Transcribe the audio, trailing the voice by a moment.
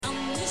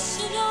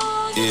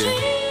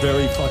Yeah.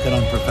 Very fucking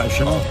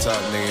unprofessional. Off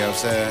top, nigga, you know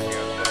what I'm saying?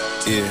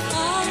 Yeah.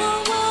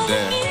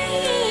 Damn.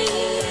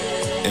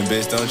 And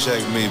bitch, don't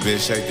check me,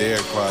 bitch, check the air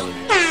quality.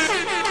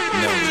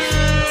 Numbers.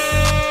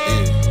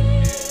 Yeah.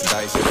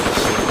 Dice and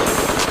shit. You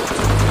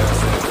know what I'm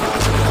saying?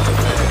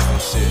 $500 bags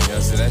and shit. You know what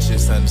I'm saying? That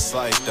shit's something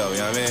slight though, you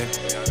know what I mean?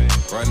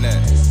 Run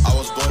that. I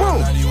was born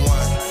in 91.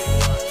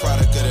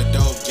 Product of the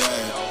dope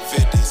game.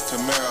 50s,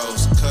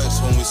 Camaros,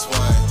 cuts when we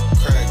swing.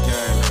 Crack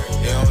game.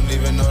 You don't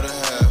even know the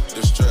half,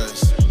 the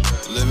stress.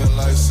 Living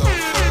life so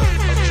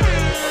fast.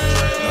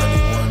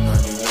 91,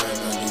 91,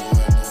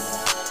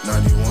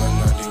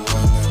 91, 91, 91.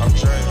 I'm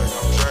dreaming,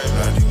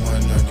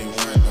 91, 91,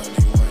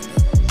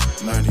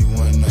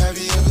 91. Have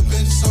you ever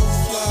been so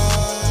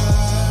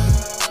fly?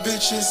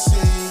 Bitches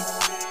see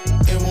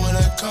and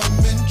wanna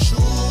come and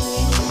choose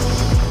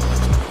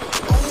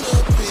on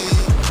a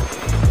beat.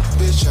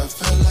 Bitch, I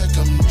feel like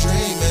I'm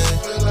dreaming.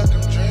 Feel like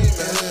I'm dreaming.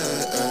 Feel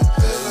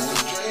like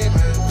I'm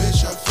dreaming.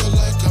 Bitch, I feel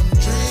like I'm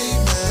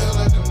dreaming. Feel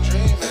like I'm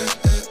dreaming.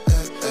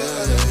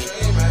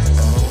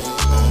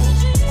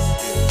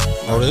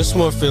 Oh, this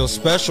one feels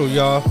special,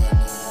 y'all.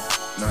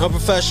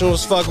 Unprofessional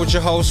as fuck with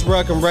your host,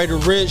 Ruck and Raider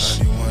Rich.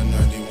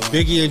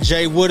 Biggie and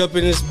Jay Wood up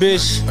in this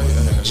bitch.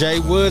 Jay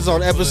Woods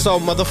on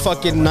episode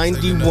motherfucking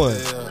 91.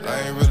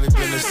 I ain't really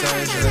been the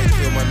same since they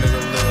killed my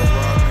nigga Lil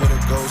Rock with a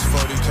ghost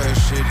 40K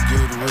shit.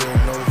 Get real,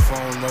 no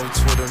phone, no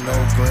Twitter, no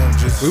gram.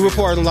 Just We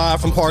reporting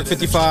live from Parc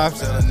 55,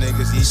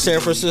 San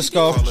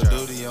Francisco.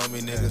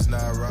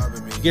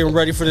 Getting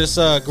ready for this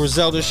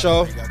Griselda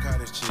show.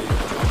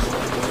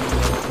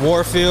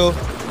 Warfield,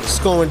 it's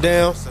going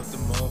down.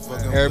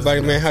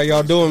 Everybody, man, how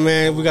y'all doing,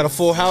 man? We got a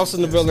full house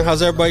in the building.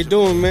 How's everybody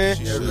doing, man?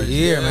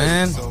 Yeah,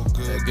 man.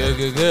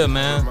 Good,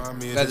 man.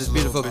 Got this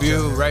beautiful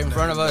view right in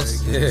front of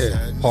us.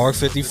 Yeah. Parc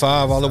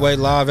 55, all the way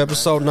live,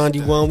 episode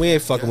 91. We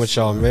ain't fucking with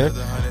y'all, man.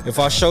 If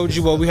I showed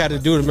you what we had to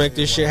do to make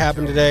this shit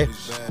happen today,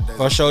 if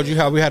I showed you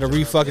how we had to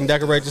re-fucking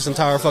decorate this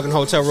entire fucking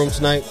hotel room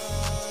tonight,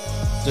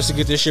 just to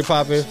get this shit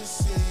popping.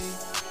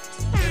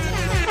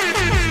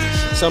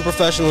 It's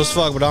unprofessional as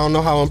fuck, but I don't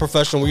know how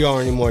unprofessional we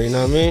are anymore, you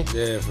know what I mean?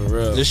 Yeah, for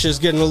real. This shit's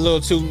getting a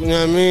little too, you know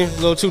what I mean? A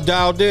little too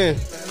dialed in.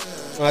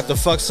 I have to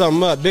fuck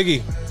something up.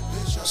 Biggie,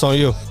 it's on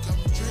you.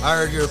 I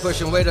heard you were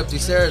pushing weight up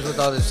these stairs with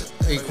all this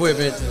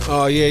equipment.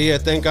 Oh, yeah.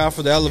 Thank God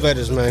for the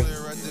elevators, man.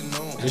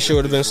 This shit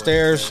would have been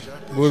stairs.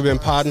 We would have been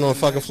potting on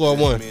fucking floor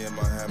 1.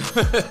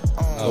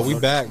 We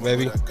back,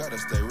 baby.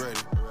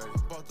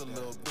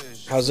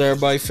 How's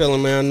everybody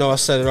feeling, man? I know I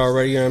said it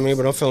already, you know what I mean?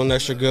 But I'm feeling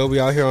extra good. We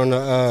out here on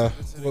the,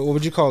 what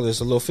would you call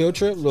this? A little field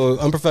trip? A little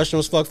unprofessional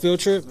as fuck field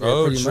trip?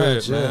 Road trip,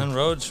 much, man. yeah.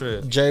 Road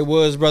trip. Jay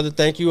Woods, brother,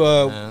 thank you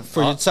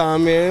for your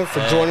time, man,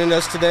 for joining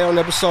us today on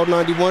episode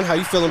 91. How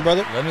you feeling,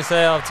 brother? Let me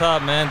say off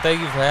top, man, thank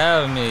you for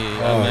having me.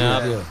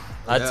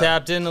 I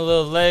tapped in a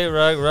little late.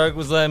 Rug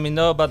was letting me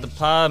know about the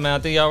pod, man. I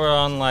think y'all were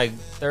on like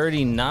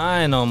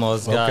 39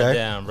 almost,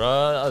 goddamn, bro.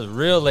 I was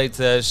real late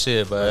to that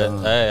shit,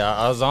 but hey,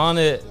 I was on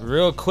it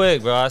real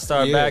quick, bro. I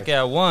started back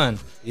at 1.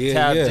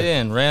 Tapped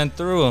in, ran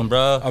through them,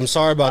 bro. I'm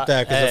sorry about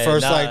that,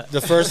 because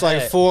the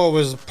first 4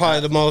 was probably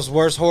the most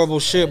worst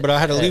horrible shit, but I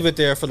had to leave it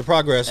there for the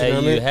progress. You know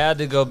what I mean? You had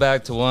to go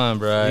back to 1,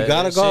 bro. You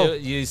gotta go.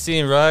 You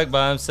seen Rug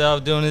by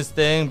himself doing his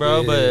thing,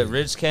 bro, but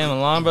Rich came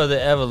along, bro.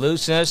 The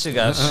evolution, that shit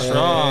got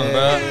strong,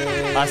 bro.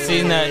 I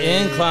seen that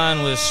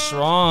incline was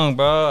strong,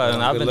 bro,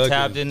 and I've been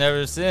tapped in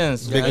ever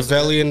since. Big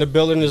Avelli in the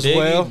building as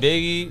well.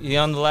 Biggie, he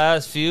on the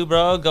last few,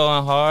 bro,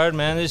 going hard,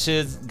 man. This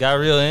shit's got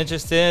real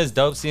interesting. It's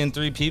dope seeing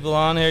 3 people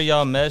on here,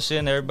 y'all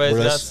meshing. Everybody's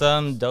got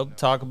something dope to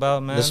talk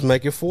about, man. Let's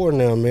make it 4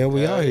 now, man.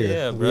 We out here.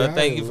 Yeah, bro.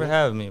 Thank you for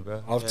having me,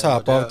 bro. Off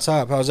top.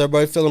 How's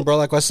everybody feeling, bro?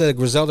 Like I said,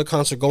 Griselda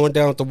concert going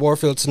down at the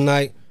Warfield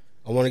tonight.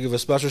 I want to give a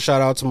special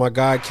shout out to my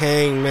guy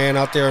Kane, man,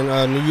 out there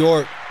in New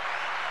York.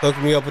 Hooked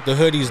me up with the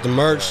hoodies, the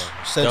merch.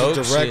 Sent it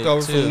direct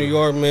over from New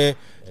York, man.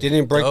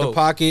 Didn't break the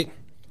pocket.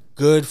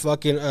 Good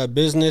fucking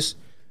business.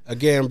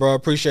 Again, bro,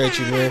 appreciate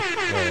you, man.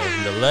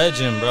 The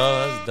legend, bro.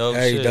 That's dope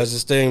shit. He does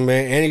his thing,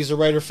 man. And he's a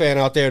Raider fan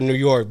out there in New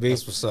York, B.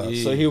 That's what's up.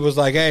 Yeah. So he was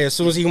like, hey, as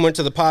soon as he went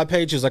to the pod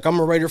page, he was like, I'm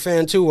a Raider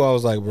fan too. I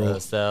was like, bro.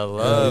 That's that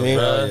love,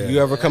 bro. You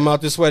ever come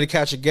out this way to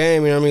catch a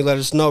game, you know what I mean? Let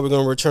us know. We're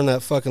going to return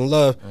that fucking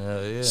love.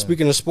 Yeah.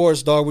 Speaking of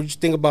sports, dog, what you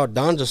think about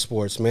Donda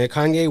Sports, man?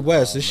 Kanye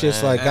West. This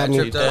shit's like got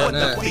me.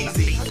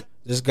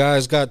 This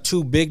guy's got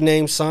 2 big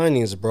name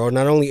signings, bro.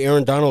 Not only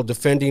Aaron Donald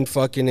defending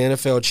fucking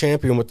NFL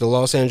champion with the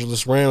Los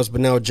Angeles Rams, but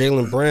now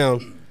Jaylen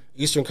Brown,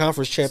 Eastern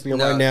Conference champion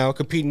right now,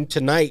 competing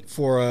tonight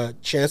for a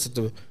chance at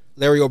the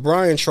Larry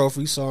O'Brien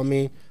Trophy. So I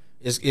mean,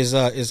 is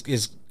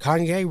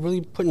Kanye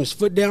really putting his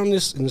foot down in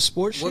the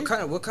sports shit?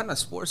 What kind of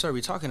sports are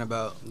we talking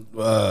about?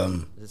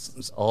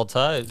 It's all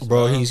types,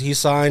 bro. He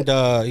signed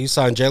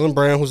Jaylen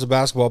Brown, who's a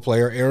basketball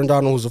player, Aaron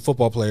Donald, who's a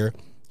football player.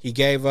 He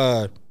gave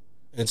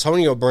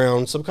Antonio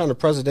Brown some kind of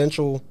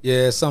presidential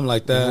something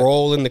like that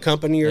role in the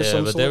company or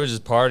something. But they were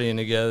just partying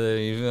together.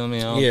 You feel me?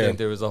 I don't think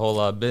there was a whole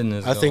lot of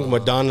business. I think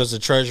Madonna's a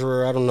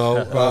treasurer. I don't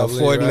know.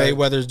 Floyd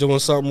Mayweather's doing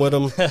something with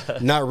him.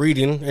 Not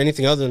reading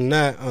anything other than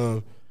that.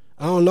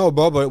 I don't know,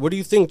 bro. But what do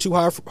you think? 2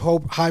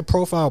 high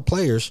profile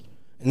players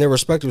in their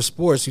respective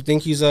sports. You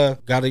think he's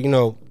got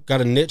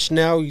a niche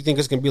now? You think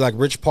it's gonna be like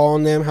Rich Paul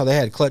and them, how they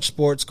had Clutch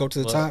Sports go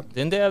to the top?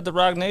 Didn't they have the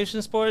Rock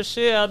Nation Sports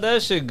shit? How'd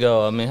that shit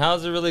go? I mean,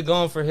 how's it really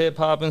going for hip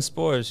hop and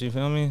sports? You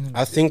feel me?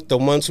 I think the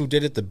ones who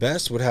did it the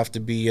best would have to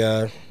be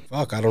I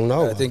don't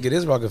know. I think it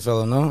is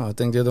Rockefeller. No, I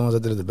think they're the ones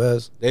that did it the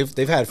best.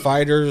 They've had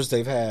fighters,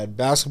 they've had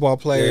basketball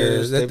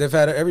players, they've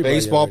had everybody,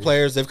 baseball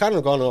players. They've kind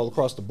of gone all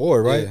across the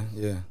board, right?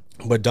 Yeah.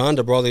 But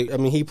Donda, bro,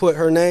 he put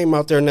her name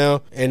out there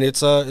now, and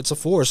it's a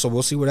force. So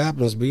we'll see what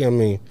happens. B, I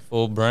mean,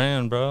 full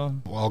brand, bro.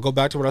 Well, I'll go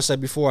back to what I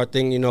said before. I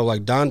think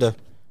like Donda,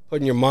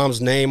 putting your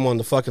mom's name on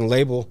the fucking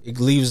label,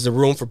 it leaves the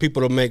room for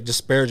people to make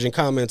disparaging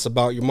comments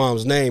about your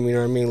mom's name. You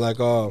know what I mean? Like,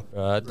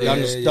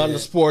 Donda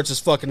Sports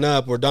is fucking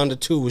up, or Donda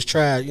 2 was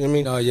trash. You know what I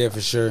mean? Oh yeah,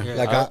 for sure.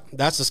 Like,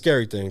 that's a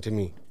scary thing to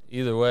me.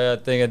 Either way, I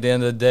think at the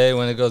end of the day,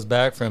 when it goes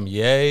back from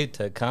Ye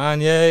to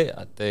Kanye,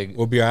 I think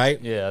we'll be all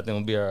right. Yeah, I think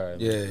we'll be all right.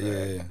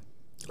 Yeah.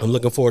 I'm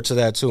looking forward to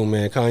that too,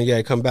 man.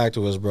 Kanye, come back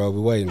to us, bro.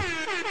 We waiting.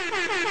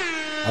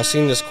 I've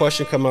seen this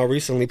question come out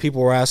recently.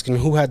 People were asking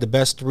who had the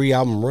best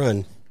 3-album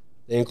run.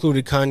 They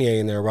included Kanye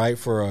in there, right?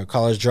 For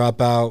College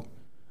Dropout,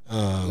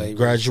 late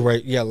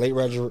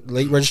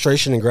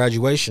registration and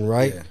graduation,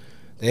 right? Yeah.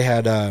 They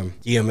had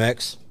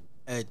DMX.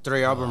 A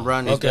 3-album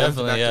run. Okay.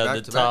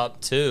 Definitely the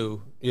top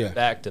 2. Yeah.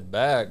 Back to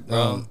back,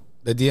 bro.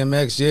 The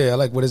DMX, I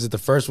like, what is it? The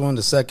first one,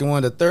 the second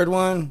one, the third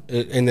one?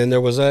 And then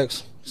there was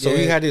X. So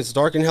he had his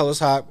Dark and Hell is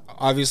Hot,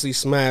 obviously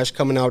Smash,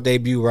 coming out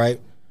debut, right?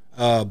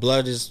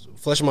 Blood is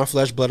Flesh of My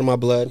Flesh, Blood of My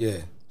Blood. Yeah.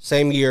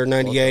 Same year,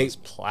 98.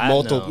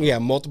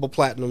 Multiple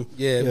platinum.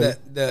 Yeah,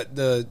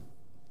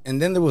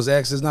 and then there was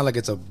X. It's not like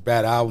it's a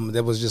bad album.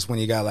 That was just when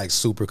he got like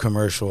super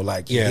commercial,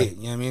 like hit,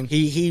 you know what I mean?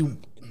 He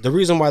the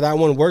reason why that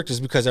one worked is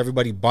because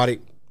everybody bought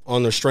it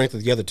on the strength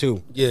of the other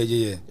two.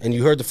 Yeah. And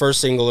you heard the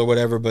first single or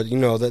whatever, but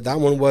that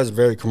one was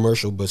very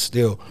commercial, but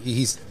still.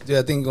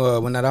 I think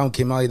when that album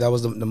came out, that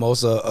was the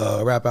most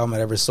rap album I'd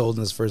ever sold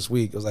in his first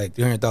week. It was like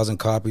 300,000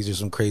 copies or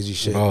some crazy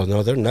shit. Oh,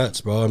 no, they're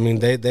nuts, bro. I mean,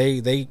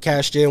 they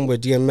cashed in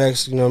with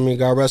DMX, you know what I mean?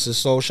 God rest his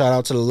soul. Shout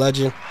out to the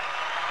legend.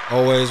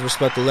 Always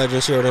respect the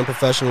legends here at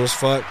Unprofessional as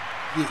fuck.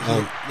 He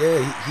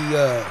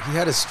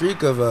had a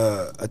streak of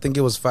I think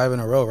it was 5 in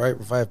a row, right?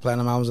 5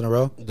 platinum albums in a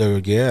row.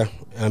 Yeah.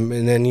 And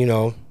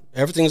then,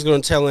 everything's going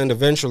to tail end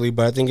eventually,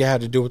 but I think it had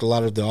to do with a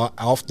lot of the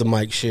off the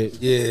mic shit.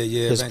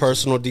 Yeah. His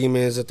personal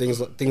demons and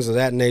things of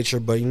that nature.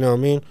 But you know what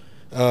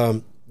I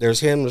mean? There's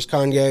him, there's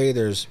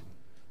Kanye,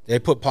 they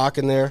put Parc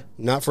in there,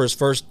 not for his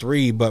first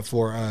 3, but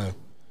for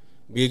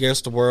Be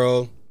Against the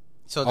World,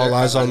 All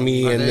Eyes on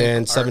Me, and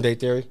then 7 Day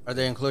Theory. Are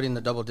they including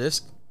the double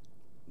disc?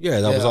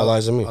 Yeah, that was All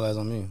Eyes on Me. All Eyes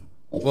on Me.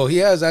 Well, he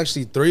has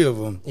actually 3 of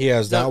them. He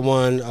has that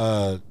one,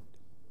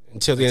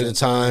 Until the End of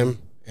Time.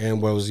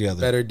 And what was the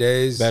other? Better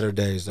Days.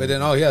 But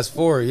then, he has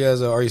 4. He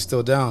has Are You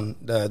Still Down?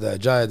 The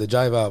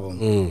Jive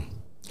album.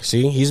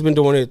 See, he's been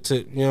doing it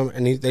to,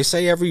 and they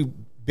say every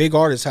big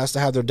artist has to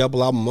have their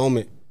double album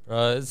moment.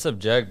 Bro, it's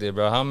subjective,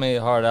 bro. How many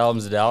hard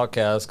albums did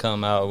Outkast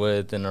come out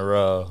with in a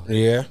row?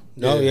 Yeah.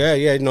 No,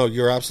 yeah. No,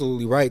 you're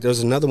absolutely right.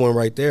 There's another one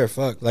right there.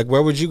 Fuck. Like,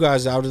 where would you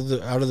guys, out of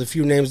the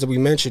few names that we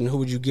mentioned, who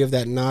would you give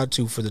that nod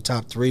to for the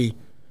top 3?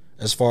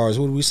 As far as,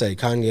 who would we say?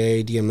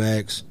 Kanye,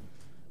 DMX,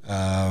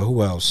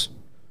 who else?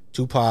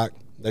 Tupac.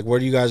 Like,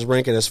 where do you guys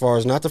rank it as far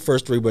as not the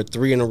first 3, but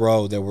 3 in a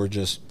row that were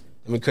just,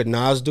 I mean, could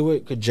Nas do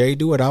it? Could Jay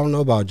do it? I don't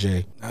know about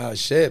Jay. Oh,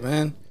 shit,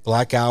 man.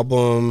 Black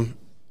Album,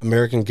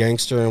 American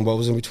Gangster, and what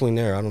was in between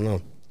there? I don't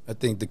know. I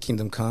think the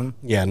Kingdom Come.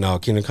 Yeah, no,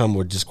 Kingdom Come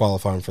would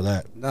disqualify him for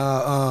that.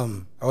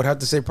 I would have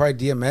to say probably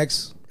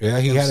DMX. Yeah,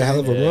 he had a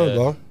hell of a run,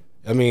 bro.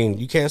 I mean,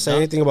 you can't say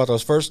anything about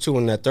those first 2,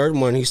 and that third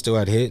one, he still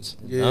had hits.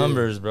 Yeah.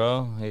 Numbers,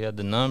 bro. He had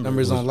the numbers.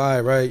 Numbers on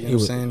live, right? You know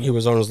what I'm saying? He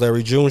was on his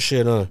Larry June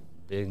shit, huh?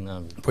 Big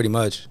numbers. Pretty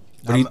much.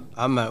 I'm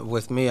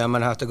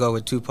gonna have to go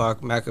with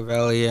Tupac,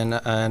 Machiavelli, and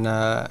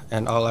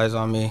All Eyes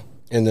on Me.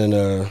 And then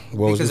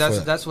what because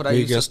was that's what I Me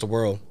used Against the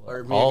World.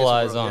 All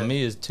Eyes on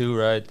Me is 2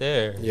 right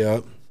there.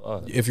 Yeah.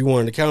 If you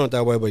wanted to count it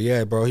that way, but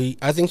yeah, bro,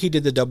 I think he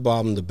did the double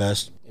album the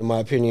best, in my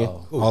opinion.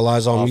 All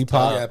Eyes on Me,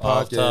 Pop. Yeah,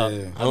 Pop.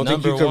 Yeah. I don't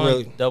think you could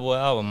really double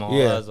album. All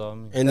Eyes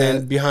on Me. And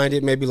then behind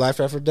it, maybe Life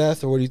After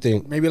Death, or what do you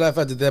think? Maybe Life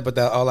After Death, but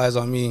that All Eyes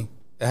on Me,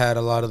 it had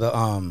a lot of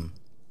the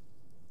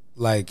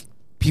like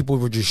people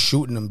were just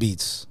shooting them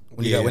beats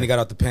when he got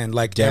out the pen.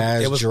 Like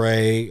Daz,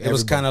 Dre, it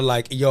was kind of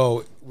like,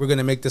 yo, we're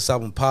gonna make this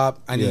album pop.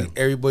 I need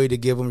everybody to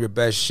give them your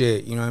best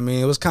shit. You know what I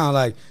mean? It was kind of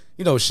like,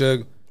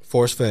 Suge.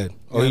 Force fed.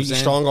 Oh, he's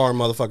strong arm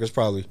motherfuckers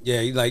probably.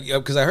 Yeah, like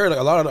because I heard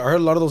a lot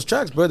of those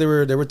tracks, bro. They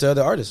were to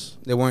other artists.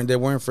 They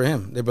weren't for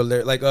him. They were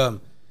like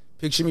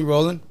Picture Me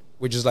Rolling,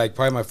 which is like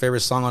probably my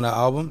favorite song on the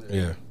album.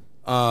 Yeah.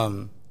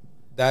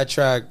 That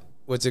track,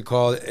 what's it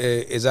called?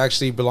 Is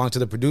actually belonged to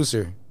the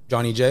producer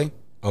Johnny J.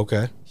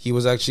 Okay. He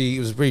was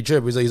pretty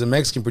trip. He's a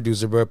Mexican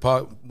producer, bro.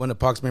 One of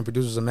Pac's main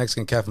producers, a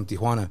Mexican cat from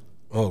Tijuana.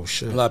 Oh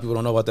shit. A lot of people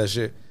don't know about that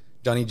shit.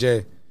 Johnny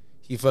J.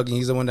 He's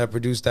the one that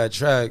produced that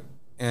track,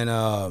 and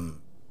on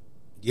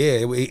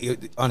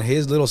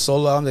his little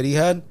solo album that he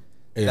had,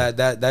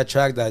 that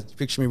track, that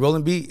Picture Me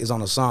Rolling beat is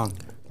on a song.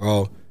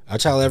 Bro, I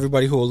tell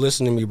everybody who will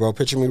listen to me, bro,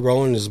 Picture Me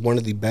Rolling is one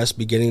of the best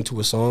beginning to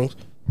a song.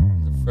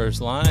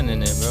 First line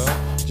in it, bro.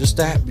 Just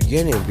that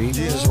beginning, B.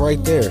 Just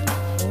right there.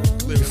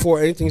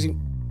 Before anything's...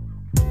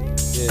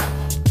 Yeah.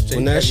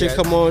 When that shit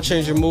come on,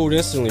 change your mood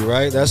instantly,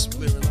 right? That's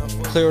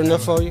clear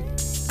enough for you?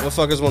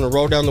 Motherfuckers want to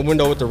roll down the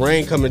window with the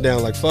rain coming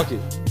down, like, fuck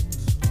it.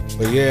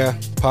 But yeah,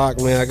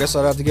 Parc, man, I guess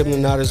I'd have to give him the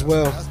nod as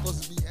well.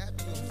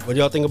 What do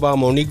y'all think about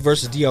Monique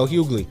versus D.L.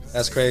 Hughley?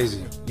 That's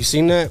crazy. You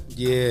seen that?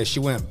 Yeah, she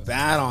went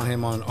bad on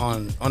him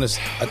on his,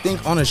 I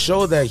think on a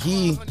show that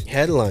he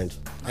Headlined.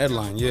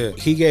 yeah.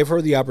 He gave her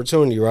the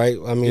opportunity, right?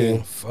 I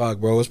mean, fuck,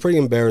 bro. It's pretty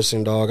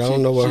embarrassing, dog. I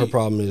don't know what her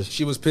problem is.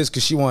 She was pissed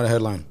because she wanted a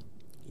headline.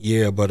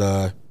 Yeah, but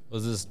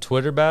Was this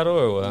Twitter battle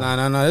or what?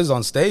 Nah. This is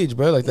on stage,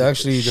 bro. Like they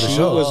actually did a she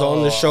show. was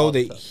on the show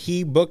that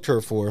he booked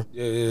her for.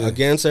 Yeah.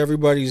 Against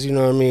everybody's, you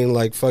know what I mean,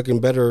 like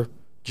fucking better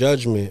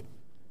judgment.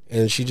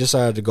 And she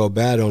decided to go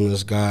bad on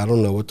this guy. I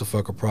don't know what the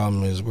fuck her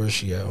problem is. Where's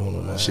she at?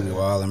 Hold on. She be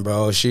wildin',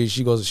 bro. She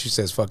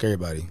says fuck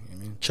everybody. You know what I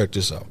mean? Check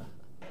this out.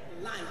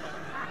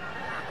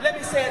 Let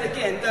me say it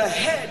again. The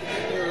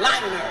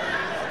headliner.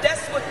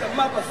 That's what the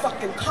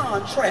motherfucking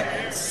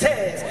contract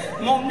says.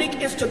 Monique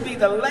is to be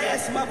the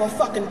last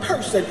motherfucking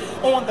person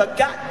on the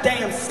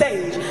goddamn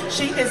stage.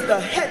 She is the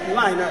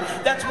headliner.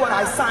 That's what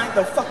I signed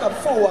the fuck up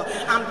for.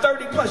 I'm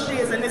 30 plus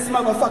years in this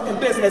motherfucking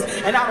business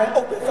and I don't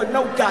open for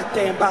no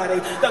goddamn body.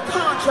 The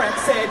contract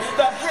said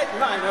the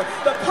headliner.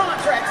 The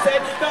contract said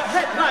the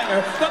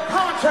headliner. The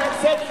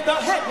contract said the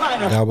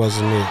headliner. That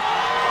wasn't me.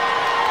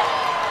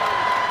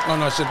 Oh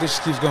no, shit, this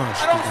keeps going.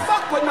 I don't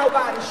fuck with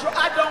nobody.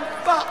 I don't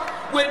fuck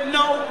with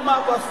no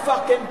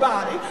motherfucking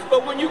body.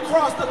 But when you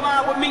cross the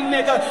line with me,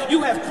 nigga,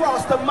 you have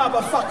crossed the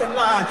motherfucking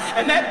line.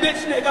 And that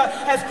bitch, nigga,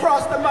 has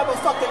crossed the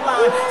motherfucking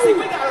line. See,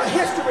 we got a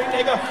history,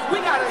 nigga.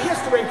 We got a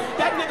history.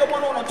 That nigga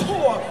went on a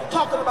tour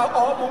talking about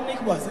all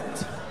Monique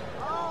wasn't.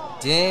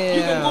 Damn.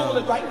 You can Google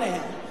it right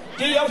now.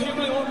 D.L.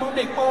 Hughley on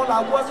Monique, all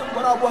I wasn't,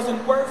 what I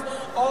wasn't worth,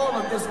 all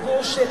of this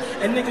bullshit.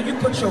 And nigga, you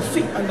put your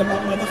feet under my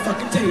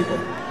motherfucking table.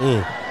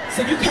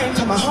 So you came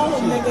to my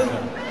home, nigga,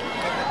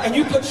 and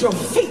you put your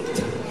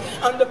feet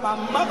under my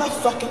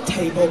motherfucking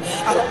table.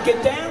 I don't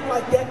get down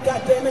like that,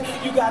 goddammit.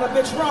 You got a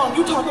bitch wrong.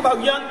 You talk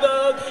about Young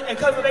Thug, and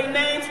cause of their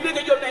names,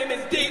 nigga, your name is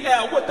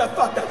DL. What the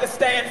fuck does it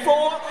stand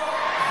for?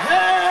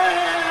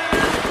 Hey!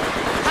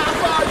 How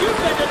far you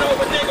bending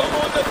over, nigga,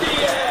 on the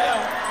DL?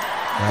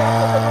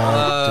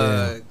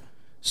 Damn.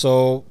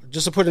 So,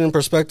 just to put it in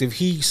perspective,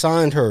 he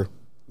signed her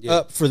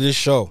up for this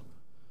show.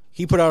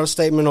 He put out a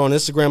statement on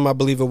Instagram, I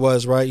believe it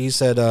was, right? He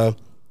said, all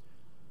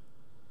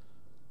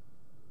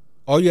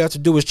you have to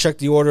do is check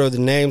the order of the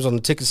names on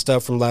the ticket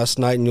stub from last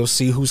night and you'll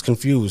see who's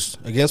confused.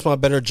 Against my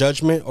better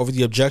judgment, over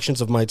the objections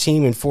of my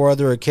team and 4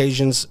 other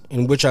occasions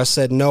in which I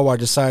said no, I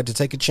decided to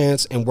take a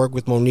chance and work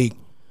with Monique.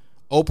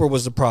 Oprah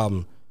was the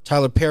problem.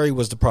 Tyler Perry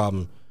was the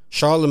problem.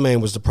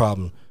 Charlemagne was the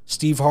problem.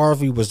 Steve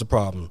Harvey was the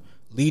problem.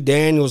 Lee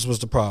Daniels was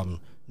the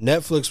problem.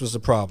 Netflix was the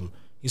problem.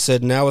 He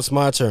said, now it's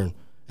my turn.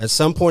 At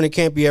some point, it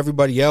can't be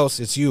everybody else.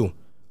 It's you.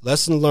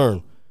 Lesson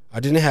learned. I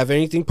didn't have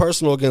anything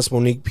personal against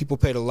Monique. People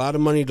paid a lot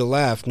of money to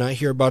laugh, not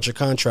hear about your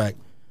contract.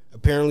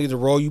 Apparently, the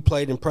role you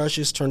played in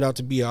Precious turned out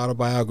to be an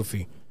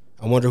autobiography.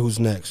 I wonder who's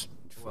next.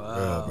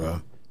 Wow.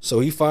 Bro.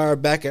 So he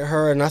fired back at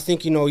her, and I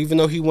think, you know, even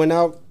though he went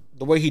out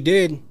the way he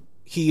did,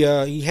 he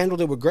handled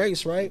it with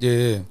grace, right?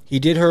 Yeah. He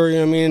did her, you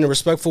know what I mean, in a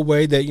respectful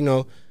way that, you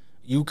know,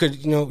 you could,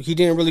 you know, he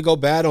didn't really go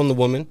bad on the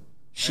woman.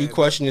 She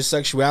questioned his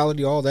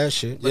sexuality, all that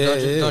shit. But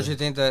don't you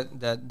think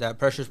that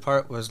Precious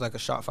part was like a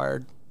shot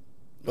fired?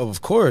 Oh,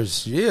 of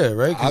course, yeah,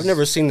 right. I've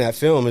never seen that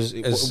film. What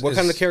kind of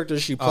it's- character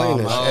is she playing?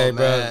 Oh, as? my- Hey,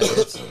 bro, man.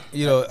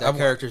 you know, That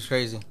character's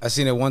crazy. I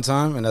seen it one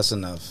time and that's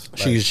enough.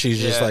 Like, She's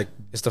just Yeah. like,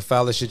 it's the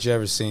foulest shit you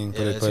ever seen.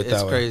 Put it It's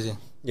that way. crazy.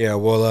 yeah.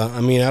 Well, I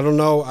mean, I don't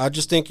know. I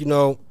just think, you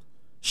know,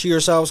 she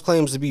herself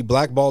claims to be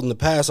blackballed in the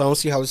past. I don't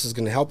see how this is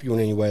going to help you in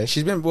any way.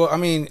 She's been. Well, I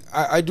mean,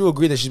 I do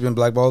agree that she's been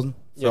blackballed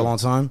for a long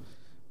time,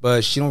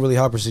 but she don't really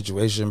help her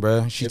situation,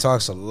 bro. She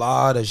talks a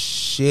lot of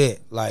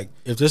shit. Like,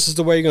 If this is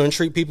the way you're going to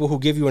treat people who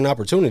give you an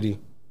opportunity,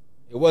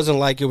 it wasn't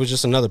like it was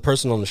just another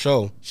person on the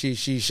show. she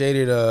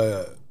shaded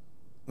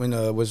when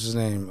what's his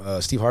name,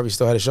 Steve Harvey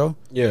still had a show.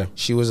 Yeah.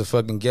 She was a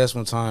fucking guest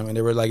one time, and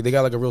they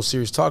got like a real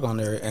serious talk on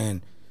there,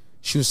 and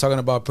she was talking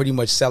about pretty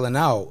much selling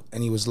out,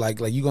 and he was like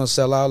you gonna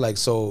sell out, like,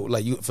 so,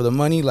 like, you for the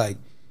money, like,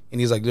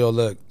 and he's like, yo,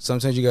 look,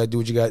 sometimes you gotta do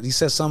what you got. He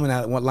said something in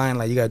that one line,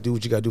 like, you gotta do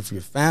what you gotta do for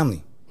your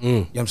family. You know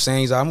what I'm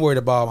saying? He's like, I'm worried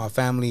about my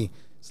family's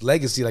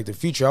legacy, like the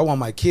future. I want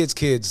my kids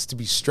to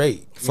be straight. You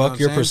know what Fuck I'm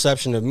your saying?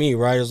 perception of me,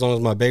 right? As long as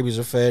my babies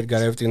are fed,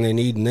 got everything they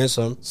need, and then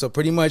some. So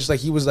pretty much, like,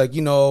 he was like,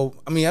 you know,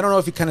 I mean, I don't know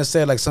if he kind of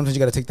said, like, sometimes you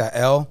got to take that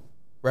L,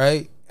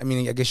 right? I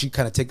mean, I guess you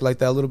kind of take it like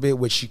that a little bit,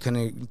 which she kind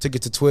of took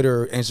it to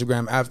Twitter or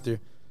Instagram after,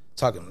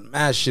 talking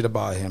mad shit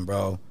about him,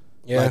 bro.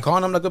 Yeah. Like,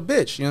 calling him like a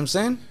bitch, you know what I'm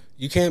saying?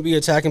 You can't be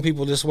attacking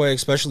people this way,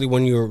 especially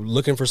when you're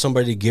looking for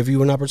somebody to give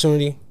you an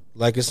opportunity.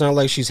 Like, it's not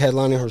like she's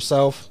headlining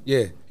herself.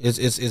 Yeah.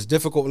 It's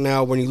difficult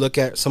now when you look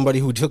at somebody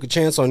who took a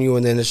chance on you,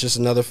 and then it's just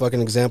another fucking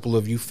example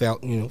of you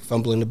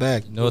fumbling the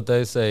bag. You know what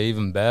they say?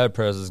 Even bad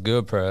press is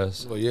good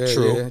press. Well, yeah,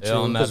 True. Yeah, It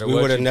don't matter We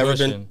what would have you never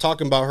pushing. been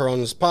talking about her on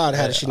this pod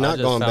had she not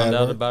gone bad. I just found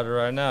out right? about it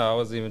right now. I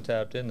wasn't even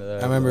tapped into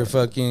that. I remember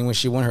fucking when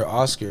she won her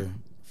Oscar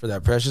for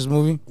that Precious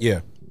movie.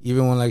 Yeah.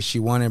 Even when like she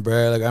won it,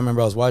 bro. Like I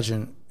remember I was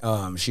watching.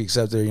 She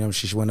accepted.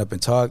 She went up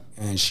and talked,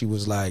 and she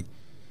was like,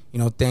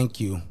 thank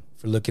you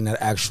for looking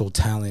at actual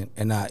talent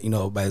and not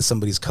by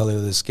somebody's color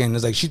of the skin.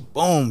 It's like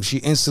she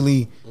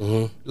instantly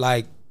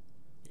like.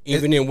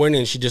 Even in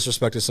winning, she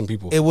disrespected some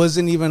people. It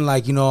wasn't even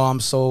like I'm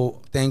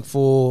so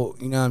thankful.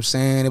 You know what I'm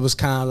saying? It was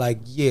kind of like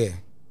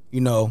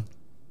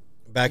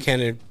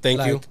Backhanded,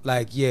 thank you.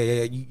 Like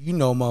yeah,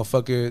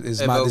 motherfucker, this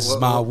is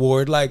my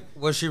award. Like,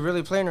 was she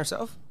really playing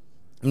herself?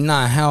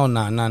 Nah, hell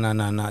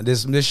nah.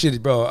 This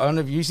shit, bro. I don't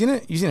know if you seen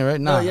it. You seen it, right?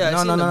 Nah, no, I've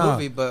seen the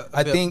movie, but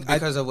I think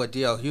because of what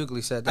D.L.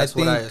 Hughley said, that's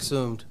what I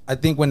assumed. I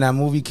think when that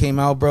movie came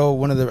out, bro,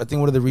 one of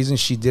the reasons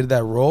she did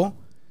that role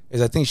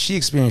is I think she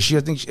experienced.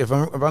 I think if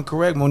I'm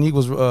correct, Monique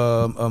was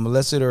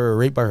molested or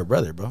raped by her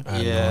brother, bro. I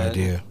have no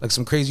idea. Like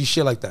some crazy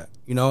shit like that,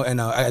 And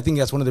I think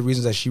that's one of the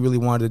reasons that she really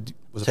wanted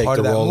was Take a part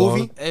of the that role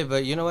movie. on. Hey,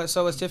 but you know what?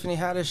 So was Tiffany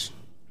Haddish.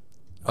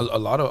 A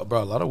lot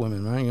of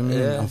women, man. You know what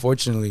I mean?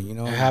 Unfortunately,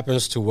 It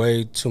happens to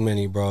way too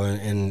many, bro.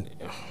 And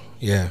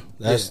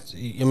that's.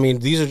 I mean,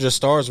 these are just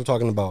stars we're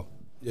talking about.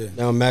 Yeah.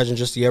 Now imagine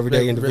just the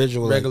everyday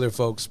individual, regular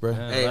folks, bro.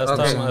 Yeah, Hey, last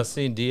okay. time I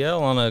seen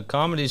DL on a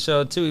comedy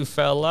show too, he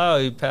fell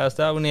out. He passed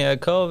out when he had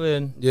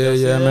COVID. Yeah, Y'all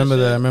see I remember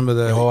that. I shit? remember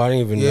that. Oh, I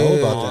didn't even know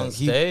about On that.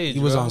 stage, He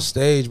was bro. on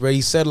stage, bro.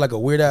 He said like a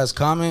weird ass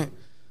comment.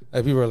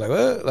 Like people were like,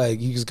 "What?" Like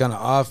he was kind of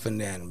off, and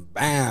then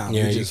bam.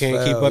 Yeah, he you just can't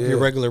keep fell, up your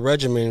regular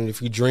regimen.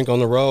 If you drink on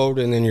the road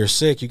and then you're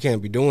sick, you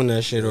can't be doing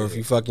that shit. Or if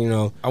you fucking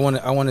I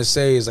want to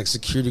say is like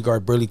security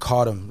guard barely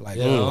caught him. Like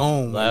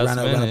boom, like, Last ran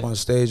up minute. on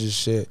stage and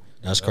shit.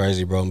 That's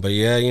crazy, bro. But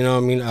yeah, I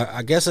mean,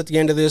 I guess at the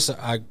end of this,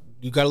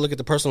 you got to look at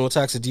the personal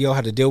attacks that D.O.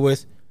 had to deal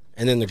with,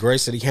 and then the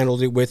grace that he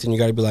handled it with, and you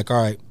got to be like,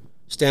 all right,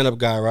 stand up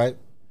guy, right?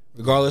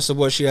 Regardless of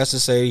what she has to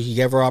say, he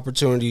gave her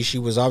opportunity. She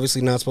was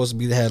obviously not supposed to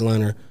be the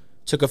headliner.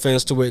 Took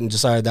offense to it and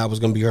decided that was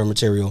going to be her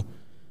material.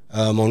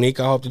 Monique,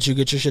 I hope that you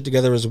get your shit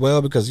together as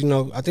well because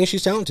I think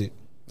she's talented.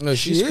 No,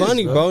 She's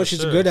funny, bro.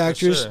 She's a good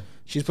actress. sure.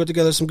 She's put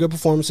together some good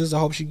performances. I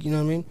hope she, you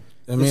know what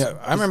I mean?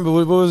 I remember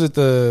what was it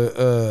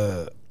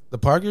the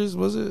Parkers,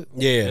 was it?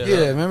 Yeah.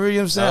 Yeah, remember you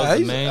know what I'm That was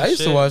the saying? main I used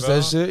to shit, watch bro.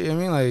 that shit. I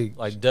mean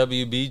Like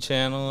WB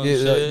channel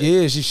and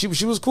yeah, shit.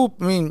 she was cool.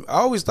 I mean, I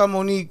always thought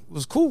Monique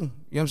was cool. You know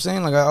what I'm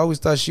saying? Like I always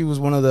thought she was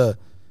one of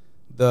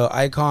the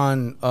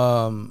icon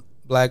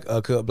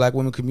black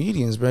women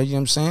comedians, bro. You know what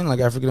I'm saying? Like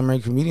African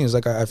American comedians.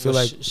 Like I feel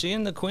like she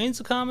in the Queens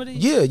of Comedy?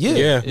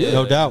 Yeah,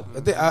 no doubt.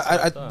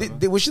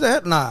 Was she the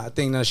head? Nah, I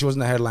think no, she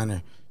wasn't the headliner.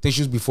 I think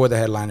she was before the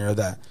headliner of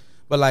that.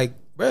 But like,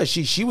 bro,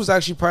 she was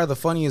actually probably the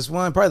funniest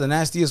one, probably the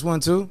nastiest one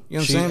too. You know what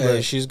I'm saying?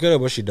 But She's good at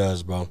what she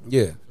does, bro.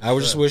 yeah, I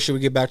would just wish she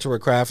would get back to her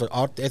craft.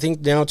 I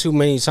think now too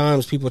many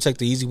times people take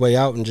the easy way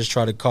out and just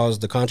try to cause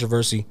the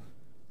controversy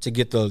to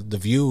get the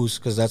views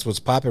because that's what's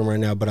popping right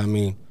now. But I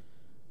mean,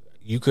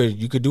 you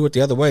could do it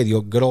the other way,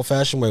 the good old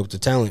fashioned way with the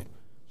talent.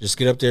 Just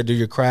get up there, do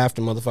your craft,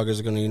 and motherfuckers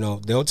are gonna,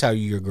 they'll tell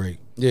you you're great.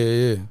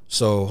 yeah.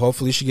 So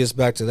hopefully she gets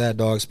back to that,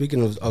 dog.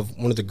 Speaking of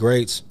one of the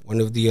greats, one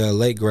of the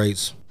late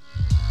greats.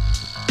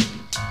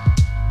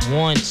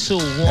 1 2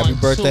 1 Happy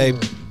birthday, 2.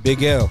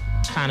 Big L.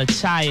 Kinda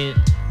tired.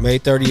 May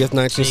 30th,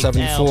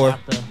 1974.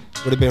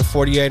 Would have been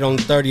 48 on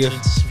the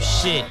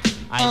 30th. Shit.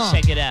 Alright,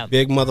 check it out.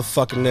 Big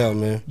motherfucking L,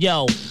 man.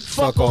 Yo,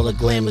 fuck all the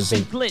glamours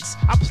and glitz.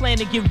 I plan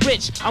to get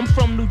rich. I'm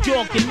from New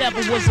York and never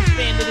was a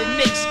fan of the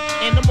Knicks.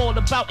 And I'm all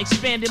about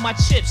expanding my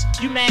chips.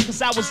 You mad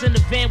cause I was in the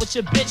van with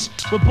your bitch?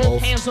 With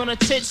both hands on her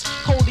tits.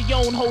 Hold the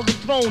own, hold the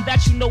throne.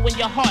 That you know in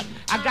your heart.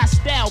 I got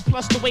style,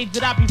 plus the way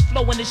that I be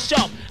flowing is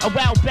sharp. A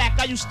while back,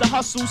 I used to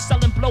hustle,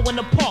 selling blow in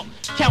the park.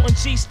 Counting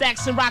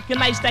G-stacks and rocking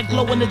ice that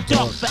glow in the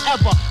dark.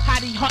 Forever,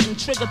 hottie hunting,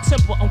 trigger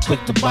temper, I'm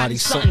quick to body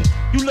something.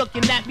 You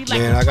looking at me like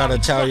Man, I gotta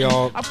tell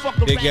y'all,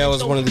 Big L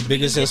is one of the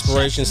biggest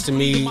inspirations to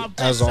me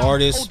as an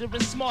artist.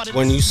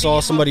 When you saw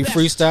somebody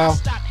freestyle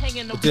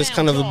with this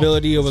kind of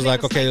ability, it was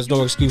like, okay, there's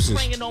no excuses.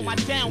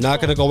 Not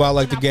gonna go out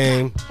like the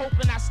game.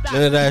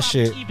 None of that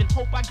shit. You know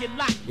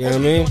what I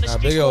mean? Nah,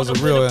 Big L was a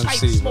real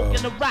MC, bro.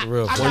 For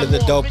real. One of the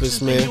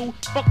dopest, man.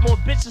 Fuck more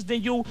bitches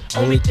than you.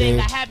 Only thing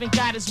I haven't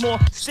got is more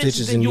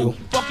stitches than you.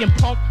 Fucking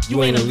punk,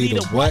 You ain't a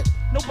leader. What?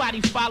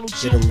 Nobody followed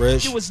you. Get 'em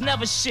rich. You was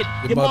never shit.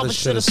 Your mother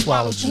shoulda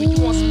swallowed you.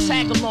 You want some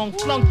tag along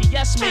flunky?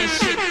 Yes, man,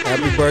 shit.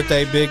 Happy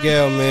birthday, Big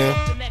L, man.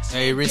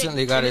 Hey, he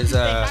recently got his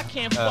a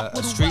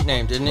street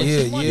name, didn't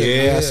he?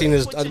 Yeah, I seen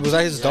his. Was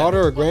that his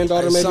daughter or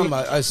granddaughter?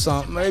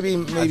 Maybe.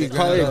 Maybe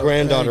Probably a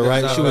granddaughter,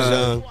 right? She was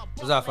young.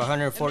 was off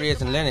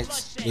 140th and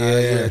Lennox.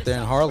 Yeah, right there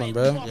in Harlem,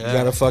 bro. You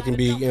gotta fucking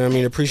be, you know what I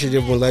mean,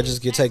 appreciative when legends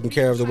get taken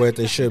care of the way that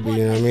they should be,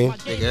 you know what I mean?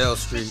 Big L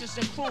Street.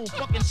 If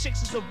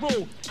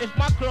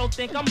my girl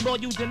think I'm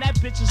loyal, then that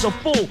bitch is a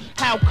fool.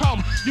 How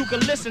come? You can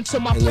listen to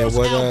my first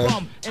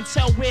album and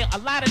tell where a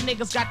lot of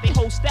niggas got their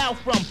whole style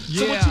from.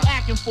 So what you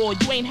acting for?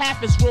 You ain't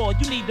half as raw.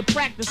 You need to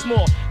practice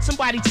more.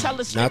 Somebody tell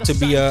us. Not to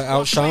be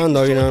outshined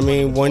though, you know what I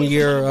mean? 1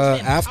 year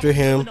after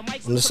him,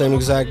 on the same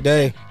exact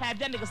day,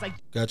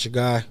 got your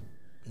guy,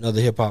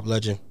 another hip hop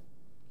legend,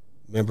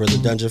 member of the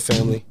Dungeon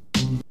family.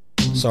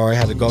 Sorry, I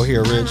had to go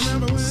here, Rich.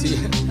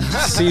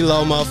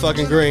 CeeLo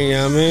motherfucking Green, you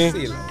know what I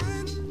mean?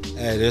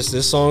 Hey,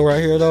 this song right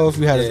here though, if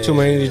you had too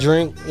many to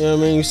drink, you know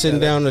what I mean? You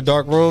sitting down in a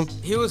dark room.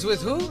 He was with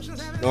who?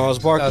 Gnarls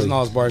Barkley.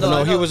 Gnarls Barkley.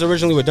 No, he was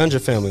originally with Dungeon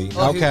Family,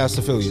 Outkast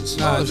affiliates.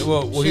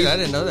 Well, shit, I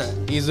didn't know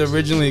that. He's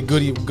originally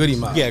Goody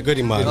Mob. Yeah,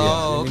 Goody Mob.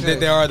 Oh, okay.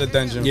 They are the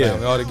Dungeon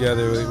family all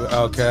together with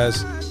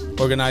Outkast,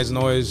 Organized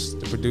Noise,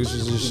 the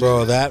producers and shit.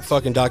 Bro, that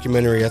fucking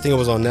documentary, I think it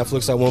was on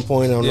Netflix at one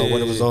point. I don't know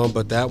what it was on,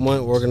 but that one,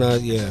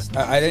 Organized,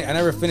 I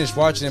never finished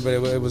watching it, but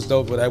it was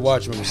dope. But I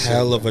watched it.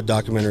 Hell of a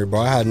documentary,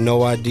 bro. I had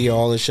no idea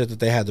all the shit that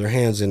they had their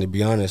hands in, to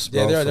be honest,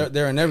 bro. Yeah,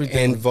 they're in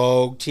everything. In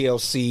Vogue,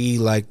 TLC,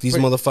 like, these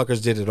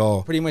motherfuckers did it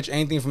all. Pretty much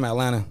anything from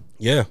Atlanta.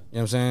 Yeah. You know what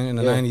I'm saying? In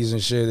the 90s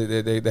and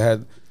shit, they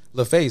had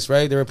LaFace,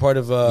 right? They were part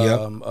of,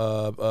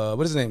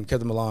 what is his name? Kept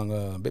them along,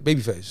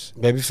 Babyface.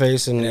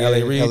 Babyface and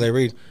L.A.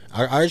 Reid.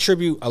 I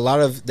attribute a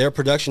lot of their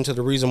production to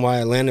the reason why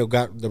Atlanta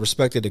got the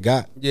respect that it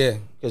got. Yeah.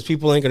 Because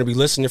people ain't going to be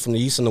listening from the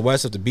east and the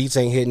west if the beats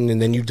ain't hitting,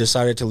 and then you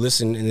decided to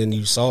listen, and then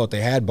you saw it.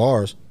 They had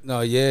bars.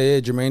 No,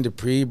 Jermaine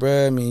Dupri,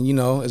 bro. I mean, you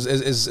know,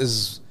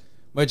 as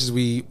much as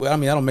I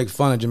don't make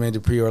fun of Jermaine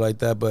Dupri or like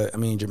that, but I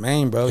mean,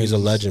 Jermaine, bro, he's a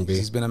legend, B.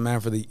 He's been a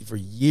man for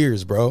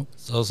years, bro.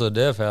 So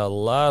Def had a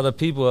lot of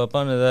people up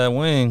under that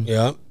wing.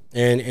 Yeah.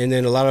 And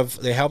then a lot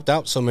of, they helped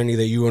out so many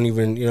that you won't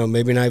even, you know,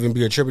 maybe not even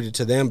be attributed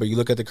to them, but you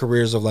look at the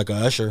careers of like a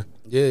Usher.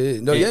 Yeah, bro.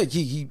 You know what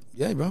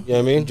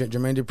I mean?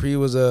 Jermaine Dupri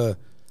was a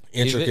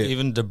intricate.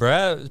 Even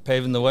DeBrat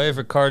paving the way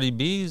for Cardi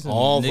B's and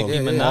all of Nicki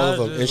them. Minaj.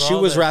 All of them. And she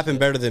was rapping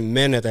better than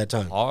men at that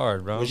time.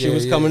 Hard, bro. When she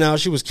was coming out,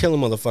 she was killing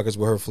motherfuckers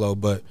with her flow.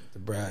 But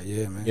DeBrat,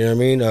 yeah, man. You know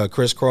what I mean?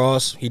 Chris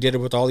Cross, he did it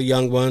with all the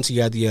young ones. He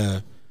had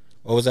the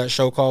what was that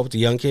show called with the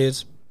young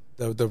kids?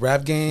 The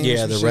rap game.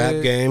 Yeah, the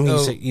rap game.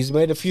 He's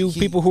made a few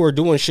people who are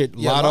doing shit.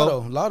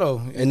 Lotto.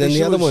 And then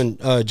the other one,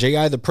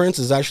 J.I. the Prince,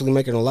 is actually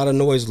making a lot of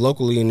noise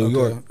locally in New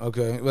York.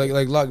 Okay,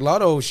 like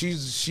Lotto,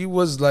 she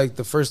was like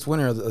the first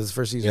winner of the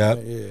first season. Yeah,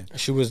 right? Yeah.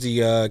 She was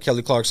the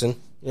Kelly Clarkson.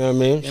 You know what I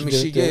mean?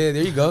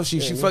 There you go.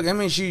 She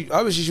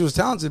obviously she was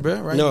talented,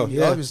 bro. Right? No,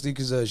 obviously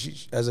because she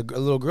as a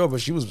little girl,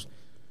 but she was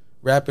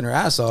rapping her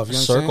ass off. You know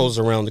circles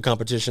around the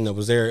competition that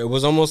was there. It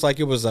was almost like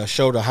it was a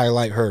show to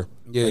highlight her,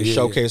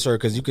 showcase her,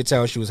 because you could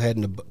tell she was head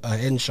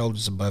and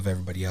shoulders above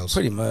everybody else.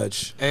 Pretty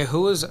much. Hey,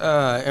 who was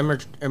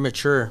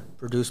Immature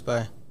produced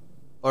by,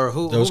 or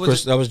who? That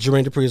was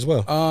Jermaine Dupri as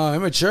well.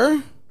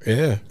 Immature.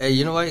 Yeah. Hey,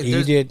 you know what?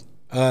 He did.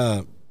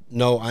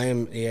 No, I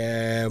am.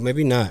 Yeah,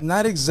 maybe not.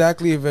 Not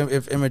exactly.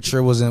 If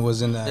Immature was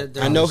in that.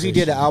 I know he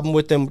did an album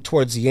with them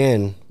towards the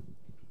end.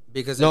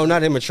 Because no,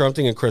 not Immature. I'm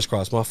thinking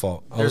Crisscross. My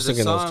fault. There's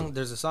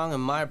a song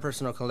in my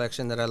personal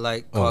collection that I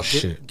like called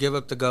 "Give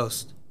Up the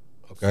Ghost."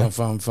 Okay,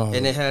 fun.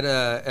 And it had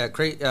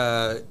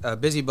a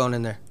Busy Bone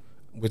in there.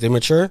 With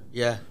Immature.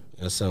 Yeah.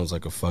 That sounds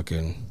like a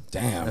fucking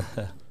damn.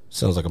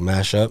 Sounds like a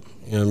mashup.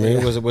 You know what I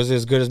mean? Was it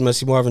as good as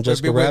Messy Marv and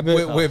Jessica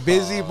Rabbit? With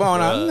Busy Bone.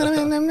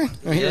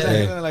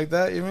 Like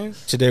that, you mean?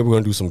 Today we're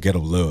gonna do some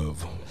ghetto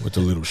love with a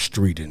little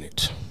street in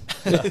it.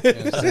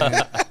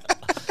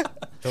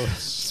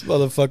 This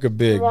motherfucker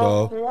big,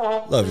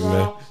 bro. Love you,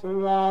 man.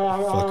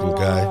 Fucking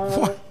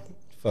guy.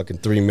 Fucking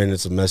 3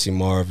 minutes of Messy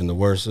Marv and the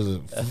worst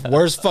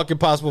fucking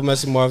possible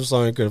Messy Marv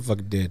song he could have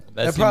fucking did.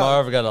 Messy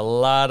Marv got a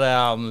lot of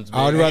albums.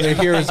 I would rather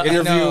hear his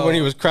interview when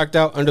he was cracked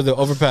out under the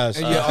overpass.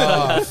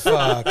 Oh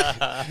fuck,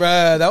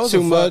 bruh, that was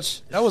too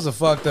much. That was a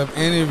fucked up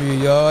interview,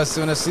 yo. As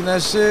soon as I seen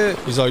that shit,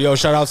 he's like, "Yo,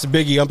 shout out to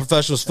Biggie. I'm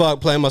professional as fuck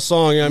playing my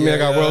song. You know what I mean? I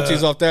got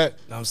royalties off that. Know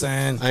what I'm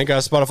saying, I ain't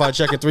got a Spotify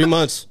check in 3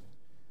 months.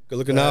 Good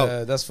looking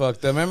out. That's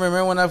fucked up.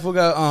 Remember when I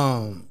forgot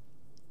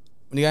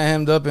when he got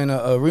hemmed up in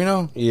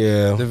Reno?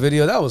 Yeah, the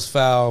video that was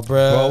foul,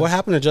 bro. What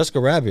happened to Jessica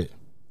Rabbit?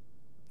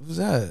 Who's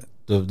that?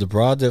 The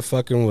broad that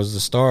fucking was the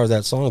star of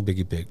that song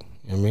Biggie picked.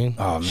 You know what I mean?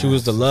 Oh, she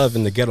was the love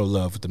in the ghetto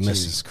love with the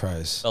Messy. Jesus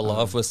Christ. Fell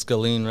off with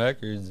Scalene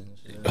Records and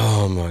shit.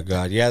 Oh my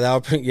God.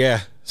 Yeah,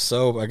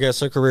 So I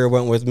guess her career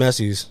went with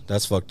Messy's.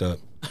 That's fucked up.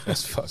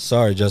 That's fucked.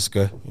 Sorry,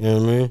 Jessica. You know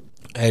what I mean?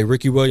 Hey,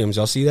 Ricky Williams,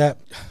 y'all see that?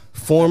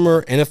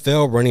 Former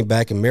NFL running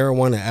back and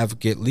marijuana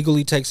advocate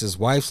legally takes his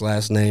wife's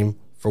last name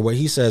for what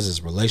he says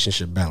is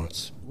relationship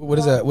balance. What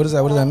is that? What does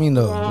that mean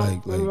though?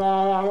 Like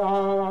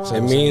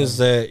it means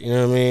that, you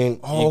know what I mean?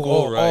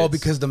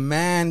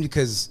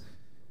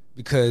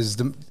 Because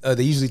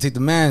they usually take the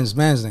man's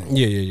name.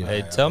 Yeah.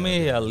 Hey, tell me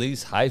he at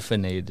least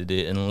hyphenated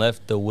it and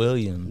left the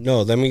William.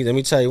 No, let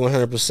me tell you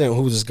 100%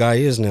 who this guy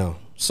is now.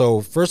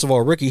 So first of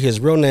all, Ricky, his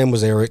real name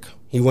was Eric.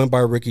 He went by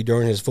Ricky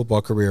during his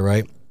football career,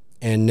 right?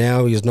 And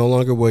now he is no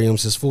longer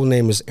Williams. His full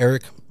name is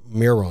Eric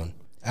Miron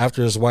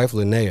after his wife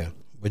Linnea.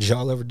 Would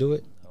y'all ever do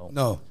it?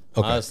 No.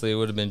 Okay. Honestly, it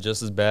would have been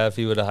just as bad if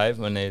he would have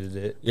hyphenated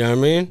it. You know what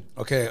I mean?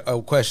 Okay.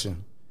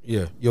 Question.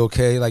 Yeah. You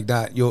okay? Like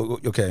not you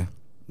okay?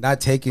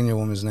 Not taking your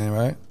woman's name,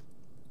 right?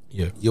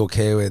 Yeah. You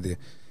okay with it?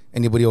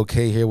 Anybody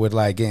okay here with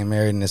like getting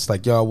married and it's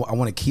like, yo, I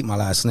want to keep my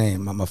last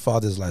name, my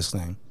father's last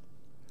name.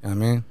 You know what I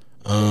mean?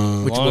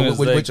 As long as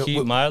they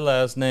keep my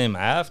last name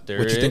after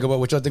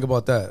what y'all think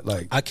about that?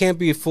 Like, I can't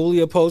be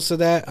fully opposed to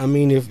that. I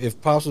mean,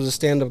 if Pops was a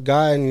stand-up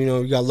guy and, you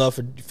know, you got love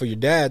for your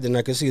dad, then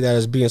I can see that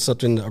as being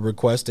something, a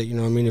request that, you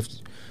know what I mean?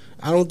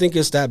 I don't think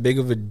it's that big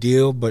of a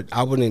deal, but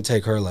I wouldn't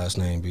take her last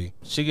name, B.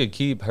 She could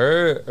keep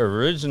her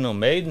original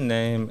maiden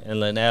name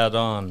and then add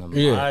on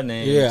my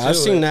name. Yeah, I've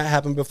seen that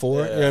happen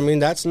before. Yeah. You know what I mean?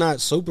 That's not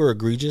super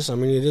egregious. I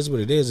mean, it is what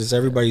it is. It's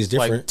everybody's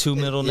different. Like 2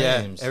 middle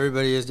names. Yeah,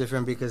 everybody is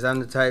different because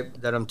I'm the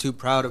type that I'm too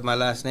proud of my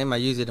last name. I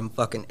use it in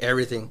fucking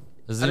everything.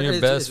 Isn't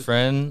your best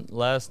friend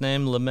last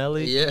name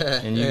Lamelli?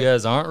 Yeah. And you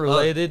guys aren't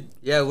related?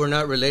 Yeah, we're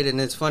not related, and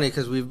it's funny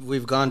because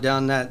we've gone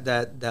down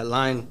that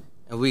line,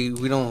 and we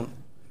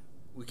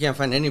can't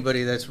find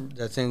anybody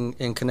that's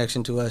in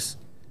connection to us.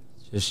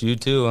 Just you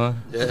two, huh?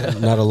 Yeah.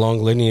 Not a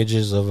long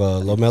lineages of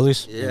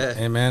Lomellis? Yeah.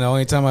 Hey, man, the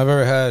only time I've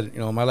ever had, you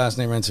know, my last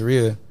name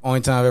Renteria,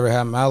 only time I've ever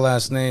had my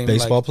last name.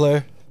 Baseball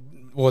player?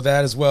 Well,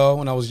 that as well.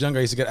 When I was younger,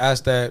 I used to get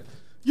asked that,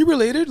 you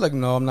related? Like,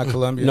 no, I'm not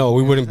Colombian. No,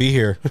 we wouldn't be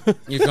here.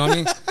 You feel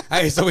me?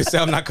 I used to always say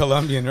I'm not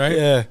Colombian, right?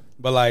 Yeah.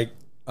 But like,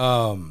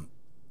 bro,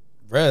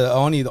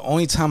 the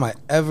only time I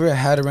ever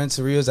had a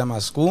Renterias at my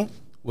school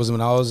was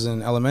when I was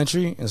in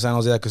elementary in San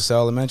Jose at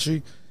Casell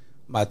Elementary.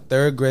 My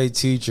 3rd grade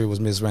teacher was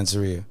Miss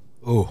Renteria.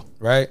 Ooh.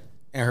 Right?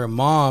 And her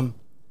mom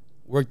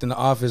worked in the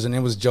office, and it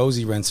was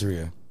Josie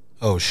Renteria.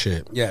 Oh,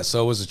 shit. Yeah,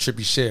 so it was a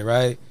trippy shit,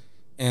 right?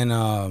 And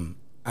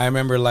I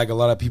remember, like, a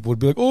lot of people would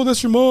be like, oh,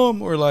 that's your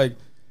mom, or like,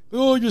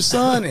 oh, your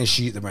son. And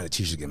the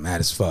teacher get mad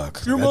as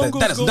fuck. Your mom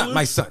that is not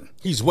my son.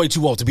 He's way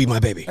too old to be my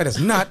baby. That is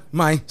not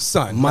my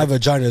son. My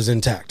vagina is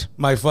intact.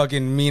 My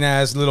fucking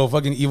mean-ass, little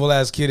fucking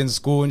evil-ass kid in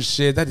school and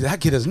shit.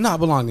 That kid does not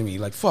belong to me.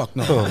 Like, fuck,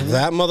 no.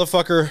 That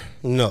motherfucker,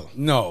 no.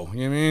 No,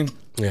 you know what I mean?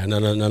 Yeah,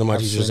 none of my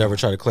teachers ever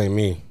try to claim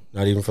me.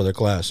 Not even for their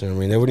class. You know what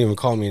I mean? They wouldn't even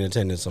call me in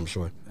attendance, I'm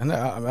sure. And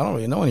I don't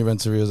really know any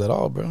Renterias at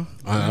all, bro.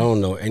 I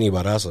don't know any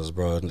about us,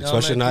 bro.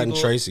 Especially not in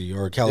Tracy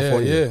or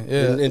California.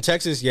 Yeah. In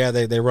Texas, yeah,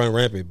 they run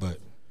rampant, but...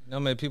 You know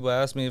how many people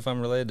ask me if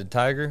I'm related to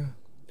Tiger?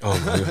 Oh,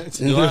 my God.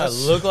 Do I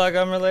look like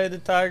I'm related to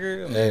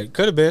Tiger? I mean, it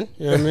could have been.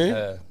 You know what I mean? You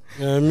know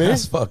what I mean?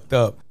 That's fucked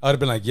up. I would have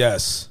been like,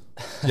 yes.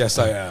 Yes,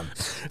 I am.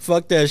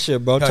 Fuck that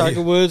shit, bro.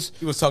 Tiger Woods.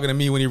 He was talking to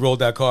me when he rolled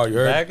that car. You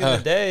heard? Back in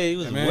the day, he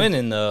was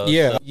winning, though.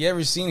 Yeah. So. You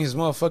ever seen his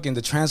motherfucking,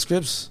 the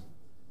transcripts?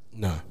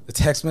 No. The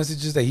text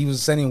messages that he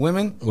was sending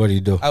women? What do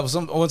you do? I want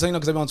to tell you,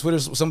 because I've been on Twitter.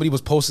 Somebody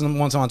was posting them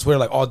one time on Twitter,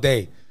 like, all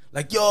day.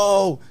 Like,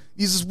 yo,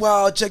 he's just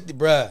wild. Check the,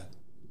 bruh.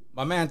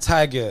 My man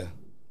Tiger.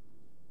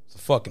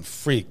 Fucking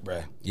freak,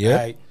 bruh. Yeah.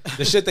 Right?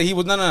 The shit that he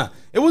was no.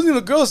 It wasn't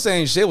even a girl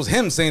saying shit. It was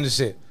him saying the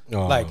shit.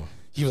 Oh. Like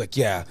he was like,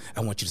 yeah, I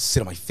want you to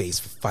sit on my face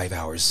for 5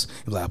 hours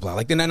and blah blah.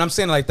 Like, and I'm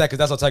saying it like that because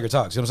that's how Tiger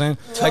talks. You know what I'm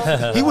saying?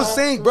 Like he was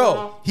saying,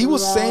 bro. He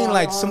was saying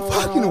like some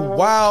fucking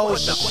wild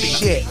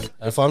shit.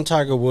 If I'm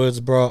Tiger Woods,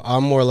 bro,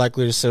 I'm more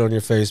likely to sit on your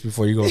face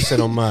before you go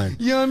sit on mine.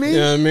 You know what I mean? You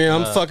know what I mean?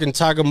 I'm fucking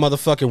Tiger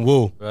motherfucking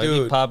Woo. Bro,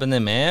 dude, popping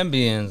them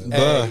ambience.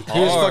 Bruh, he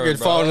was fucking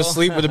falling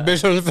asleep with a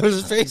bitch on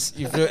his face.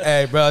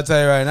 Hey, bro, I'll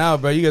tell you right now,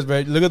 bro. You guys,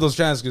 bro, look at those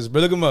transcripts,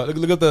 bro. Look them up.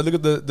 Look at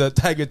the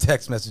Tiger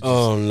text messages.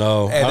 Oh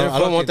no, hey, I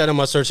don't want that in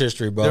my search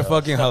history, bro. They're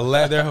fucking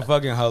hilarious. They're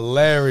fucking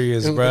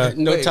hilarious, bro.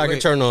 No Tiger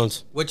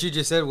turn-ons. What you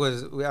just said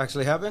was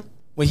actually happened?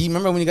 When he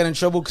got in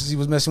trouble because he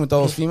was messing with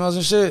those females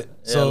and shit.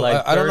 Yeah, so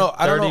like I don't know.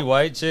 30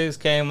 white chicks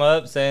came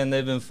up saying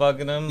they've been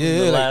fucking him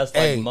the last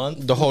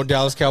month. The whole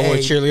Dallas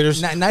Cowboys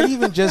cheerleaders. Not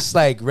even just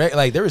like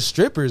they were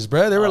strippers,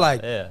 bro. They were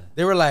like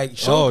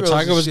showgirls.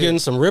 Tiger was shit. getting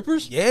some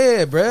rippers.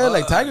 Yeah, bro.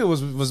 Like Tiger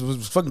was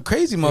fucking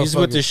crazy, motherfucker. He's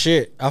with the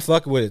shit. I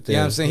fuck with it. Then. Yeah,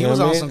 you know I'm saying he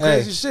was on some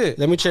crazy shit.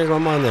 Let me change my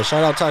mind there.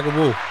 Shout out Tiger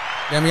Woo.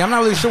 Yeah, I mean, I'm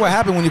not really sure what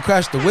happened when you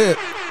crashed the whip.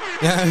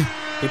 Yeah.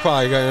 He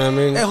probably got, you know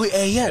what I mean?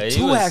 Hey, he had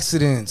two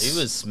accidents. He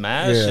was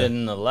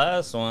smashing the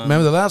last one.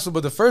 Remember the last one, but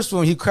the first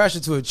one, he crashed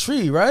into a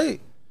tree, right?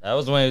 That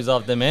was when he was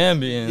off them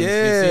Ambience.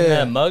 Yeah. You seen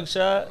that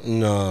mugshot?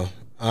 No.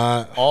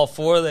 All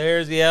 4 of the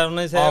hairs he had on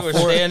his head were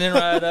standing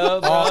right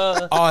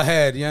up. All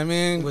head, you know what I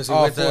mean? Was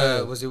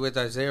he with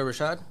Isaiah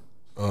Rashad?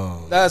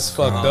 Oh, that's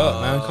fucked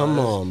up, man. Come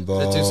on, bro.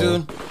 Is that too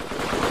soon? Hit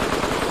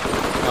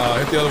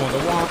the other one.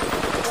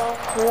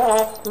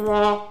 God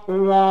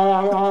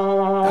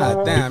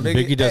damn,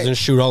 Biggie doesn't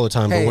shoot all the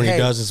time, but when he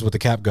does, it's with the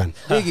cap gun.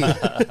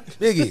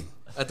 Biggie.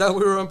 I thought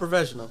we were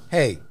unprofessional.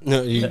 Hey,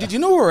 no, did you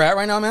know where we're at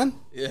right now, man?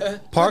 Yeah.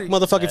 Park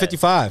motherfucking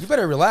 55. You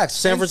better relax.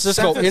 San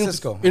Francisco.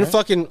 In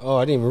fucking,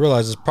 I didn't even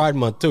realize it's Pride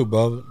Month too,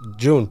 bro.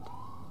 June.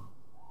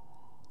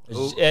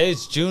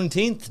 It's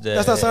Juneteenth today.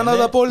 That's not Santa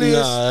la Police.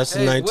 Nah, that's the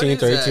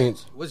 19th or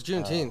 18th. What's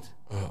Juneteenth?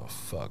 Oh,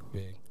 fuck,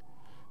 big.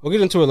 We'll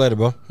get into it later,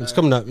 bro. It's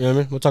coming up, you know what I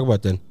mean? We'll talk about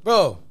it then.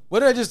 Bro, what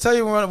did I just tell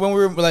you when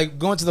we were like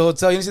going to the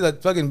hotel? You see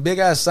that fucking big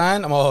ass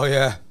sign? Oh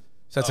yeah,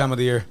 It's that time of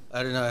the year.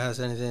 I didn't know it has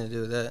anything to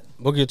do with that.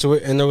 We'll get to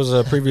it. And there was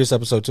a previous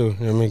episode too. You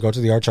know what I mean? Go to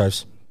the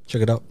archives.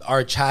 Check it out.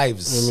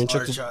 Archives. You know what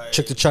I mean?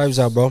 Check the chives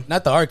out, bro.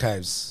 Not the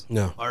archives.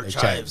 No.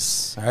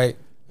 Archives. All right.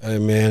 Hey,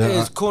 man. Hey,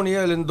 it's Coney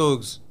Island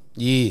dogs.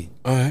 Yeah.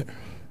 All right.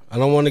 I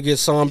don't want to get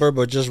somber,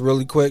 but just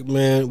really quick,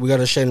 man, we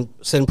got to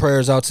send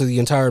prayers out to the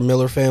entire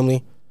Miller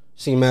family.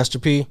 See Master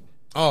P.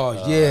 Oh,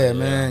 yeah,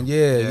 man.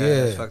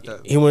 Yeah. Fucked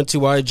up. He went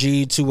to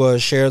IG to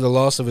share the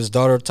loss of his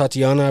daughter,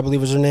 Tatiana, I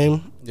believe is her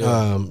name.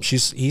 Yeah.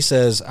 He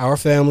says, our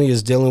family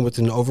is dealing with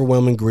an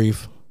overwhelming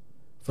grief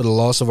for the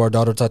loss of our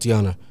daughter,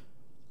 Tatiana.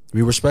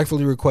 We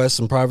respectfully request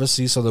some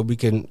privacy so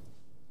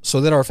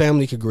that our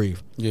family could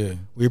grieve. Yeah.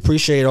 We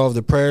appreciate all of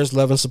the prayers,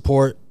 love, and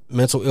support.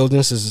 Mental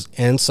illnesses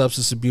and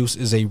substance abuse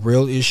is a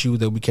real issue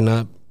that we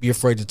cannot be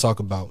afraid to talk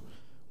about.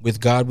 With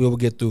God, we will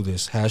get through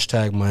this. #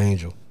 my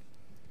angel.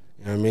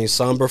 You know what I mean?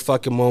 Somber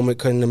fucking moment,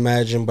 couldn't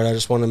imagine, but I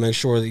just want to make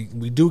sure that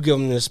we do give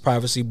them this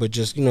privacy, but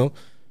just, you know,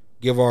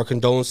 give our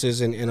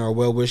condolences and our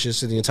well wishes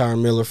to the entire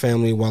Miller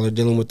family while they're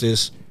dealing with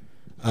this.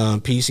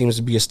 P seems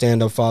to be a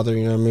stand-up father,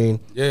 you know what I mean?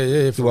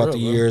 Yeah. Throughout the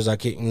years, I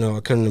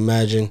couldn't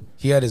imagine.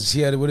 He had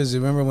what is it?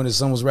 Remember when his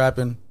son was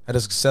rapping? Had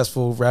a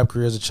successful rap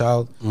career as a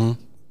child. Mm-hmm.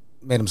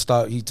 Made him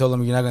stop. He told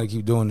him, "You're not gonna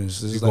keep doing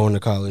this. You're going to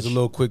college. It's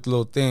a quick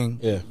little thing.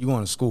 Yeah, you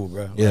going to school,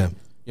 bro. Yeah, you know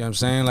what I'm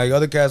saying? Like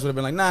other cats would have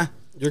been like, nah,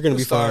 you're gonna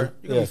be fine.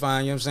 You're gonna be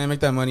fine. You know what I'm saying?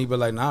 Make that money, but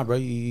like, nah, bro,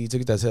 you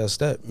took that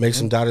step. Make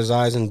some dot his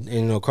I's and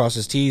you know cross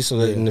his T's so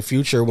that in the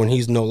future when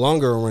he's no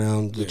longer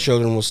around, the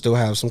children will still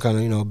have some kind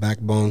of, you know,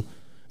 backbone,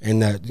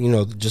 and that, you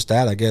know, just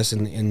that, I guess,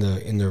 in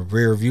the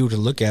rear view to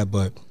look at.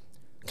 But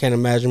can't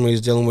imagine what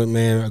he's dealing with,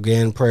 man.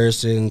 Again,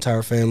 prayers to the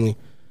entire family,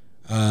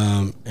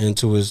 and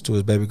to his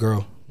baby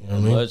girl. You know what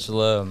I mean? Much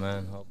love,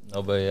 man. Hope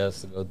nobody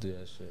has to go through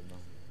that shit, man.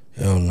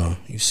 Hell no.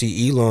 You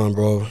see Elon,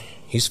 bro.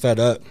 He's fed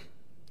up.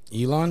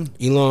 Elon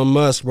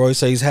Musk, bro. He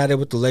said he's had it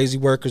with the lazy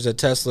workers at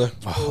Tesla.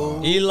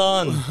 Oh.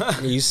 Elon.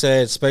 He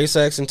said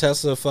SpaceX and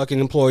Tesla fucking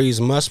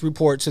employees must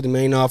report to the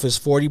main office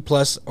 40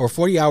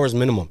 hours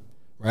minimum,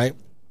 right?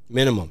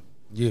 Minimum.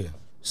 Yeah.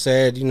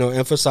 Said, you know,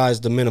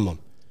 emphasized the minimum.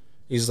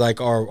 He's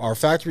like, our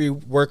factory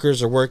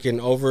workers are working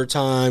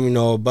overtime, you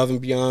know, above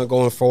and beyond,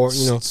 going forward,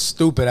 you know.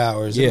 Stupid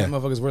hours. Yeah.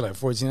 Motherfuckers work like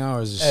 14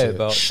 hours and Hey,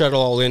 shit.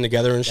 Shuttle all in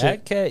together and shit.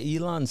 That cat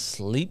Elon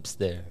sleeps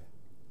there.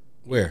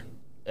 Where?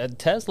 At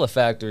Tesla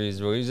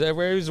factories, bro. He's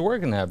where he's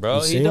working at,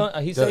 bro.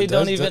 He said he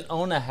don't even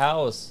own a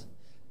house.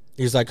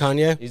 He's like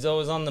Kanye? He's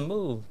always on the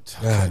move.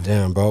 God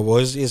damn, bro.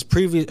 Well,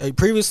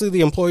 previously the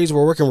employees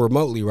were working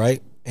remotely,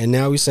 right? And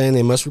now he's saying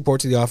they must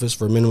report to the office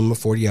for a minimum of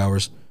 40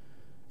 hours.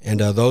 And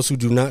those who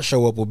do not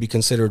show up will be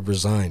considered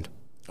resigned.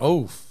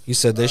 Oh. He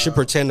said they should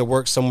pretend to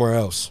work somewhere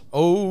else.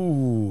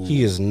 Oh.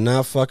 He is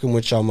not fucking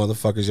with y'all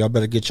motherfuckers. Y'all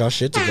better get y'all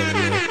shit together,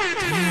 man.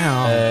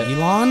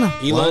 Damn.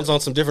 Elon's on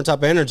some different type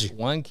of energy.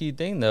 One key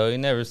thing, though, he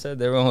never said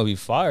they were going to be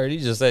fired. He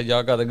just said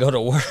y'all got to go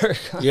to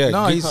work. Yeah.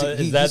 No, is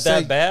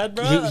that bad,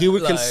 bro? He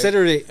would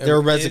consider it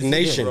their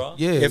resignation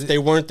if they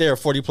weren't there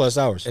 40 plus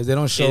hours. If they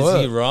don't show up.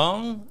 Is he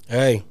wrong?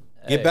 Hey,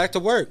 get back to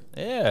work.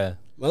 Yeah.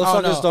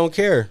 Motherfuckers don't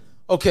care.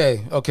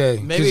 Okay.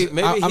 Maybe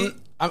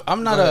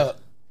I'm not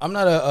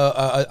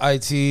a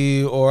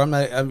IT or I'm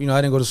not. I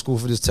didn't go to school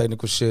for this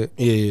technical shit.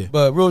 Yeah.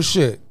 But real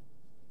shit.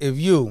 If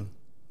you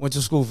went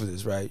to school for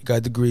this, right? You got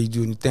a degree,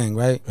 doing your thing,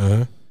 right?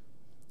 Uh-huh.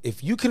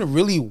 If you can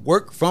really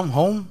work from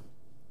home,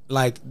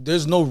 like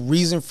there's no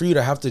reason for you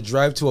to have to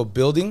drive to a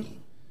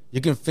building.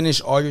 You can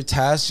finish all your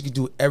tasks. You can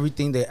do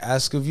everything they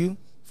ask of you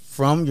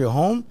from your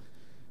home.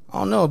 I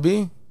don't know,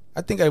 B.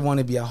 I think I want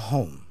to be at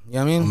home. You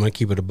know what I mean? I'm going to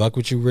keep it a buck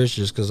with you, Rich,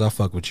 just because I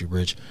fuck with you,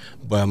 Rich.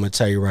 But I'm going to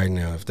tell you right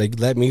now, if they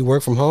let me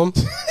work from home,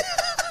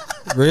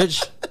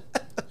 Rich,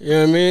 you know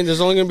what I mean?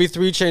 There's only going to be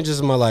 3 changes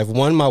in my life.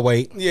 1, my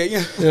weight. Yeah. You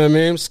know what I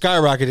mean?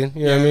 Skyrocketing.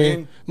 You know what I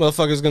mean?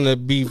 Motherfucker's going to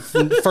be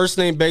first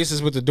name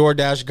basis with the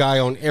DoorDash guy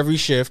on every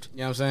shift. You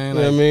know what I'm saying?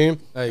 You know what I mean?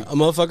 Like, a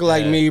motherfucker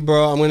like me,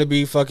 bro, I'm going to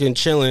be fucking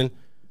chilling.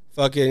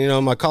 Fucking, you know,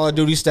 my Call of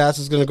Duty stats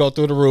is going to go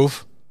through the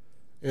roof.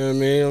 You know what I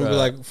mean? I'm going to be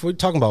like, we're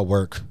talking about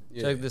work.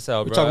 Check this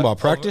out, bro. We're talking about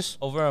practice?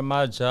 Over at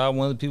my job,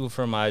 one of the people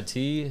from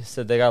IT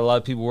said they got a lot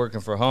of people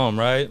working from home,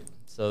 right?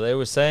 So they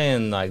were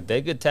saying, like,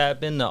 they could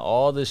tap into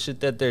all the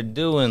shit that they're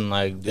doing,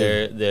 like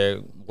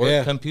their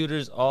work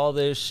computers, all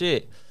their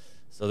shit.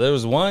 So there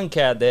was one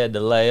cat they had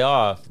to lay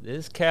off.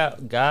 This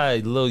cat guy,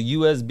 little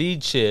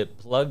USB chip,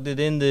 plugged it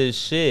into his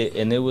shit,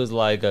 and it was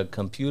like a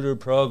computer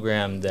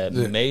program that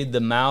made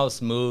the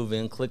mouse move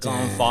and click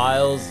on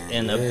files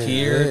and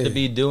appear to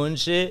be doing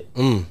shit.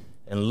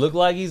 And look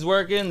like he's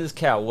working. This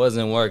cat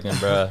wasn't working,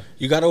 bro.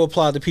 You got to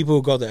applaud the people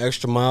who go the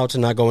extra mile to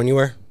not go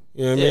anywhere.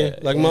 You know what I mean?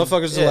 Like,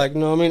 motherfuckers are like, you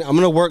know what I mean? I'm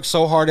going to work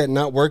so hard at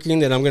not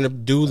working that I'm going to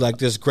do, like,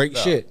 this great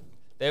shit.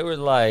 They were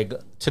like...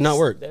 To not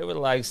work. They were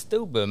like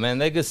stupid, man.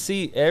 They could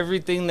see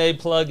everything they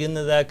plug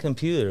into that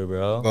computer,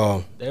 bro.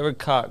 Oh. They were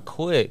caught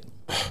quick.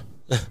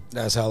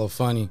 That's hella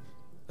funny.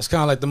 It's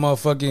kind of like the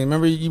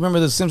motherfucking... You remember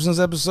the Simpsons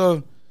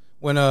episode?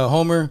 When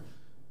Homer...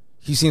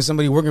 he seen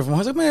somebody working from home.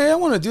 He's like, man, I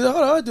want to do that. How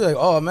do I do that?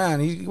 Oh man,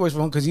 he works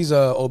from home because he's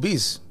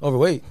obese,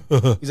 overweight.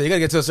 He's like, you gotta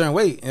get to a certain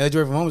weight. And I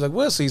work from home. He's like,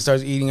 well, so he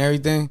starts eating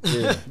everything.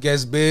 Yeah.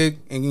 Gets big,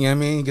 and you know what I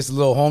mean. He gets a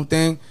little home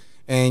thing,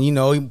 and you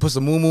know he puts a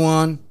muumuu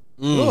on.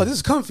 Oh, this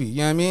is comfy. You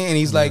know what I mean? And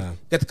he's like,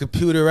 got the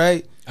computer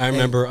right. I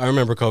remember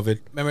COVID.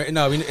 Remember?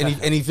 No,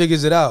 and he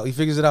figures it out. He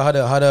figures it out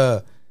how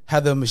to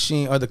have the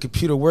machine or the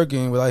computer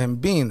working without him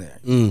being there.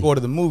 Go to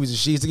the movies and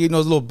shit. He's like, you know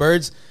those little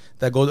birds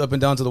that goes up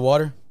and down to the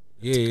water.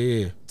 Yeah.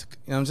 You know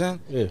what I'm saying?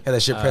 Yeah. Had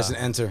that shit press and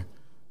enter.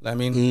 I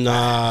mean,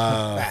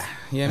 nah.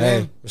 Yeah,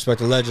 man. Respect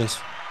the legends.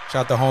 Shout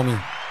out the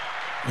homie.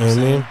 You know what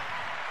I mean?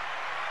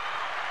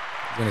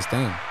 Doing his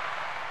thing.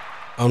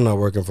 I'm not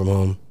working from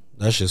home.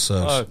 That shit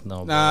sucks. Fuck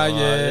no, bro. Nah,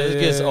 yeah. It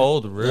gets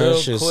old real That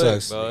shit quick,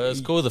 sucks. bro.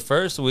 It's cool the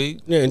first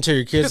week. Yeah, until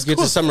your kids get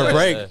to summer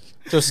break.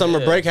 Till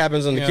summer break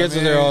happens and the kids are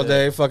there all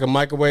day, fucking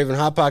microwaving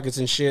Hot Pockets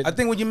and shit. I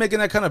think when you're making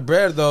that kind of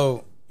bread, though, you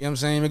know what I'm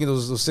saying? You're making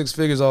those six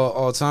figures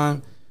all the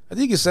time. I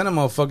think you can send a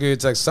motherfucker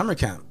to like summer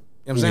camp. You know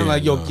what I'm saying?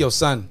 Like, yo,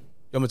 son,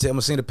 I'm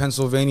gonna send you to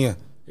Pennsylvania.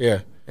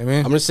 Yeah. I mean,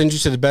 I'm gonna send you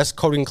to the best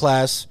coding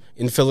class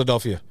in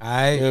Philadelphia. You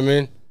know what I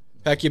mean?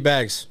 Pack your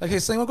bags. Like, hey,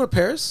 son, you wanna go to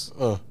Paris?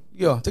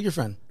 Yo, take your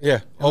friend.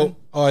 Yeah. Oh,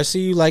 I see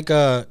you like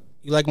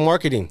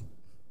marketing.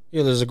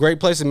 Yeah, there's a great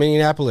place in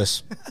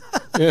Minneapolis.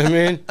 You know what I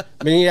mean?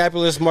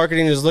 Minneapolis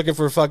marketing is looking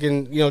for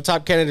fucking,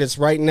 top candidates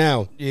right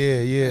now.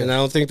 Yeah. And I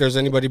don't think there's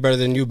anybody better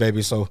than you,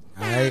 baby. So,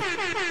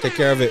 take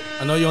care of it.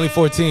 I know you're only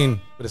 14,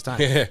 but it's time.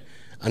 Yeah.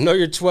 I know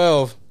you're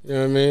 12. You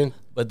know what I mean?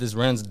 But this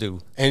rent's due.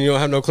 And you don't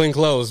have no clean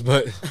clothes,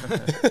 but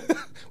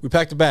we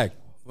packed a bag.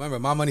 Remember,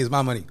 my money is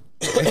my money.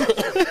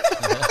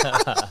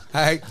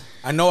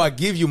 I know I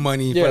give you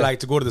money for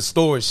like to go to the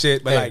store and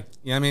shit, but like,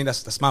 you know what I mean?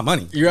 That's my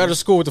money. You're out of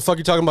school. What the fuck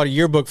you talking about a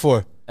yearbook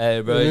for? Hey,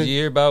 bro, did you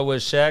hear about what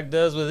Shaq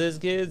does with his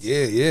kids?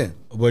 Yeah.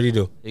 What do you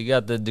do? He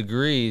got the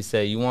degree.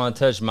 Say, you want to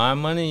touch my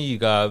money? You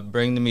got to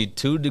bring to me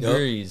 2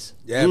 degrees.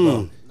 Yeah,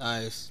 bro.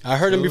 Nice. I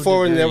heard him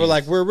before when they were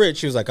like, we're rich.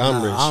 He was like,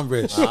 I'm rich. I'm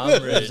rich.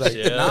 I'm rich, like,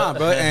 yeah. Nah,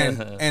 bro.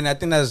 And I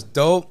think that's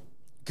dope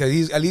because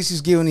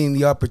he's giving me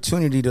the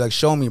opportunity to like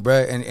show me, bro,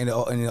 and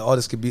all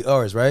this could be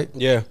ours, right?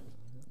 Yeah.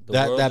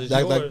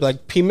 That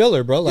like P.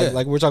 Miller, bro.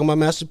 Like we're talking about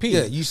Master P.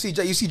 Yeah, you see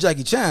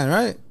Jackie Chan,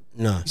 right?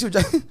 No. You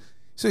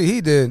see what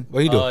he did.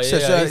 What he do? Oh,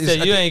 yeah. He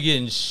said, you ain't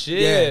getting shit,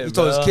 Yeah, he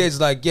told bro. his kids,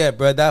 like, yeah,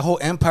 bro, that whole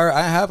empire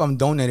I have, I'm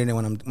donating it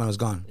when I was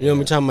gone. You know how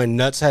many times my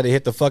nuts had to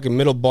hit the fucking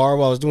middle bar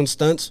while I was doing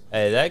stunts?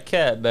 Hey, that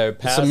cat better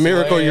pass It's a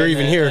miracle away, you're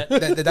even here.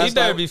 He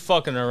better be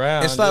fucking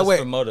around it's like, just wait,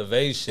 for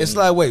motivation. It's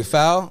like, wait,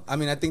 foul? I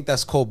mean, I think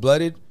that's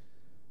cold-blooded,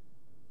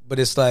 but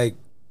it's like,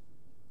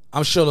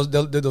 I'm sure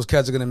those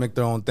cats are going to make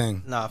their own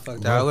thing. Nah, fuck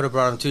that. I would have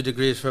brought him 2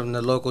 degrees from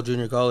the local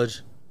junior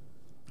college.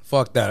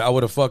 Fuck that. I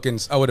would have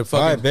fucking. All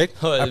right, big.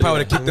 I probably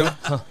would have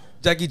kicked him.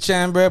 Jackie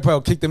Chan, bro,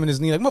 probably kicked him in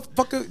his knee. Like,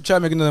 motherfucker, try to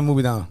make another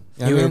movie down.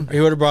 You know He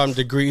would have brought him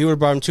degree. He would have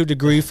brought him 2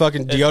 degree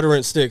fucking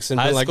deodorant sticks and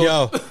been like,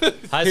 yo,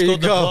 high here school you go.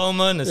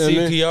 diploma and a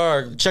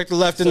CPR. Check the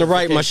left and the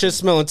right. My shit's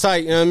smelling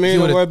tight. You know what I mean?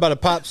 Don't worry about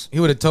it, pops.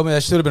 He would have told me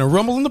that shit would have been a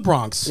rumble in the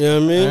Bronx. You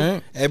know what I mean? All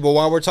right. Hey, but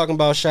while we're talking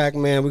about Shaq,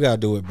 man, we gotta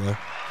do it, bro.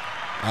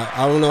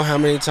 I don't know how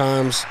many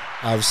times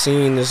I've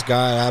seen this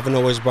guy. I haven't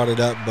always brought it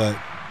up, but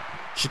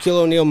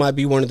Shaquille O'Neal might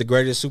be one of the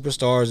greatest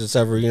superstars that's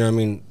ever, you know what I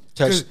mean,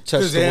 touched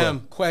the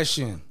world.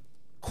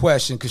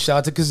 Question. Cause shout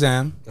out to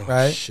Kazam,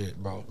 right?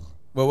 Shit, bro.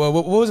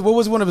 What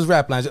was one of his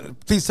rap lines?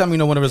 Please tell me you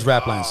know one of his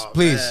rap lines.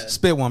 Please,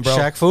 spit one, bro.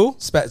 Shaq Fu?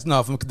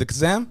 No, from the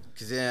Kazam.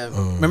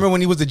 Kazam. Remember when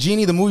he was the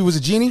genie? The movie was a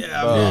genie.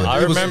 Yeah,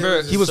 I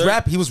remember he was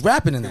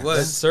rapping in that.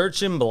 was.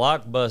 Searching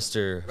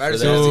Blockbuster. Right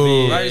as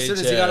Right soon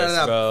as he got out of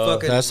that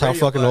fucking That's how radio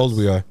fucking box. old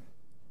we are.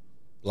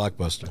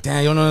 Blockbuster.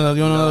 Damn, you don't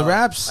know the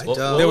raps? I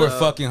don't. They were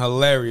fucking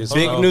hilarious.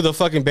 Big bro. knew the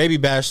fucking Baby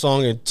Bash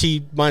song in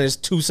T-minus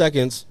 2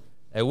 seconds.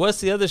 Hey,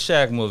 what's the other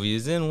Shaq movie?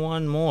 He's in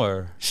one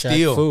more.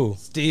 Shaq Fu.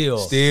 Steel.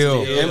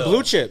 And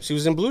Blue Chips. He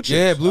was in Blue Chips.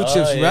 Yeah, Blue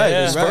Chips. yeah.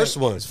 Right. His first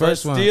one.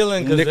 First one. Steel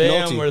and Nick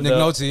Kazam Nolte. were Nick the...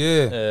 Nolte,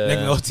 yeah. Nick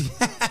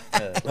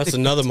Nolte. That's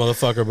another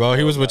motherfucker, bro.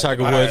 He was with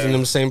Tiger Woods in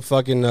them same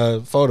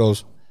fucking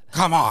photos.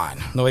 Come on.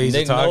 No way he's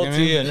Nick talking.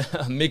 Nolte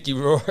and Mickey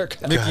Rourke.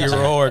 Mickey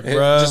Rourke,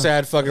 bro. Just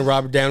add fucking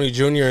Robert Downey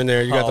Jr. in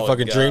there. You got the Oh,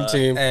 fucking God. dream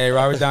team. Hey,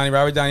 Robert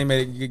Downey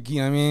made it. You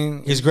know what I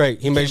mean? He's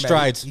great. He made came back.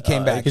 strides. He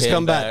came back. He's Came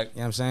come back. You know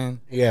what I'm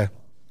saying? Yeah.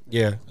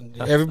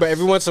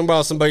 Every once in a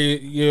while,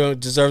 somebody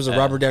deserves a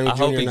Robert Downey I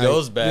Jr. hope he night.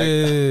 goes back.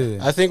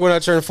 Yeah. I think when I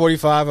turn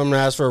 45, I'm gonna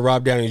ask for a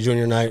Rob Downey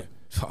Jr. night.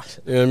 You know what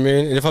I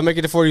mean? And if I make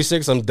it to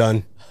 46, I'm done.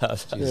 You know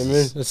what I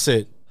mean? That's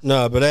it.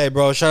 No, but hey,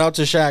 bro, shout out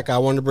to Shaq. I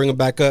wanted to bring him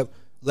back up.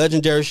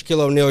 Legendary Shaquille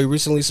O'Neal. He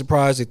recently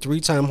surprised a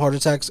 3-time heart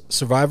attack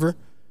survivor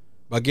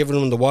by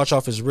giving him the watch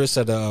off his wrist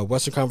at a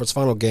Western Conference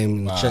Final game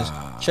in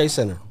the Chase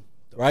Center.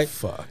 Right?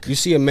 Fuck. You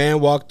see a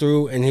man walk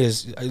through and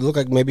it looked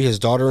like maybe his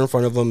daughter in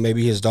front of him,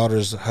 maybe his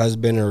daughter's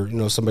husband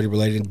or somebody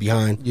related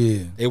behind.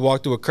 Yeah. They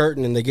walk through a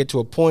curtain and they get to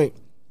a point.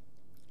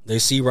 They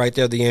see right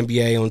there the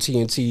NBA on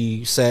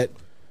TNT set,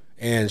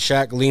 and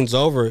Shaq leans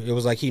over. It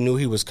was like he knew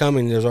he was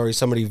coming. There's already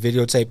somebody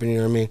videotaping, you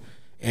know what I mean?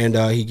 And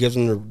he gives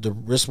him the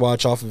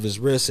wristwatch off of his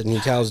wrist, and he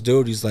tells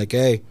dude, he's like,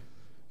 hey,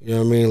 You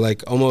know what I mean?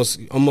 Like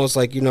almost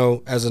like, you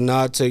know, as a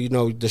nod to, you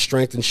know, the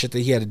strength and shit that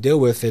he had to deal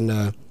with. And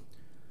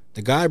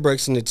the guy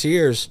breaks into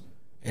tears,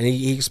 and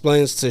he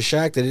explains to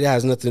Shaq that it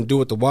has nothing to do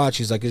with the watch.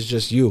 He's like, it's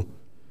just you.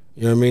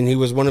 You know what I mean? He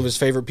was one of his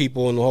favorite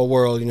people in the whole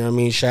world. You know what I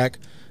mean? Shaq,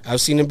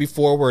 I've seen him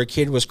before where a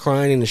kid was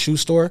crying in the shoe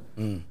store,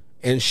 and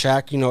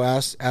Shaq, you know,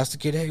 asked the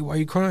kid, hey, why are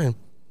you crying?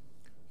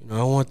 You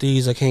know, I want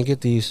these. I can't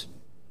get these.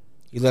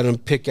 He let him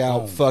pick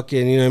out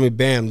fucking, you know what I mean?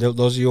 Bam,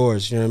 those are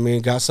yours. You know what I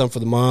mean? Got some for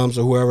the moms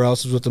or whoever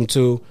else is with them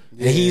too.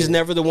 Yeah. And he's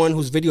never the one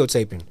who's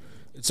videotaping.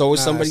 It's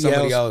always somebody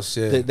else.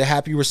 Yeah. The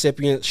happy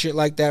recipient, shit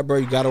like that, bro.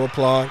 You got to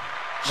applaud.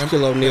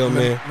 Shaquille O'Neal,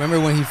 man.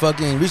 Remember when he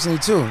fucking recently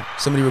too?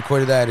 Somebody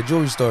recorded that at a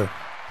jewelry store.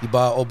 He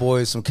bought old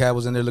boys, some cat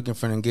was in there looking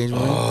for an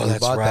engagement ring. Oh, he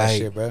that's bought right. that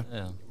shit, bro.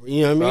 Yeah.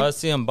 You know what I mean? Bro, I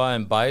see him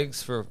buying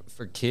bikes for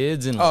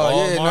kids in Oh,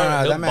 Walmart.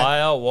 yeah, no, He'll buy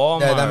out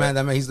Walmart. Yeah,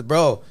 that man, he's the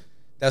bro.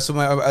 That's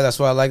why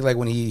I like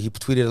when he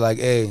tweeted like,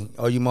 "Hey,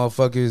 all you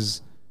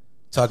motherfuckers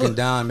talking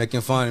down, making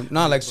fun."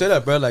 No, like straight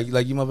up, bro. Like you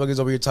motherfuckers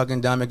over here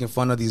talking down, making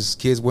fun of these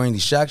kids wearing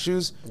these Shaq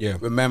shoes. Yeah.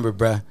 Remember,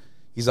 bro.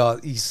 He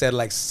said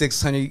like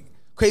 600,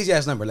 crazy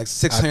ass number, like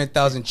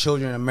 600,000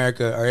 children in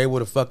America are able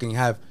to fucking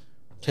have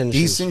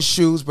decent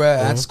shoes, bro,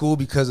 at school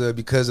because of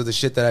the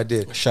shit that I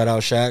did. Shout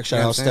out Shaq.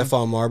 Shout out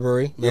Stephon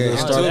Marbury. Remember the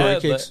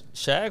Starbury kids?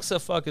 Shaq's a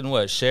fucking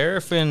what?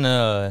 Sheriff in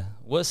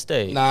what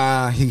state?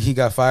 Nah, he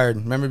got fired.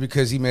 Remember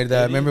because he made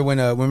that. Remember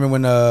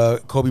when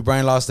Kobe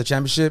Bryant lost the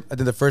championship? I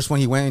think the first one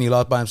he went and he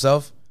lost by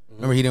himself.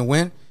 Remember he didn't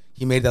win.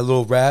 He made that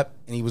little rap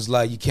and he was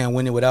like, "You can't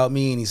win it without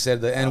me," and he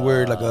said the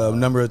N-word like a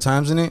number of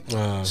times in it.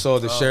 So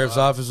the sheriff's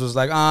office was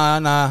like,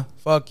 "Nah,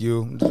 fuck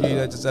you.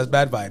 That's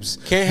bad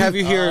vibes." Can't have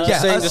you here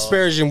saying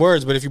disparaging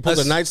words, but if you pull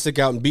the nightstick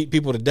out and beat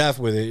people to death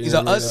with it, he's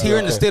like, us here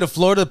in the state of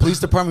Florida, the police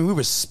department, we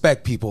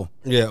respect people.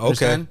 Yeah, okay.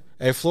 Understand?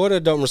 Hey, Florida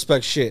don't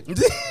respect shit.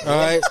 All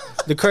right,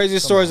 the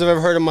craziest stories I've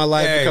ever heard in my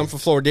life come from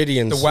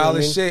Floridians. The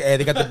wildest shit. Hey,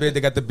 they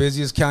got the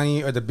busiest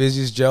county or the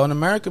busiest jail in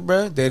America,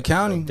 bro. Dade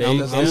County.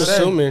 I'm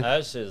assuming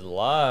that shit's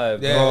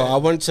live, bro. I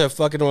went to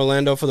fucking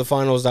Orlando for the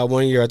finals that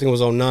one year. I think it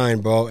was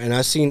 2009, bro. And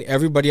I seen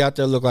everybody out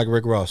there look like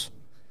Rick Ross.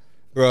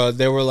 Bro,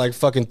 they were like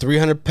fucking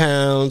 300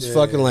 pounds,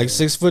 fucking like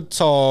 6 foot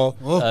tall.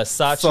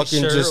 Sachi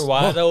shirt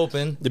wide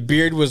open. The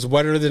beard was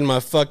wetter than my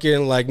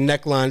fucking like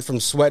neckline from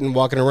sweating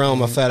walking around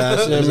my fat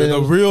ass. You know what I mean? A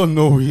real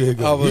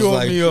Noriega. I was you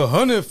like, owe me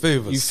 100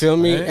 favors. You feel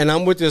me? Right? And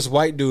I'm with this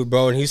white dude,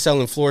 bro, and he's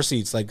selling floor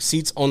seats, like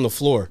seats on the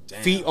floor,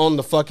 feet on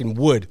the fucking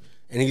wood.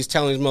 And he's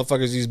telling these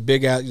motherfuckers, these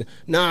big ass,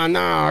 nah,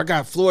 I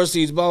got floor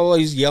seats, blah, blah, blah.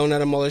 He's yelling at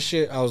them all this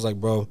shit. I was like,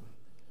 bro,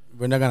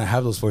 we're not gonna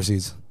have those floor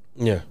seats.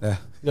 Yeah.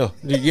 No.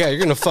 Yeah, you're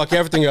gonna fuck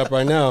everything up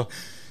right now.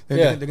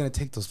 They're gonna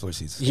take those floor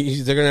seats.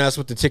 They're gonna ask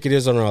what the ticket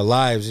is on our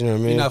lives. You know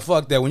what I mean? Nah,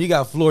 fuck that. When you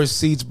got floor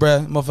seats,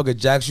 bruh, motherfucker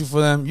jacks you for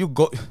them. You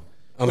go.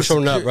 I'm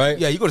showing up, right?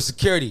 Yeah, you go to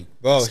security.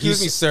 Bro,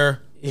 excuse me, sir.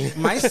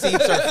 My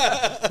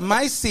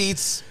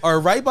seats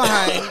are right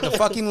behind the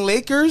fucking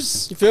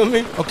Lakers. You feel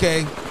me?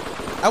 Okay,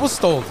 I was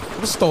stolen.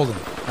 It was stolen.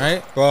 All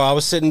right, bro. I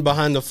was sitting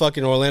behind the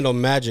fucking Orlando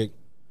Magic.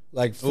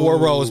 Like 4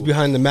 rows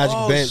behind the Magic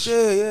bench.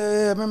 Shit, yeah,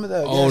 I remember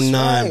that. 09,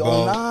 right.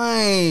 bro.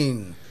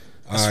 09.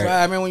 That's right.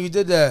 I remember when you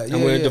did that.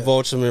 I'm gonna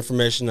divulge some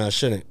information I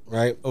shouldn't.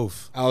 Right?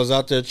 Oof. I was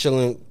out there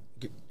chilling.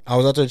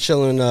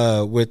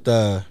 With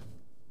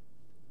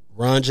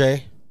Ron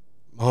J,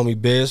 my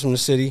homie Biz from the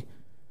city,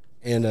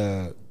 and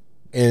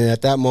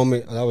at that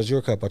moment, that was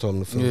your cup. I told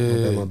him to fill.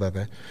 Yeah. My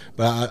bad.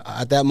 But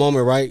at that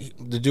moment, right,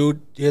 the dude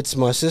hits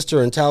my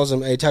sister and tells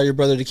him, "Hey, tell your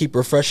brother to keep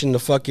refreshing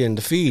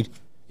the feed.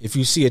 If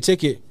you see a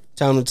ticket,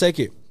 tell him to take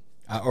it,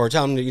 or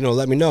tell him to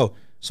let me know."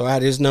 So I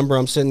had his number.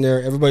 I'm sitting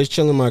there. Everybody's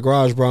chilling in my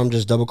garage, bro. I'm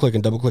just double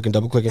clicking.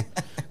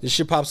 This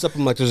shit pops up.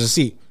 I'm like, "There's a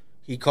seat."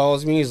 He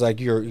calls me. He's like,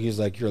 "You're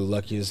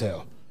lucky as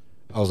hell."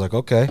 I was like,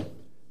 "Okay,"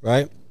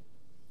 right?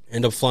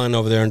 End up flying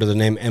over there under the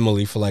name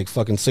Emily for like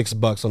fucking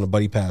 $6 on a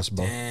buddy pass,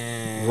 bro.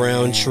 Damn,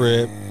 round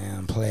trip.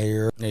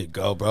 Player. There you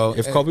go, bro.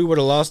 If Kobe would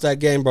have lost that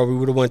game, bro, we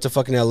would have went to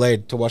fucking LA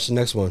to watch the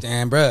next one.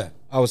 Damn, bro.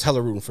 I was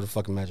hella rooting for the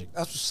fucking Magic.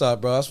 That's what's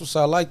up, bro. That's what's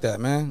up. I like that,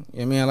 man. You know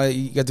what I mean? Like,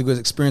 you got the good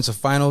experience of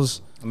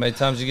finals. How many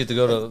times you get to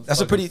go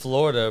to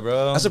Florida,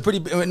 bro? That's a pretty,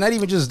 not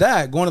even just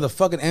that, going to the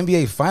fucking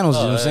NBA finals,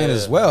 you know what I'm saying,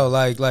 as well.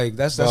 Like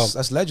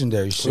that's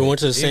legendary shit. We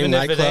went to the same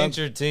nightclub. Even if it ain't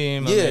your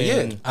team.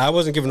 Yeah. I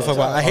wasn't giving a fuck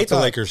about it. I hate the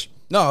Lakers.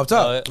 No, up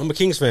top. I'm a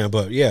Kings fan,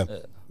 but yeah.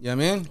 You know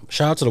what I mean?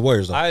 Shout out to the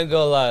Warriors, though. I ain't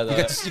gonna lie, though. You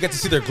got to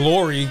see their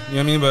glory, you know what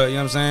I mean? But, you know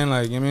what I'm saying?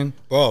 Like, you know what I mean?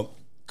 Bro,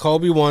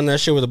 Kobe won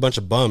that shit with a bunch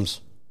of bums.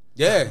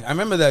 Yeah, I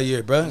remember that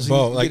year, bro. So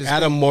bro, like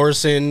Adam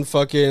Morrison,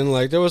 fucking,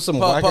 like, there was some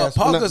black ass,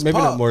 maybe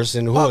not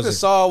Morrison. Who was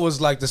it? Paul Gasol was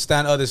like the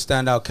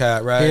standout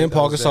cat, right? Him,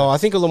 Paul Gasol. I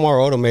think Lamar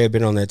Odom may have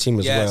been on that team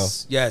as well.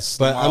 Yes,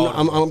 but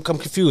I'm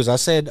confused. I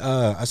said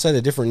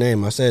a different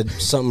name. I said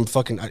something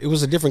fucking. It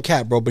was a different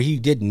cat, bro. But he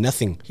did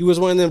nothing. He was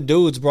one of them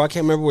dudes, bro. I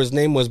can't remember what his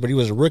name was, but he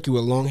was a rookie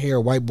with long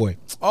hair, white boy.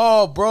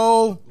 Oh,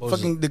 bro,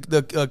 fucking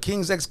the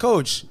Kings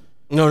ex-coach.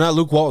 No, not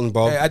Luke Walton,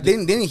 bro. Hey, I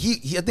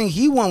think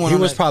he won one. He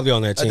was probably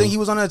on that team. I think he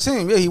was on that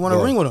team. Yeah, he won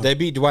a ring with him. They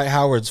beat Dwight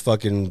Howard's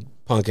fucking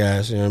punk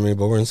ass. You know what I mean?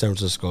 But we're in San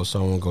Francisco, so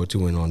I won't go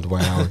too in on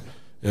Dwight Howard.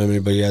 You know what I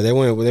mean? But yeah, they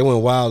went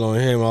wild on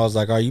him. I was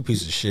like, "Oh, you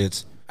piece of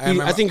shits."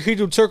 I think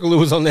Hedo Turkoglu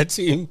was on that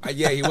team.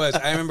 Yeah, he was.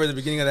 I remember the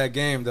beginning of that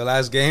game, the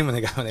last game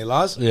when they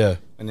lost. Yeah,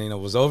 and then it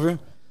was over.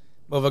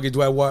 Motherfucker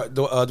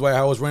Dwight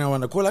Howard was running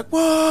around the court like,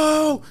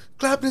 whoa,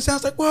 clapping his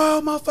hands like,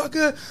 whoa,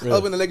 motherfucker. Yeah.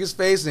 Up in the Lakers'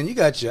 face, and you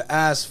got your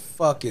ass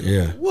fucking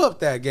whooped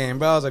that game,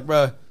 bro. I was like,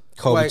 bro.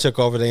 Kobe took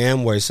over the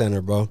Amway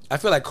Center, bro. I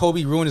feel like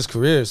Kobe ruined his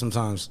career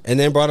sometimes. And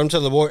then brought him to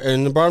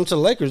the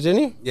Lakers,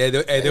 didn't he? Yeah,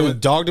 they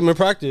dogged him in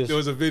practice. There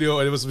was a video,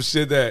 and there was some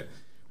shit that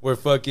where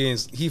fucking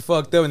he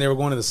fucked up, and they were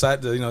going to the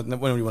side,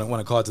 whatever you want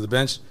to call it, to the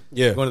bench.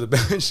 Yeah, going to the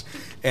bench,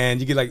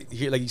 and you could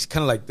hear he's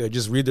kind of like they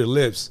just read their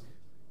lips.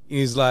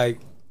 He's like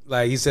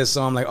he said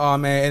something like, "Oh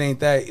man, it ain't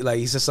that." Like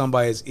he said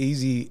something it's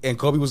easy, and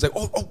Kobe was like,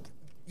 "Oh,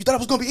 you thought it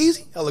was gonna be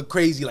easy?" Hella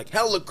crazy,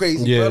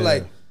 bro.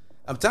 Like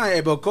I'm telling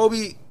you, bro,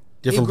 Kobe.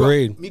 Different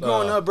breed. Me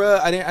growing up, bro,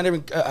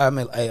 I'm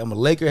a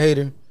Laker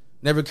hater.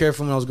 Never cared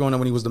for him when I was growing up.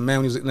 When he was the man,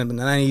 when he was in the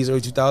 90s, early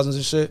 2000s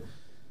and shit.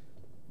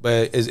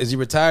 But is he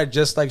retired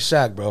just like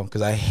Shaq, bro?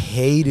 Because I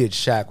hated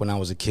Shaq when I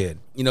was a kid.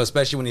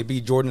 Especially when they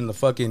beat Jordan in the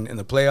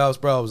playoffs,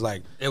 bro. I was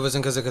like, it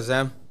wasn't because of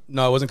Kazam.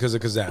 No, it wasn't because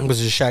of Kazam. It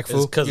was just Shaq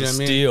fool. Because of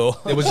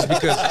steel. It was just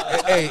because,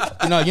 hey,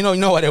 you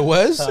know what it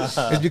was?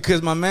 It's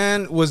because my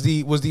man was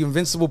the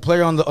invincible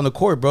player on the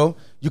court, bro.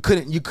 You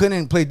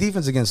couldn't play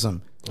defense against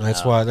him.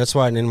 That's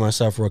why I named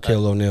myself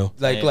Raquel O'Neal.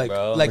 Like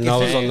when I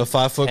was on the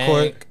 5 foot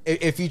court.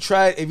 If you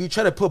try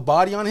to put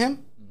body on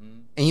him,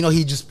 and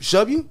he just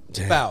shove you,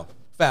 foul.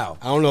 I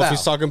don't know if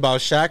he's talking about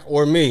Shaq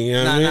or me. You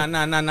know what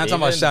I mean? Not talking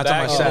about Shaq.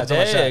 Talking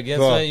about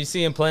Shaq. You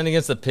see him playing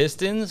against the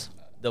Pistons.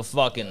 The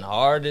fucking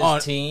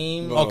hardest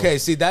team. Bro. Okay,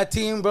 see that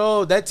team,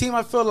 bro. That team,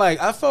 I felt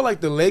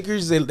like the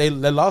Lakers. They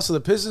lost to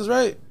the Pistons,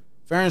 right?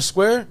 Fair and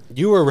square.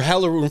 You were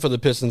hella rooting for the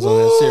Pistons on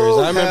that series.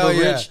 I remember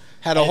Rich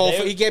had a whole.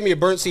 He gave me a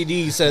burnt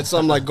CD. He said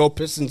something like "Go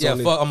Pistons." Yeah, on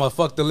I'm gonna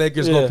fuck the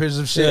Lakers. Go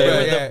Pistons. Shit. They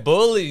were the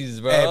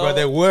bullies, bro. Hey, bro,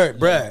 they were,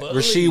 bro.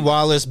 Rasheed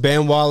Wallace,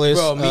 Ben Wallace.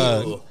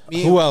 Bro,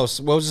 who else?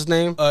 What was his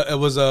name? It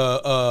was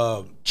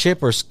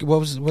Chip or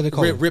what they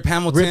call it? Rip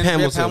Hamilton.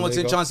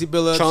 Chauncey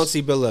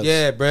Billups.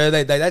 Yeah, bro.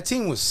 That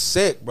team was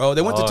sick, bro.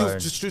 They went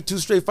to two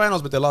straight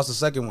finals, but they lost the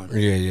second one.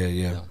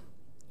 Yeah.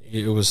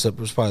 It was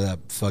probably that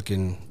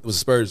fucking. It was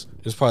Spurs.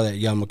 It was probably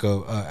that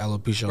yarmulke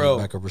alopecia on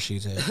the back of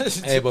Rasheed's head.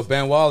 Hey, but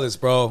Ben Wallace,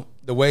 bro,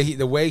 the way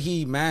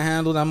he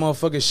manhandled that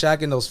motherfucking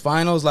Shaq in those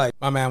finals, like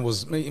my man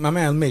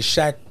made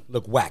Shaq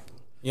look whack. You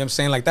know what I'm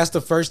saying? Like that's the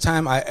first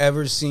time I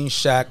ever seen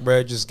Shaq,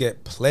 bro, just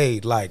get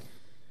played. But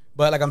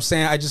like I'm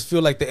saying, I just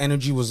feel like the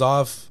energy was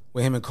off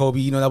with him and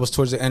Kobe. That was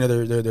towards the end of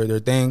their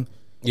thing.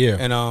 Yeah.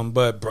 And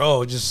but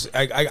bro, just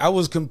I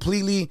was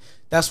completely.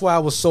 That's why I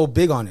was so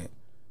big on it.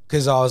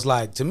 Because I was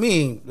like, to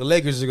me, the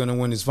Lakers are going to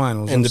win this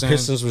finals. And the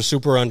Pistons were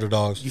super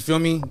underdogs. You feel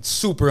me?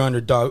 Super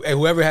underdog. And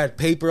whoever had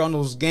paper on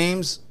those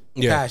games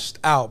cashed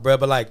out, bro.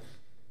 But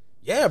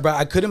yeah, bro,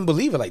 I couldn't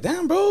believe it. Like,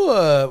 damn,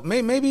 bro,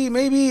 maybe.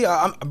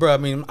 Bro, I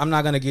mean, I'm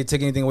not going to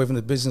take anything away from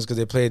the Pistons because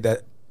they played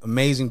that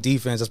amazing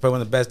defense. That's probably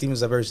one of the best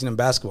defenses I've ever seen in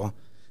basketball.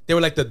 They were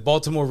like the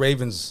Baltimore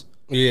Ravens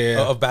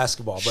of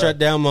basketball, bro. Shut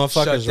down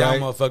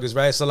motherfuckers,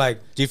 right? So,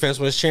 defense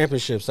wins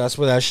championships. That's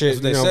where that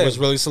shit was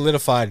really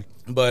solidified.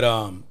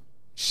 But,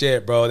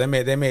 shit, bro. They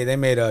made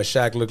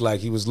Shaq look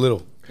like he was little.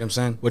 You know what I'm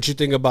saying? What you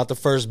think about the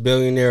first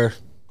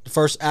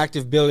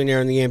active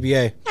billionaire in the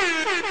NBA?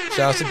 Shout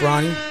out to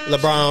Bronny.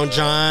 LeBron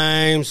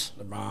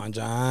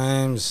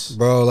James.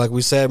 Bro, like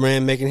we said,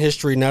 man, making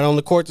history not on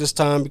the court this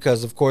time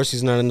because, of course,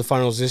 he's not in the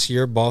finals this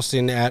year.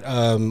 Boston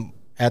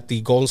at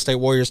the Golden State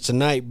Warriors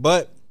tonight.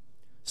 But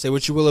say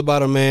what you will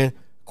about him, man.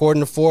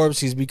 According to Forbes,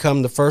 he's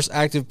become the first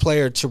active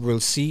player to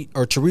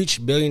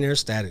reach billionaire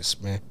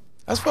status, man.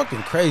 That's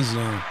fucking crazy,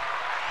 man.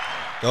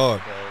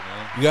 Dog,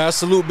 you gotta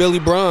salute Billy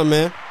Bron,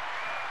 man.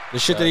 The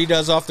shit that he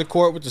does off the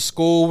court with the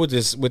school, with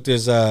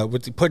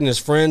putting his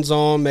friends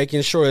on,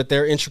 making sure that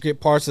they're intricate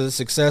parts of the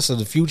success of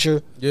the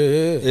future.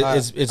 Yeah.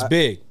 It's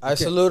big. I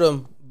salute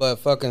him, but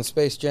fucking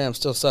Space Jam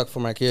still suck for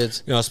my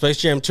kids. Space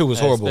Jam 2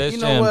 was horrible. Space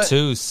Jam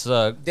 2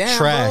 sucked. Damn,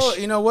 trash. Bro,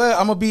 you know what?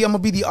 I'm gonna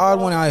be the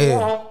odd one out here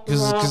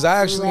because I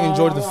actually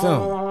enjoyed the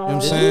film. You know what I'm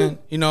saying?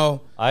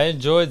 I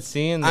enjoyed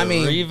seeing the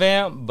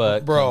revamp,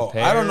 but bro,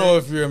 I don't know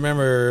if you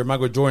remember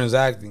Michael Jordan's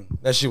acting.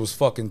 That shit was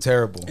fucking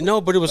terrible.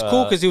 No, but it was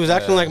cool because he was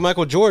acting like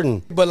Michael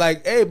Jordan. But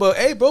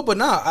but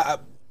nah,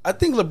 I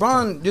think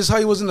LeBron, just how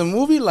he was in the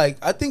movie,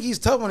 I think he's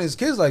tough on his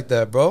kids like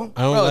that, bro.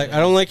 I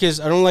don't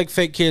like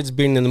fake kids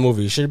being in the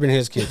movie. It should have been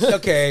his kids.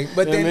 Okay,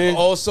 but then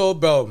also,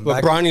 bro.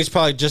 But Bronny's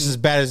probably just as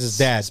bad as his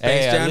dad.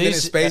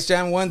 Space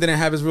Jam 1 didn't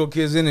have his real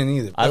kids in it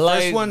either. I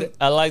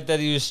like that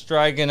he was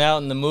striking out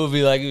in the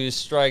movie like he was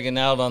striking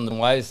out on the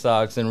White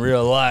Sox in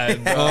real life,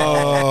 bro.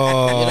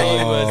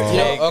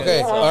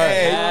 Okay, all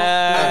right.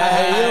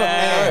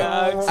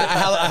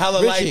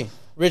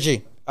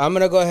 Richie. I'm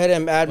gonna go ahead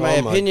and add my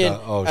opinion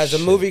as a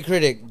movie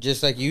critic,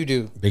 just like you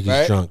do.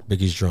 Biggie's drunk.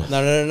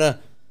 No.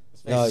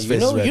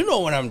 You know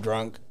when I'm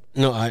drunk.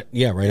 No, right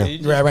now.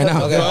 Right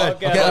now. Okay, all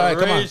right,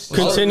 come on.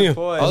 Continue.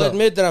 I'll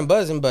admit that I'm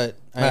buzzing, but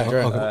I ain't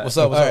drunk. Okay. What's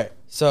up? All right,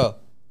 so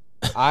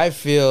I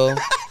feel.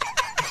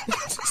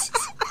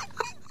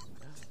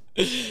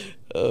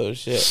 Oh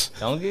shit!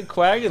 Don't get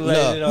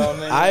coagulated on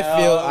me.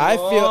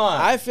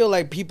 I feel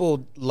like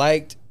people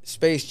liked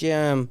Space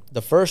Jam,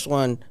 the first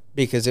one,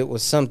 because it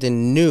was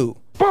something new.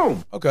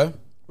 Boom. Okay.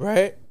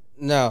 Right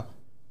now,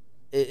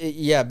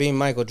 yeah, being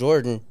Michael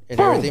Jordan and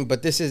everything,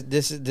 but this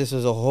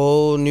is a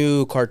whole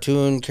new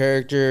cartoon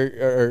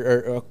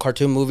character or a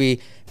cartoon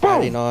movie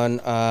adding on.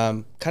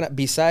 Kind of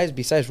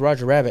besides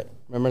Roger Rabbit.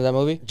 Remember that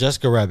movie?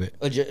 Jessica Rabbit.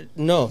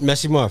 No,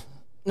 Messy Marv.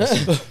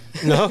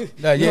 No,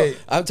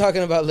 I'm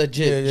talking about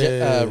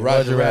legit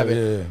Roger Rabbit.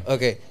 Yeah.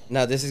 Okay,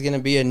 now this is gonna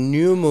be a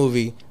new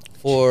movie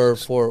for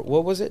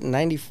what was it,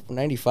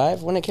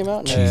 95 when it came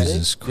out?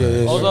 Jesus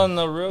Christ! Hold on,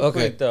 though, real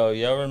quick though.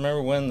 Y'all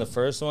remember when the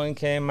first one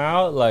came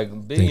out?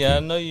 Like, B, I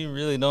know you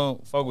really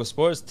don't fuck with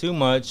sports too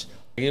much.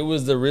 It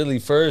was the really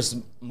first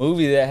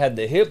movie that had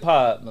the hip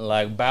hop.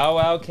 Like Bow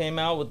Wow came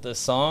out with the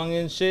song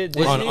and shit.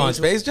 On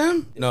Space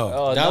Jam? No,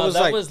 oh, that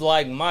was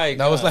like Mike.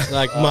 That was like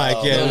Mike.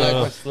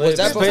 Yeah, was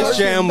that Space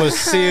Jam was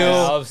Seal.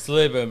 I'm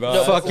slipping, bro.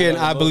 No, fucking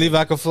I Believe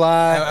I Could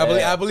Fly.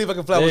 I believe I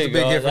Could Fly was a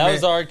big hit for me. That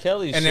was R.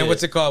 Kelly. And then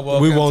what's it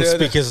called? We won't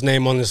speak his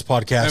name on this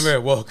podcast.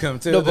 Remember, welcome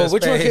to no, but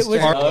which one? It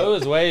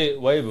was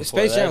way before.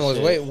 Space Jam was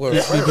way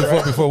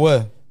before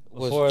what?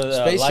 Before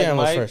Space Jam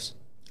was first.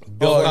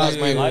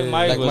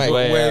 Mike was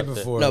way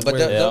before. No, but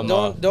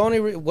the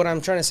only what I'm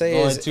trying to say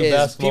is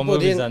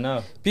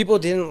people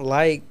didn't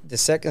like the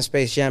second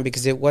Space Jam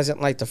because it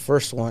wasn't like the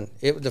first one.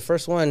 The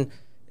first one,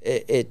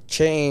 it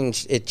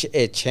changed.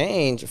 It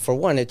changed for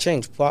one. It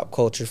changed pop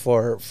culture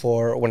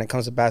for when it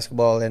comes to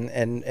basketball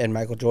and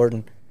Michael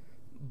Jordan.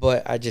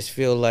 But I just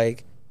feel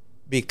like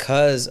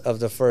because of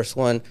the first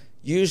one,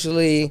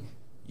 usually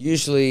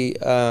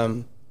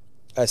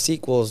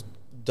sequels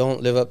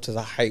don't live up to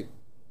the hype.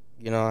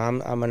 You know, I'm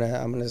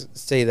gonna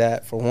say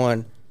that for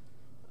one.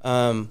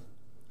 To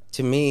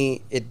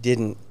me, it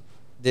didn't.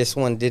 This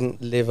one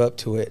didn't live up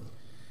to it.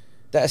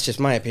 That's just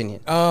my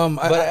opinion.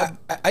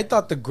 I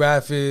thought the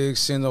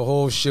graphics and the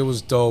whole shit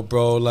was dope,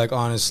 bro. Like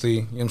honestly,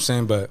 you know what I'm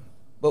saying? But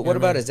what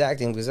about his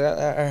acting? Because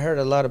I heard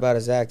a lot about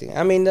his acting.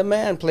 I mean, the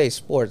man plays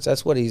sports.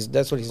 That's what he's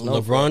known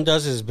LeBron for.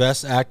 does his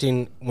best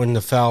acting when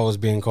the foul is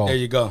being called. There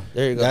you go.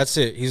 That's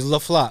it. He's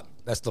the flop.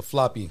 That's the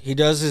floppy. He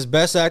does his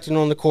best acting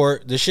on the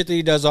court. The shit that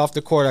he does off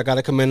the court, I got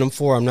to commend him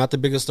for. I'm not the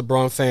biggest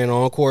LeBron fan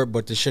on court,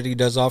 but the shit he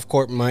does off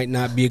court might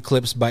not be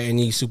eclipsed by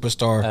any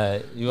superstar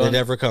that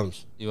ever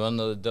comes. You want to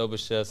know the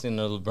dopest shit I seen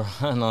of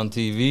LeBron on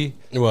TV?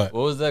 What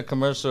was that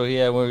commercial he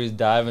had where he was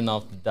diving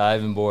off the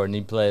diving board and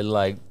he played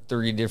like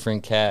 3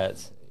 different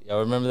cats? Y'all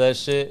remember that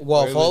shit?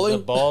 While falling?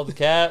 The bald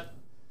cat?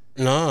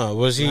 Nah,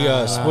 was he?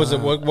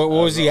 What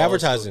was he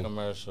advertising?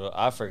 Commercial.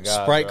 I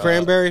forgot. Sprite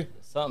Cranberry.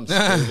 Something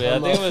stupid. I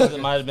think it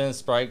might have been a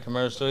Sprite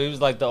commercial. He was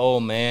like the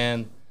old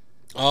man.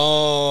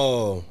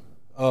 Oh,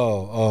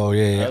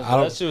 yeah.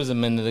 That shit was a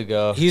minute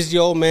ago. He's the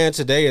old man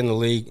today in the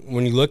league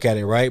when you look at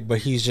it, right? But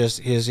he's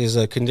just his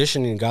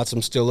conditioning got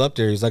him still up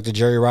there. He's like the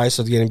Jerry Rice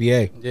of the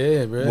NBA.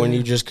 Yeah, bro. When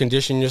you just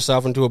condition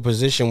yourself into a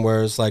position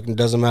where it's like it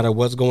doesn't matter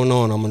what's going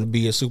on, I'm going to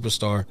be a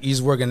superstar.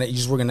 He's working that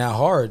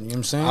hard. You know what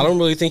I'm saying? I don't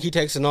really think he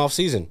takes an off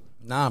season.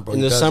 Nah, bro. In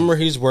the summer,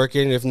 he's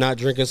working, if not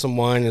drinking some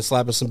wine and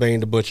slapping some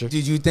Bane the Butcher.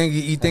 Did you think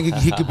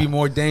he could be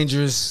more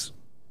dangerous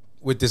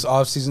with this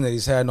offseason that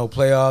he's had no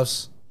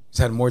playoffs? He's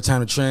had more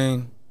time to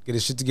train, get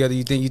his shit together.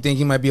 You think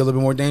he might be a little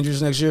bit more dangerous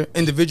next year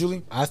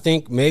individually? I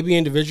think maybe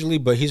individually,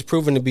 but he's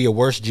proven to be a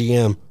worse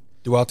GM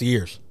throughout the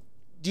years.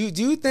 Do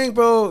you think,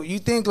 bro? You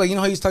think like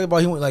how he's talking about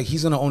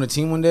he's gonna own a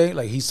team one day?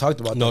 Like he's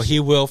talked about. No, he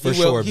will for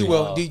sure. He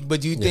will.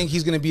 But do you think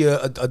he's gonna be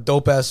a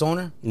dope ass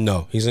owner?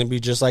 No, he's gonna be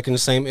just like in the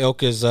same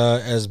ilk as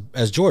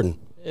Jordan.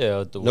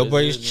 Yeah,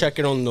 nobody's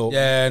checking on the.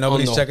 Yeah,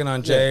 nobody's checking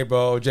on Jay,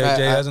 bro. Jay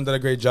hasn't done a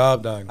great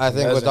job, dog. I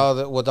think with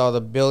all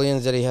the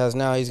billions that he has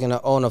now, he's gonna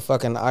own a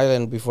fucking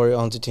island before he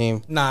owns a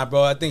team. Nah,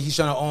 bro. I think he's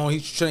trying to own.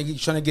 He's trying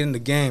to get in the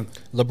game.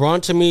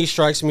 LeBron to me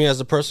strikes me as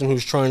the person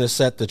who's trying to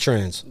set the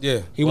trends.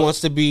 Yeah, he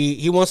wants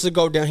to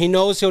go down. He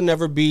knows he'll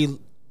never be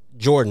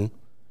Jordan.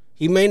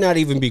 He may not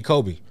even be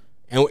Kobe.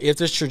 And if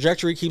this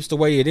trajectory keeps the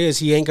way it is,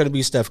 he ain't gonna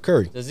be Steph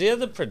Curry. Does he have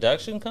the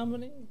production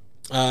company?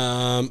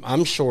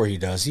 I'm sure he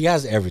does. He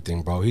has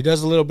everything, bro. He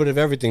does a little bit of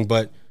everything,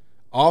 but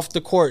off the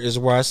court is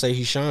where I say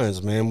he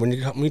shines, man. When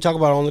you talk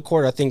about on the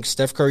court, I think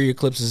Steph Curry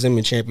eclipses him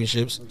in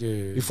championships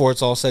before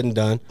it's all said and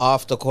done.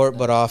 Off the court,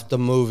 but off the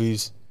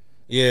movies.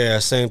 Yeah,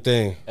 same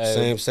thing.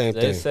 Same thing.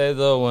 They say,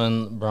 though,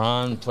 when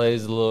Bron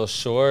plays a little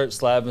short,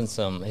 slapping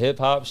some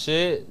hip-hop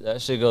shit,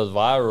 that shit goes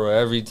viral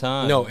every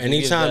time. No,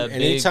 anytime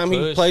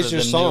he plays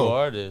your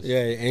song. Yeah,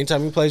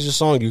 anytime he plays your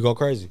song, you go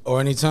crazy. Or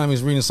anytime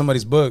he's reading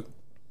somebody's book.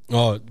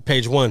 Oh,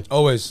 page 1.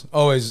 Always.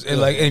 And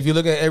and if you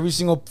look at every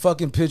single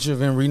fucking picture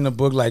of him reading a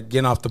book, like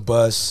getting off the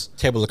bus.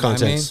 Table of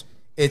contents.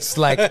 It's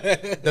like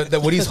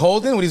what he's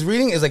holding, what he's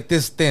reading is like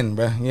this thin,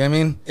 bro. You know what I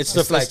mean? It's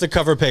the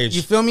cover page.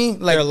 You feel me?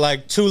 Like they're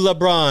like, to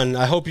LeBron,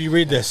 I hope you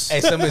read this.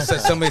 Hey,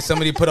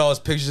 somebody put all his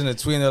pictures in a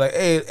tweet and they're like,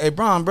 hey,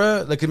 Bron,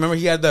 bro. Like, remember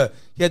he had the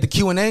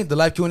Q&A, the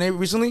live Q&A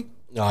recently?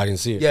 No, I didn't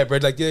see it. Yeah, bro.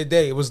 Like the other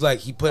day, it was like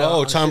he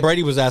put. Tom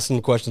Brady was asking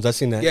the questions. I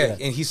seen that. Yeah,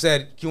 and he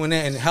said Q&A,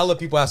 and hella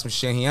people asked him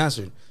shit, and he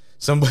answered.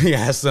 somebody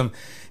asked him.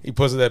 He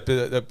posted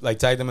that like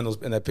tagged him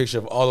in that picture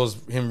of all those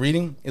him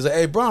reading. He's like,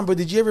 "Hey, Bron, bro,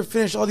 did you ever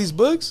finish all these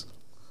books?"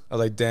 I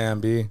was like,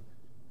 "Damn, B,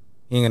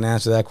 he ain't gonna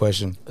answer that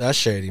question." That's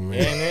shady,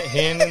 man. He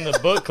ain't in the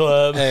book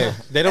club. Hey,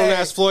 they don't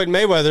ask Floyd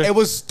Mayweather. It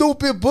was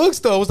stupid books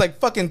though. It was like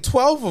fucking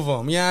 12 of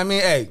them. You know what I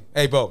mean?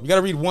 Hey, bro, you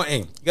gotta read one. Hey,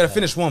 you gotta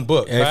finish one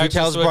book. And if he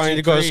tells Brian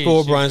to go to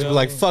school, Brian's be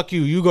like, "Fuck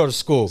you, you go to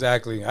school."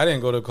 Exactly. I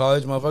didn't go to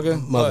college,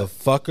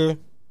 motherfucker.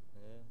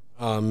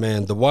 Oh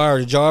man, The Wire.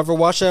 Did y'all ever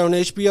watch that on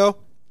HBO?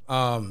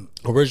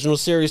 Original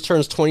series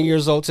turns 20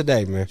 years old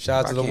today, man.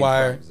 Shout out to The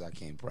Wire. I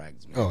can't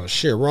practice, man. Oh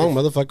shit, wrong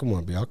motherfucking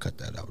one, B. I'll cut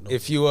that out.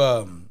 If you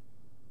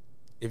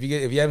if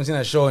you haven't seen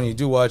that show and you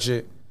do watch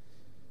it,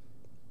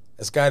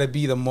 it's got to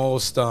be the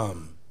most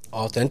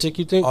authentic.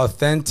 You think?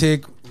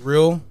 Authentic,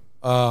 real.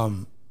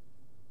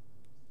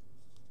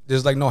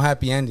 There's like no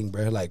happy ending,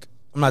 bro. Like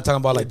I'm not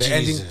talking about like the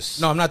ending.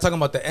 No, I'm not talking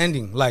about the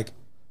ending. Like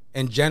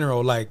in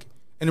general, like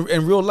in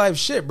real life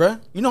shit, bro.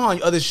 You know how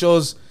in other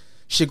shows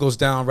shit goes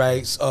down,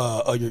 right?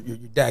 Your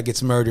dad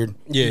gets murdered.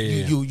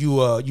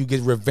 You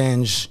get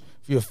revenge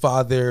for your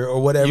father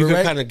or whatever. You can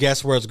right? kind of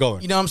guess where it's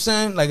going. You know what I'm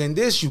saying? Like in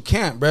this, you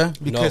can't, bro,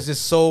 because it's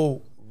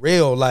so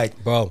real.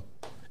 Like, bro,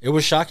 it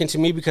was shocking to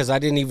me because I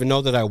didn't even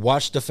know that I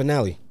watched the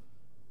finale.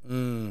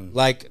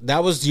 Like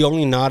that was the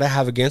only nod I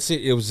have against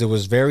it. It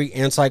was very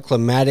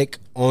anticlimactic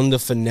on the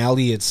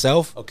finale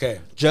itself. Okay,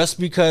 just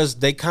because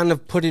they kind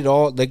of put it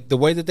all like the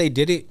way that they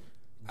did it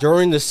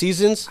during the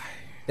seasons.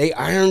 They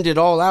ironed it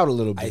all out a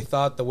little bit. I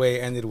thought the way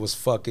it ended was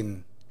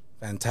fucking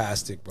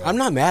fantastic, bro. I'm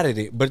not mad at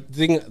it, but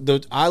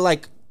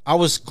I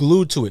was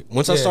glued to it.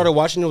 Once I started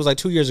watching it, was like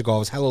 2 years ago. I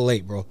was hella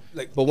late, bro.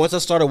 But once I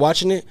started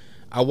watching it,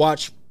 I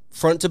watched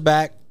front to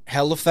back,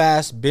 hella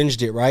fast,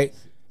 binged it, right?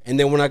 And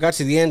then when I got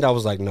to the end, I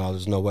was like, no,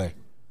 there's no way.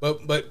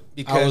 But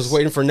because I was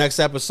waiting for next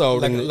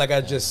episode. Like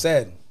I just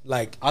said,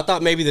 like I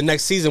thought maybe the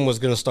next season was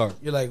gonna start.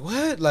 You're like,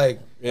 what? Like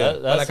that's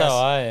like how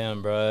I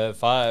am, bro.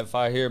 If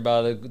I hear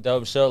about a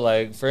dope show,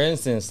 like for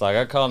instance, like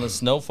I called it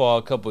Snowfall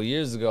a couple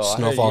years ago.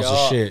 Snowfall's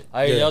the shit.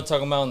 I heard y'all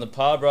talking about on the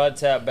pod, bro. I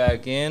tapped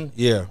back in.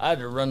 Yeah, I had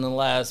to run the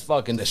last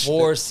fucking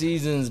 4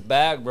 seasons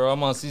back, bro.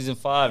 I'm on season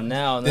 5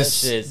 now, and that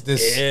shit's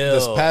ill.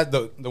 This past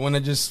the one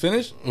that just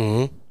finished,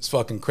 it's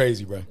fucking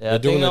crazy, bro. Yeah, I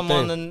think I'm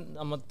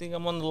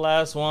on the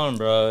last one,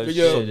 bro.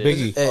 Yo,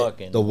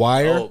 Biggie, The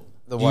Wire. Dope.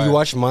 Do you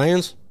watch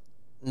Mayans?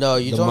 No,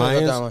 you told me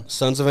about that one.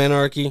 Sons of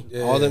Anarchy,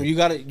 all them. You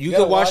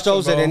can watch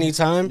those at any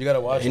time. You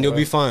gotta watch, and you'll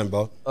be fine,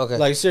 bro. Okay,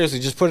 like seriously,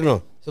 just put it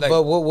on. So,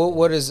 but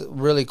what is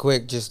really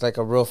quick, just like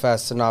a real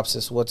fast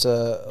synopsis? What's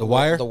The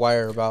Wire? The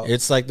Wire about?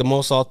 It's like the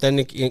most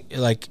authentic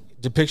like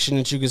depiction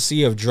that you can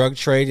see of drug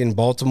trade in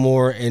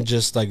Baltimore, and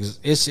just like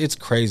it's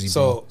crazy.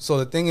 So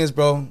the thing is,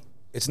 bro,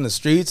 it's in the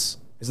streets,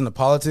 it's in the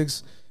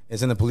politics,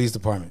 it's in the police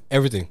department,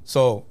 everything.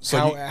 So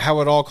how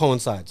it all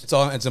coincides.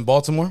 It's in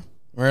Baltimore,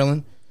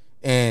 Maryland.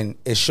 And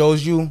it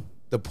shows you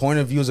the point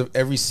of views of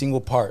every single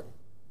part.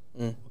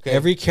 Okay.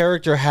 Every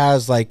character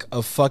has like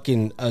a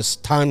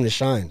time to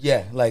shine.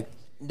 Yeah, like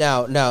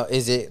now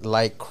is it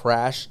like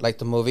Crash, like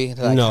the movie?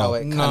 Like no, how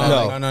it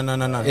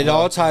no. It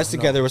all ties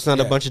together. It's not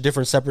a bunch of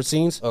different separate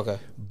scenes. Okay,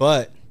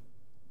 but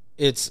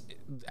it's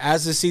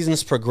as the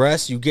seasons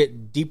progress, you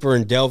get deeper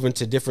and delve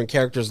into different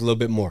characters a little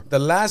bit more. The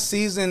last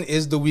season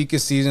is the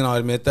weakest season. I'll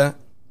admit that.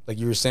 Like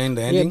you were saying,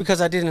 the ending. Yeah,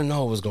 because I didn't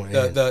know it was going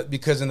to end.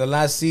 Because in the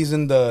last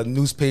season, the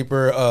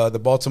newspaper, the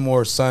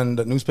Baltimore Sun,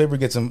 the newspaper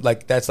gets them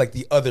like that's like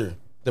the other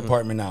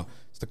department now.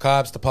 It's the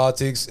cops, the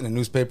politics, and the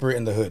newspaper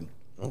and the hood.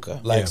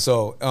 Okay.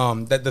 So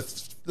that the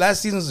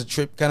last season is a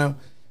trip kind of.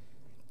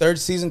 Third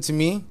season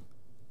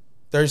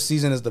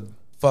is the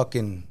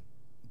fucking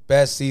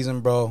best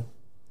season, bro.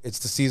 It's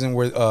the season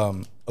where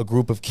a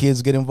group of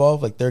kids get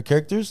involved, like their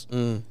characters.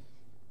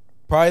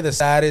 Probably the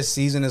saddest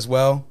season as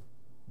well.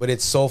 But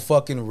it's so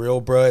fucking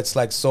real, bro. It's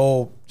like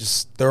so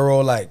just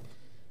thorough. Like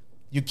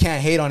you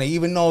can't hate on it,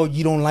 even though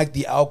you don't like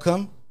the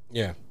outcome.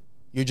 Yeah,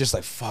 you're just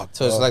like fuck.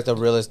 So bro. It's like the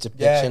realest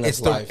depiction of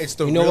life. It's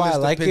the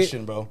realest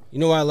depiction, bro. You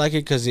know why I like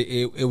it? Because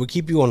it would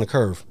keep you on the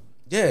curve.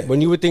 Yeah.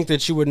 When you would think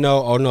that you would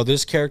know, oh no,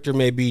 this character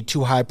may be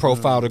too high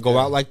profile to go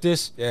out like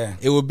this. Yeah.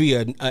 It would be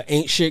a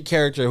ain't shit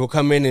character who'll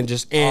come in and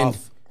just end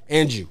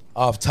you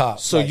off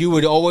top. So you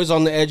would always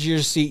on the edge of your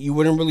seat. You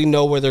wouldn't really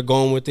know where they're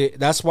going with it.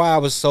 That's why I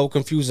was so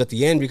confused at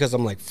the end, because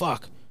I'm like,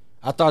 fuck.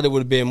 I thought it would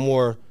have been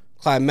more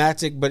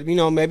climactic, but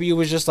maybe it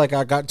was just like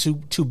I got too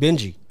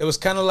bingy. It was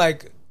kind of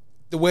like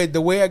the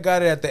way I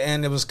got it at the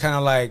end. It was kind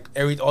of like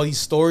all these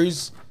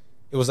stories.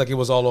 It was like it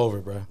was all over,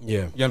 bro. Yeah,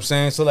 you know what I'm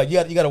saying. So like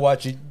you got to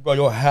watch it, bro.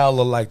 You're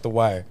hella like The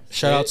Wire.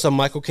 Shout out to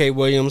Michael K.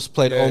 Williams,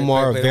 played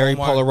Omar, a very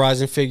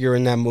polarizing figure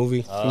in that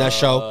movie, in that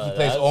show. He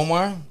plays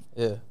Omar.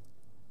 Yeah.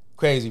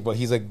 Crazy, but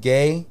he's a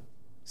gay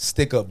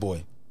stick-up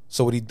boy.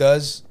 So what he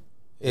does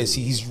is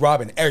he's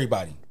robbing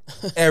everybody.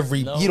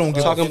 He don't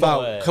give talking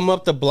about come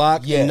up the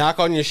block and knock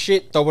on your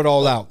shit, throw it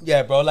all out.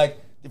 Yeah, bro. Like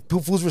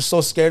the fools were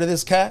so scared of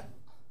this cat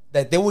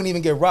that they wouldn't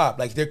even get robbed.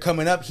 Like they're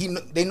coming up,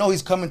 they know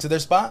he's coming to their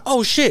spot.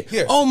 Oh shit!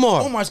 Here,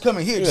 Omar's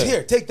coming. Here, just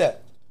here, take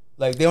that.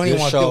 Like they don't even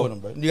want to deal with them,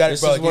 bro. You got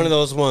This is one of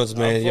those ones,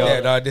 man. Yo,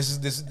 yeah, dog. This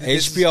is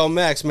HBO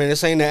Max, man.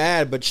 This ain't an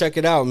ad, but check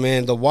it out,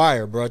 man. The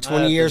Wire, bro.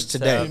 20 years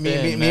today.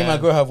 Me and my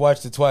girl have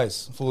watched it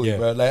twice, fully,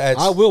 bro. Like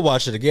I will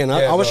watch it again.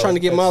 I was trying to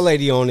get my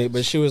lady on it,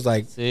 but she was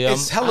like, I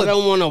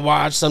don't want to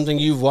watch something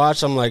you've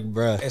watched. I'm like,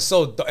 bruh. It's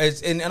so,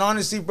 and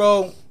honestly,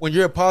 bro, when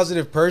you're a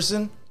positive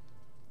person,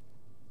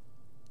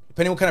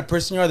 depending on what kind of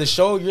person you are, the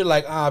show, you're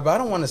like, but I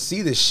don't want to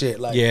see this shit.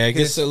 Like, yeah, it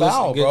gets it's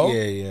foul, bro.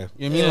 Yeah. You know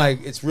what I mean?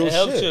 Like, it's real shit. It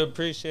helps you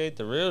appreciate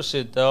the real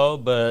shit, though,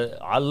 but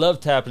I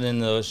love tapping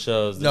into those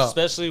shows,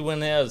 especially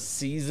when they have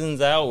seasons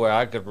out where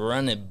I could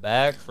run it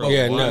back from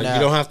you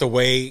don't have to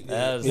wait.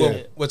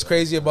 What's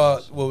crazy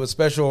about, what was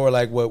special, or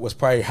like what was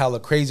probably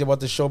hella crazy about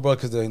the show, bro,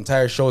 because the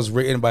entire show is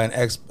written by an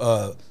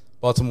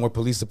ex-Baltimore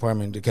Police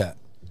Department DeCat.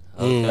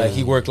 Okay. Like,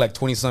 he worked like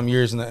 20-some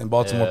years in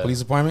Baltimore Police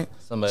Department.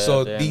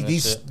 So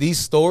these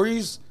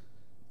stories,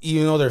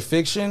 even though they're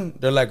fiction,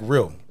 they're like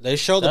real. They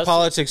show the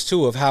politics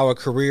too of how a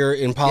career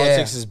in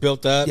politics is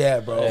built up. Yeah,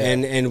 bro.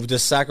 And the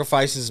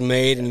sacrifices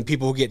made and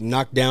people who get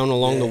knocked down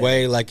along the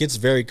way. Like, it's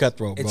very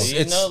cutthroat,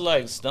 bro.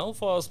 Like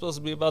Snowfall is supposed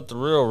to be about the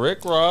real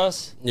Rick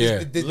Ross.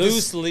 Yeah.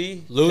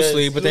 Loosely,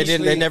 but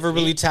they never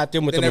really tapped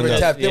in with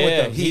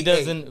them. He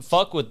doesn't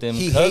fuck with them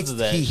because of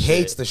that. He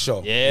hates the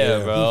show.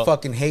 Yeah, bro. He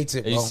fucking hates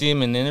it, bro. You see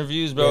him in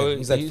interviews, bro. Yeah.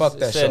 He's like, fuck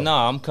that show. No,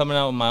 I'm coming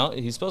out with my own.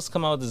 He's supposed to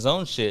come out with his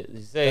own shit.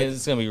 He's saying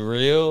it's gonna be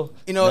real.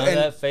 You know, none of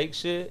that fake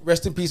shit.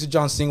 Rest in peace to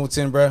John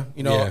Singleton, bro.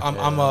 You know,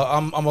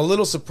 I'm a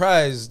little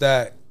surprised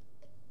that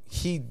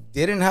he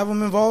didn't have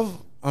him involved.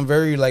 I'm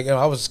very like,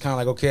 I was kind of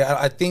like, okay,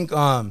 I think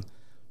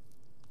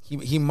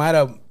he might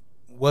have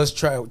was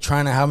trying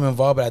to have him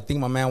involved, but I think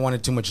my man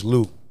wanted too much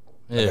loot.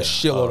 Like a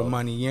shitload of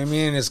money. You know what I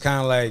mean? It's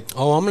kind of like,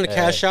 I'm gonna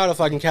cash out if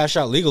I can cash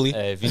out legally.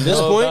 Hey, at this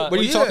point, what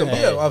are you talking about?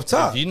 Yeah, off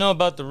top. If you know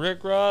about the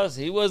Rick Ross,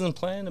 he wasn't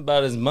playing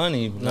about his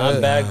money.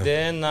 Not back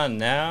then, not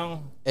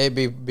now. Hey,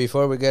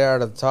 before we get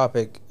out of the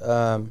topic,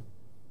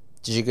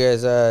 did you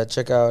guys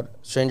check out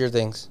Stranger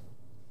Things?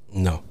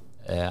 No.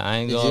 Yeah, I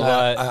ain't gonna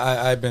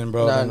lie. I've been,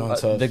 bro.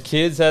 The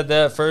kids had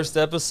that first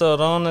episode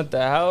on at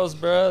the house,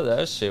 bro.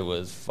 That shit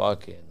was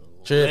fucking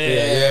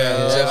trippy.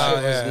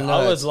 Yeah.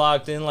 I was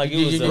locked in like it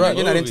was a movie.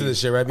 You're not into this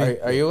shit, right, B?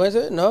 Are you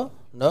into it? No.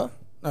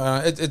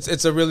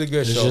 It's a really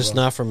good show. It's just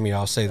not for me.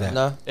 I'll say that.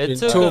 No.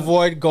 To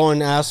avoid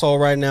going asshole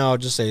right now, I'll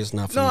just say it's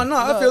not for me. No,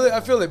 I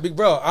feel it, big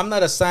bro. I'm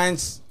not a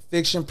science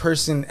fiction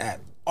person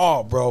at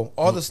all, bro.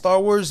 All the Star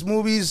Wars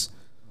movies,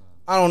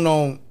 I don't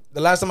know.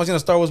 The last time I seen a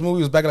Star Wars movie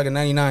was back in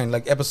 '99,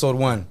 like Episode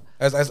 1.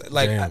 I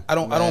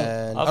don't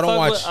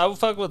watch. I would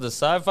fuck with the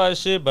sci-fi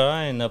shit, but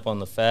I ain't up on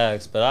the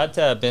facts. But I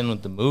tap in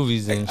with the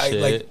movies and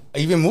shit. Like,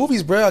 even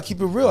movies, bro. I'll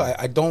keep it real.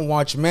 I don't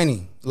watch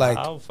many. Like,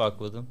 I'll fuck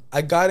with them.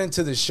 I got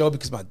into the show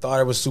because my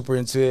daughter was super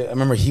into it. I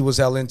remember he was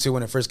hell into it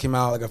when it first came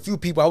out. Like, a few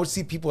people, I would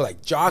see people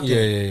like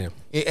jogging.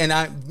 Yeah.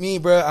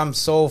 And bro, I'm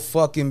so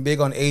fucking big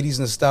on '80s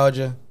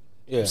nostalgia.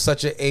 Yeah, I'm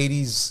such a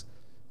 '80s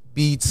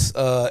beats,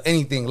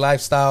 anything,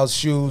 lifestyles,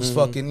 shoes,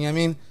 fucking. You know what I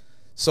mean?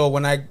 So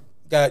when I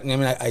got,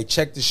 I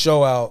checked the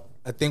show out.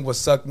 I think what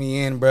sucked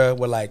me in, bro,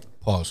 were like,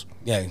 pause.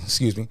 Yeah,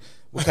 excuse me.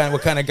 What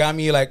kind of got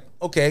me like,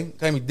 okay,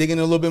 got me digging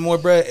a little bit more,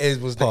 bro.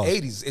 Was the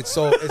 '80s.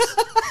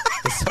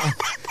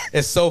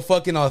 It's so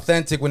fucking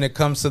authentic when it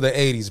comes to the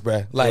 '80s,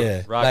 bro.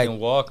 Like rocking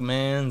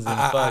Walkmans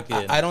and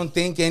fucking. I don't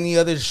think any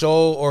other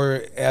show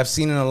or I've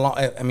seen in a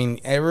long,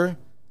 ever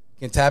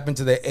can tap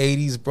into the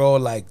 '80s, bro,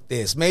 like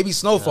this. Maybe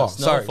Snowfall.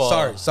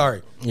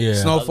 Sorry. Yeah,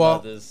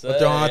 Snowfall. But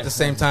they're on at the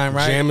same time,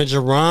 right? Jam and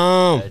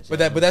Jerome. But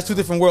that's two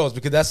different worlds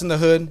because that's in the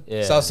hood,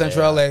 South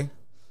Central LA.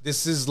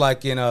 This is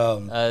like in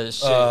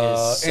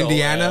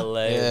Indiana.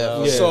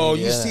 LA, so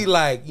you see,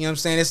 like, you know what I'm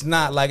saying? It's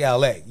not like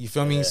LA. You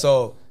feel me?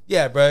 So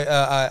yeah, bro.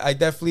 I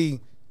definitely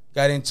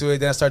got into it.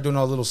 Then I started doing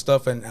all the little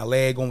stuff in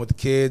LA, going with the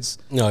kids.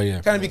 Oh,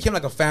 yeah. Kind of became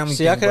like a family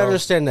thing, I can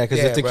understand that.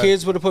 Because if the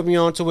kids would have put me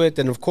onto it,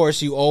 then of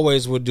course you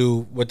always would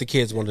do what the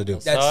kids want to do.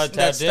 That's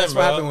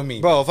what happened with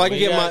me. Bro, if I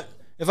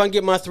can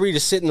get my three to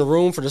sit in the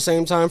room for the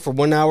same time for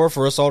 1 hour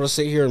for us all to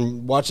sit here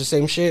and watch the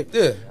same shit,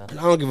 I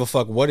don't give a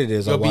fuck what it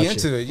is. I'll be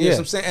into it. You know what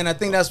I'm saying? And I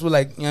think that's what,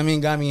 like, you know what I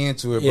mean, got me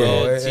into it,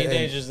 bro. Yeah,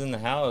 teenagers in the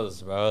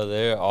house, bro.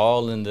 They're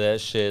all into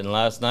that shit. And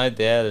last night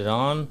they had it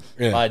on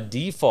by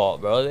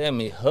default, bro. They had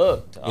me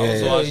hooked. I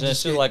was watching that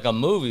shit like a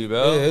movie,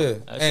 bro.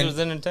 That shit was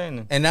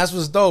entertaining. And that's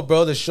what's dope,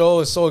 bro. The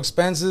show is so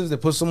expensive. They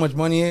put so much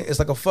money in. It's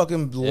like a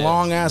fucking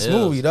long ass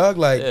movie, dog.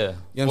 Like,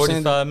 you know what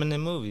I'm saying? 45-minute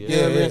movie.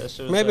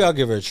 Maybe I'll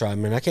give it a try,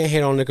 man. I can't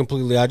hate on it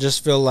completely. I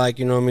just feel like,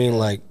 you know what I mean,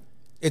 like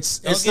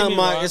it's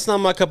not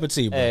my cup of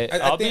tea, bro. Hey,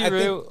 I'll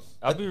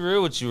be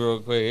real with you real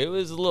quick. It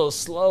was a little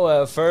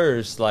slow at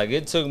first. Like,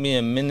 it took me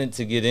a minute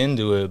to get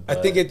into it. I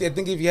think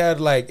if you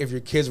had, like, if your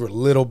kids were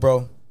little,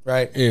 bro,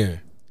 right? Yeah.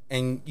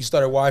 And you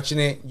started watching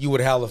it, you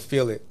would hella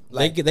feel it.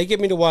 Like, they get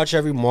me to watch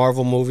every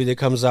Marvel movie that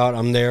comes out.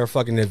 I'm there,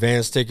 fucking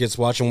advance tickets,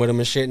 watching with them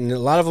and shit. And a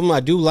lot of them I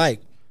do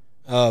like,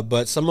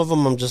 but some of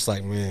them I'm just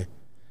like, man.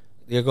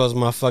 Here goes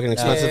my fucking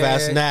expensive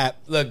ass nap.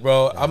 Look,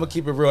 bro, I'm gonna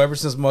keep it real. Ever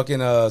since fucking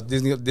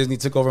Disney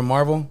took over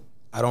Marvel,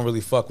 I don't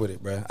really fuck with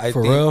it, bro.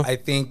 I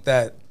think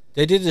that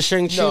They did the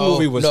Shang-Chi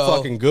movie was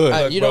fucking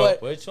good. You know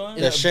what? Which one?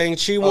 The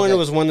Shang-Chi one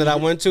was one that I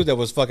went to that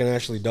was fucking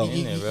actually dope.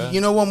 You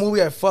know what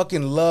movie I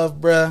fucking love,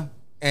 bruh?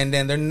 And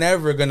then they're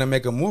never gonna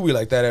make a movie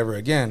like that ever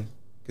again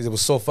because it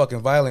was so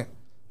fucking violent.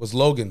 Was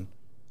Logan?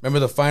 Remember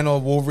the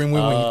final Wolverine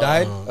movie when he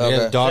died?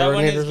 Yeah, daughter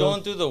when he's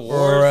going through the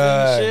wars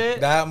and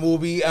shit. That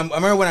movie. I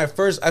remember when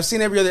I've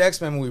seen every other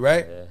X-Men movie,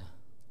 right? Yeah.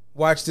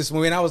 Watched this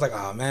movie and I was like,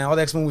 oh man, all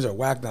the X-Men movies are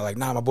whack now. Like,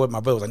 nah, my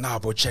brother was like, nah,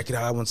 bro, check it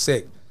out. That one's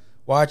sick.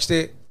 Watched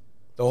it.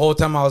 The whole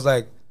time I was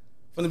like,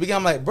 from the beginning,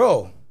 I'm like,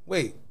 bro,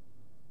 wait,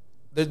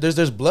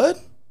 there's blood?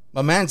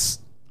 My man's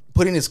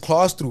putting his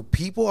claws through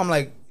people. I'm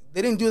like,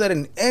 they didn't do that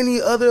in any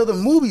other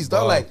movies,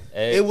 dog. Like,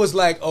 it was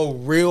like a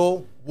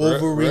real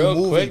Wolverine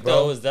movie, quick, bro.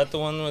 Though, is that the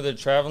one where they're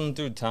traveling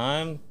through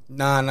time?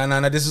 Nah.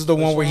 This is the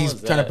one where he's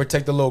trying to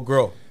protect the little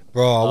girl.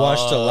 Bro, I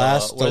watched the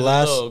last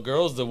little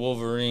girl's the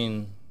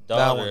Wolverine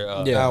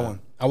daughter. That one.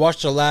 I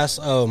watched the last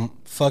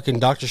fucking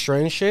Doctor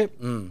Strange shit.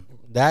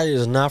 That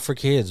is not for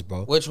kids,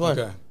 bro. Which one?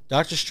 Okay.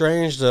 Doctor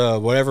Strange, the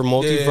whatever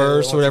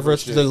multiverse, whatever.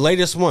 It's the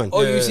latest one.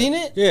 Oh, you've seen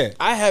it? Yeah.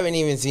 I haven't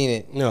even seen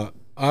it. No.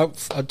 I'll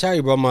tell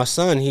you, bro. My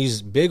son,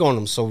 he's big on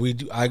them, so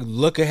I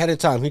look ahead of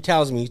time. He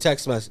tells me, he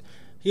text message.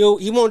 He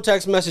won't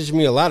text message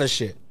me a lot of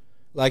shit.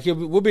 Like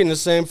we'll be in the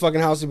same fucking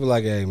house. He'll be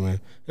like, "Hey man,"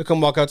 he'll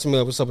come walk out to me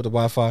like, "What's up with the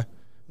Wi-Fi?"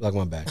 Like,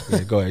 my bad.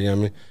 Yeah, go ahead. You know what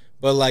I mean?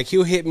 But like,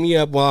 he'll hit me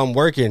up while I'm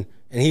working,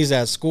 and he's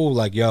at school.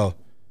 Like, yo,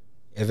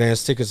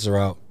 advance tickets are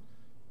out.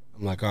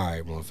 I'm like, all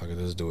right, motherfucker,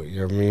 let's do it.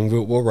 You know what I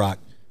mean? We'll rock.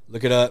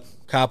 Look it up,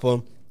 cop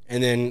them.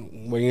 And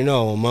then, well, you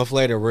know, a month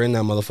later, we're in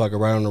that motherfucker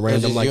right on a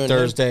random, like,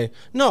 Thursday.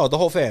 No, the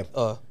whole fam.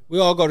 We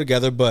all go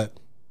together, but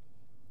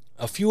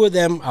a few of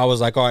them, I was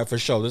like, all right, for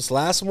sure. This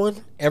last one,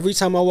 every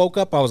time I woke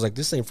up, I was like,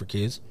 this ain't for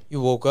kids. You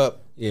woke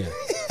up. Yeah.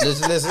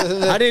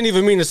 Listen. I didn't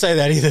even mean to say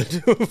that either.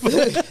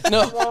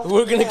 No,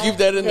 we're going to keep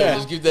that in there.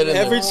 Just keep that in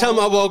there. Every time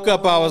I woke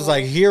up, I was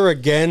like, here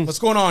again. What's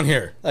going on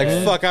here? Like,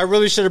 fuck, I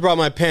really should have brought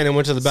my pen and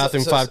went to the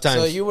bathroom 5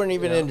 times. So you weren't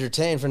even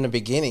entertained from the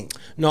beginning?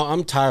 No,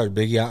 I'm tired,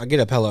 Biggie. I get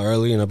up hella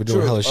early and I've been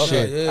doing hella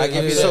shit. Yeah, I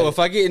give you so if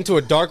I get into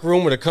a dark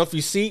room with a comfy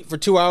seat for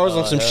 2 hours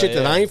on some shit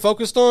that I ain't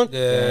focused on, all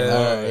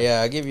right,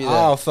 I give you that.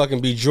 I'll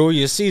fucking be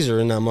Julius Caesar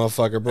in that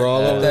motherfucker,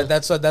 bro.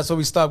 That's why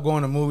we stopped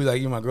going to movies like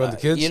You, My Girl, the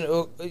Kids. You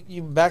know,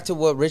 back to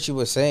what Richie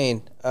was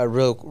saying,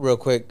 real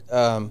quick.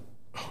 But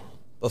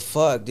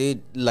fuck,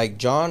 dude, like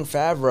Jon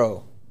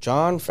Favreau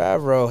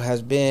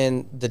has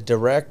been the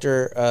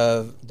director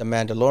of The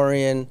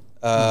Mandalorian.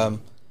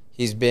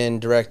 He's been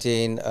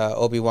directing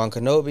Obi-Wan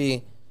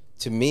Kenobi.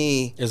 To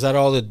me, is that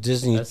all the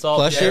Disney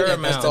Plus shit?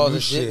 That's all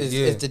it's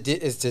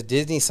the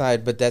Disney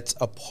side, but that's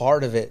a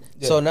part of it.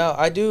 Yeah. So now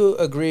I do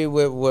agree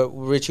with what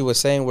Richie was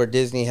saying, where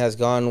Disney has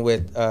gone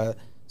with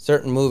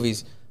certain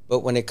movies, but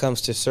when it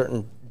comes to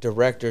certain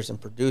directors and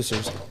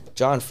producers,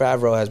 Jon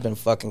Favreau has been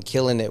fucking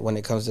killing it when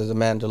it comes to The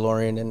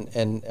Mandalorian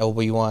and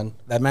Obi-Wan.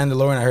 That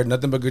Mandalorian, I heard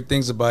nothing but good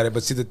things about it.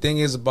 But see, the thing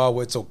is about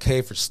what's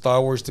okay for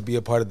Star Wars to be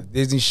a part of the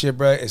Disney shit,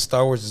 bro, is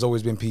Star Wars has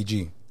always been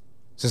PG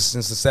since the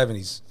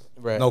 70s.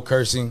 Right. No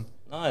cursing.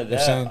 Not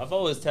that. I've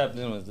always tapped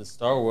in with the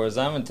Star Wars.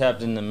 I haven't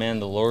tapped in the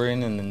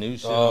Mandalorian and the new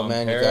shit. Oh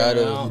man, you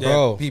gotta,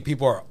 bro.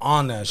 People are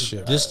on that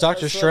shit. This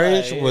Doctor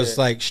Strange was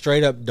like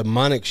straight up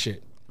demonic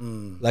shit.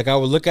 Like I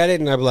would look at it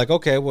and I'd be like,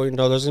 okay, well, you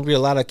know, there's gonna be a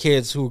lot of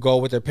kids who go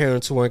with their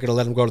parents who aren't gonna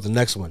let them go to the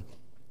next one.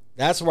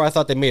 That's where I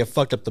thought they may have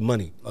fucked up the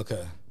money.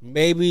 Okay.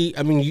 Maybe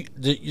I mean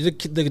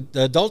the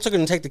adults are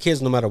gonna take the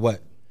kids no matter what.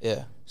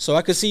 Yeah. So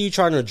I could see you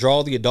trying to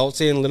draw the adults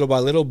in little by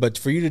little, but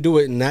for you to do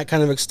it in that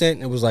kind of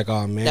extent, it was like,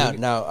 oh man.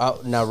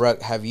 Now,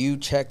 Ruck, have you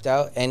checked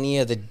out any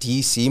of the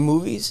DC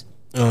movies,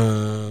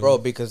 bro?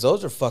 Because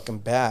those are fucking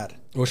bad.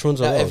 Which ones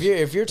are those?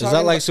 If you're talking, is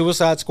that like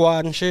Suicide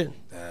Squad and shit?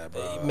 Yeah,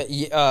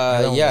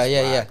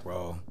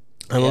 bro.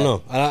 I don't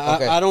know.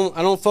 I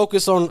don't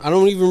focus on. I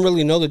don't even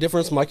really know the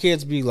difference. My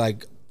kids be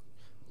like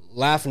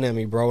laughing at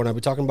me, bro, when I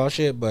be talking about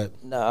shit. But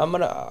no,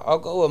 I'll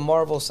go with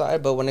Marvel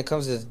side. But when it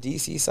comes to the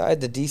DC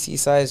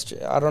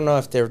side, I don't know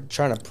if they're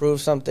trying to prove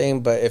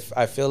something. But if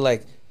I feel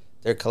like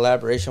their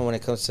collaboration when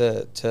it comes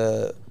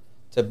to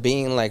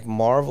being like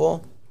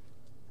Marvel,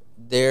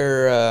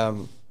 they're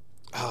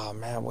oh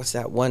man, what's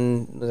that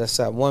one? That's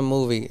that one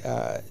movie.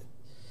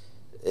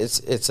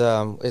 It's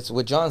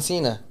with John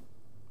Cena.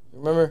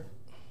 Remember?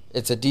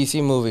 It's a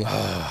DC movie.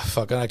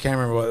 Fucking, I can't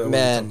remember what.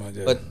 Man,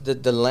 what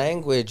but the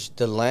language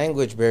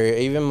barrier.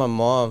 Even my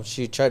mom,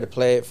 she tried to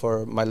play it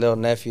for my little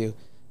nephew,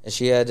 and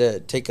she had to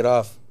take it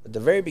off at the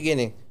very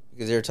beginning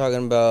because they were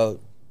talking about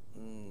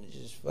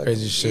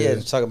crazy shit.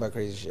 Yeah, talking about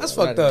crazy shit. That's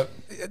fucked up.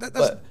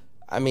 But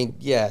I mean,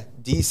 yeah,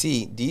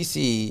 DC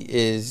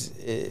is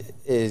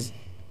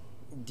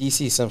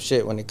DC some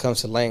shit when it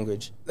comes to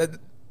language.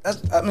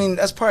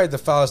 That's probably the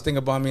foulest thing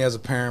about me as a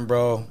parent,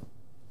 bro.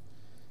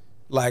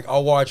 Like,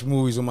 I'll watch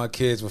movies with my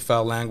kids with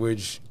foul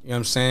language. You know what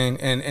I'm saying?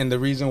 And the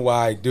reason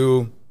why I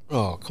do...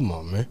 Oh, come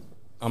on, man.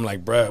 I'm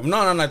like, bruh.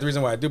 No, not the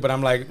reason why I do, but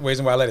I'm like, the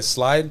reason why I let it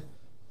slide.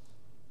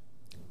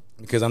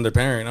 Because I'm the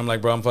parent. I'm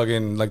like, bro, I'm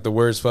fucking like the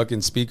worst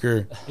fucking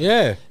speaker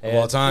of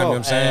all time. You know what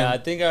I'm saying? I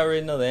think I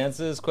already know the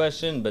answer to this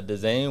question, but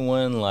does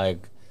anyone,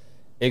 like...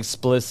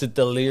 explicit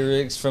the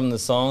lyrics from the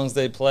songs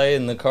they play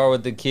in the car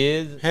with the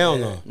kids? Hell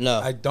no. No.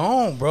 I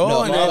don't, bro.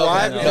 No, You know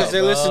why? no, Because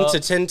they listen to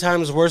 10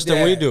 times worse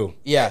than we do.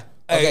 Yeah.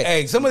 Okay.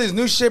 Hey, some of this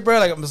new shit, bro.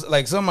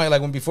 Like some of my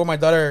when before my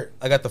daughter,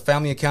 I got the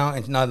family account,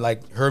 and now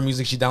like her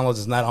music she downloads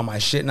is not on my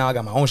shit. Now I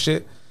got my own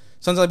shit.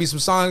 Sometimes I be some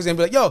songs and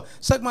be like, "Yo,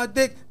 suck my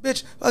dick,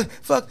 bitch,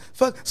 fuck,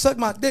 suck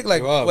my dick."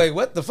 Like, wait,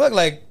 what the fuck?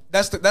 Like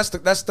that's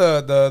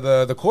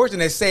the chords,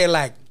 and they say it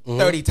like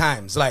 30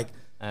 times. Like,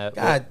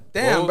 god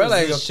damn, bro.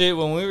 Like shit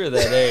when we were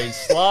that age,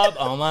 slob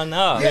on my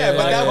knob. Yeah,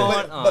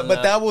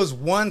 but that was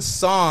one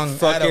song.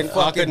 Fucking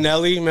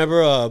Acanelli,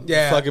 remember?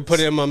 Yeah, fucking put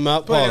it in my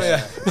mouth.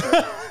 Pause.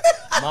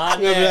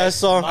 Remember that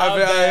song?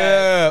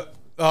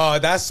 Oh,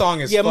 that song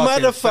is yeah,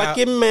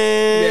 motherfucking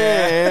man.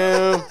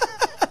 Yeah.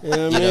 You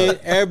know what I mean?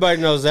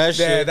 Everybody knows that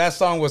shit. Yeah, that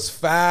song was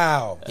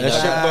foul. That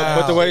shit,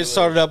 but the way it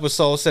started up was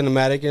so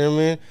cinematic. You know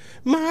what I mean?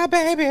 My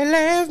baby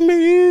left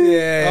me.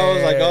 Yeah, I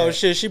was like, oh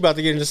shit, she about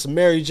to get into some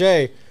Mary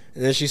J.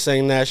 And then she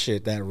sang that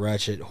shit, that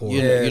ratchet whore.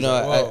 You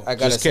know, I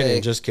gotta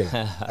just kidding.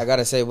 I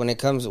gotta say, when it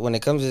comes to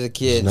the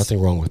kids, there's nothing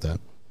wrong with that.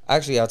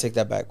 Actually, I'll take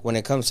that back. When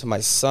it comes to my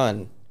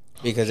son,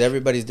 because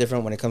everybody's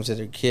different when it comes to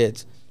their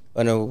kids.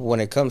 But when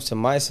it comes to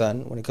my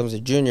son, when it comes to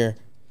Junior,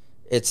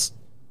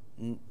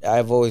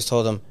 I've always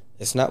told him,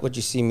 it's not what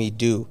you see me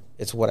do,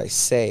 it's what I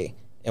say,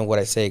 and what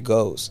I say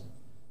goes.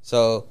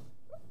 So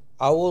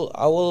I will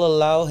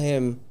allow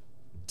him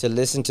to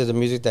listen to the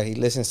music that he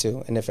listens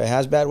to, and if it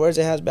has bad words,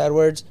 it has bad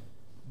words.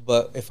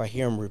 But if I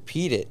hear him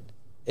repeat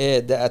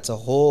it, that's a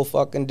whole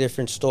fucking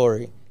different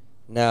story.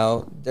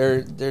 Now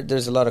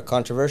there's a lot of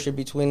controversy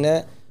between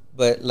that,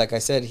 but like I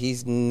said,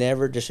 he's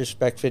never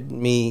disrespected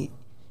me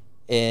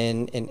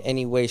in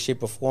any way,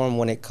 shape, or form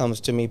when it comes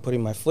to me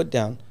putting my foot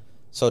down.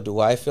 So do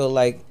I feel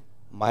like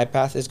my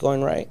path is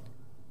going right?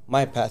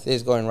 My path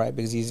is going right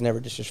because he's never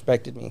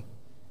disrespected me.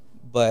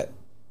 But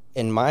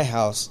in my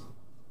house,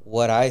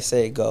 what I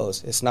say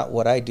goes. It's not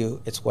what I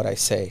do, it's what I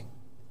say.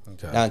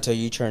 Okay. Now, until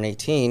you turn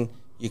 18,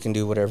 you can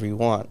do whatever you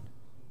want.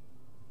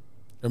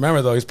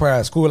 Remember, though, he's probably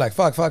at school like,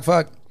 fuck. Fucking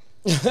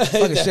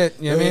shit.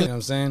 You know what I mean? You know what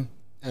I'm saying?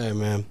 Hey,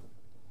 man.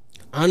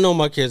 I know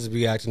my kids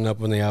be acting up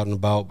when they out and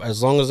about.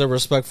 As long as they're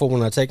respectful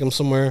when I take them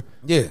somewhere.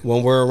 Yeah.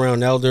 When we're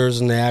around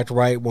elders and they act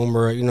right. When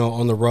we're,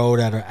 on the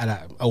road at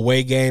a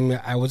away game,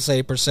 I would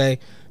say, per se.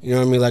 You know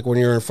what I mean? Like when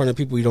you're in front of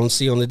people you don't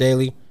see on the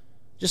daily.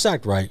 Just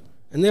act right.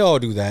 And they all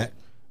do that.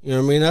 You know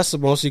what I mean? That's the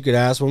most you could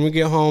ask. When we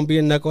get home, be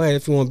a knucklehead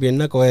if you want to be a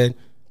knucklehead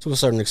to a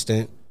certain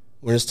extent.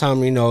 When it's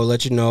time to,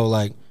 let you know,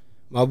 like,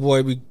 my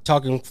boy be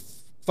talking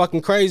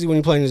fucking crazy when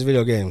you're playing these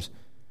video games.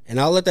 And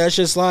I'll let that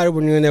shit slide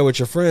when you're in there with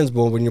your friends,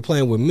 but when you're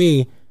playing with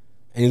me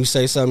and you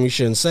say something you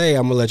shouldn't say,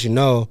 I'm going to let you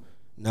know,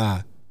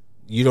 nah,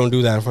 you don't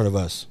do that in front of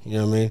us. You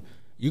know what I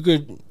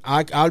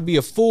mean? I'd be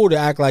a fool to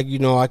act like,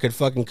 I could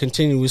fucking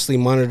continuously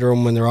monitor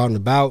them when they're out and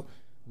about.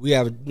 We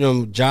have,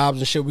 jobs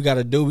and shit we got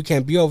to do. We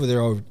can't be over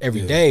there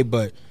every day,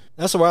 but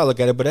that's the way I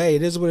look at it. But hey,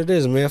 it is what it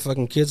is, man.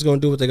 Fucking kids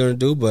going to do what they're going to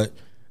do, but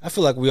I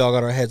feel like we all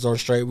got our heads on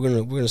straight.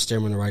 We're gonna steer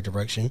them in the right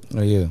direction.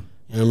 Oh, yeah.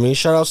 You know what I mean?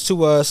 Shout outs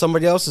to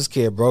somebody else's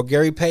kid, bro.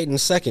 Gary Payton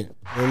II. You know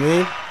what I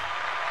mean?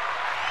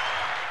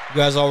 You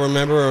guys all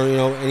remember, or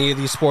any of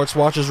these sports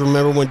watchers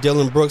remember when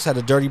Dylan Brooks had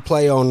a dirty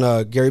play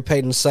on Gary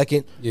Payton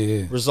II?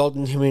 Yeah.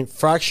 Resulting in him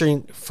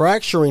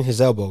fracturing his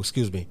elbow,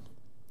 excuse me.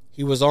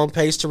 He was on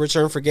pace to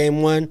return for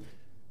game 1,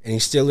 and he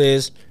still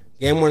is.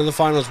 Game 1 of the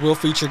finals will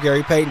feature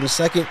Gary Payton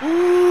II.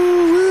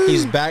 Ooh,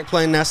 he's back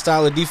playing that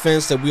style of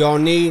defense that we all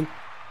need.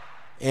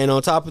 And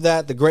on top of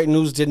that, the great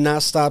news did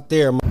not stop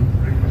there. And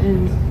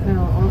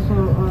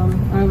also,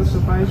 I have a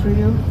surprise for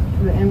you.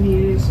 The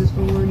NBA Assist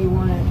Award, you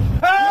won it.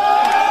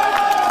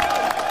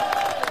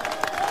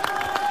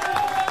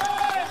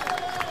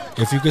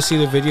 If you could see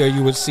the video,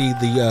 you would see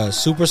the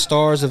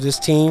superstars of this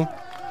team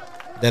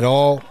that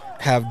all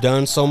have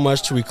done so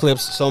much to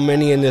eclipse so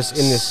many in this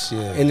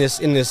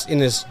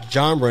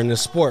genre, in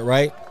this sport,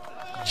 right?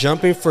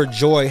 Jumping for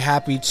joy,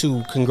 happy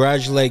to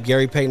congratulate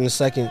Gary Payton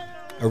II,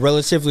 a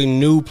relatively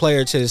new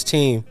player to this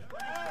team,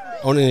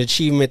 on an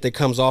achievement that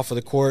comes off of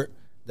the court.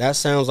 That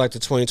sounds like the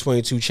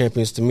 2022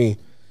 champions to me.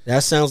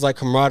 That sounds like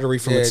camaraderie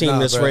from a team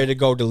that's ready to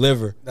go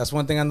deliver. That's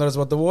one thing I noticed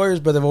about the Warriors,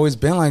 but they've always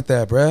been like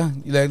that, bro.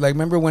 Like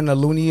remember when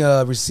Looney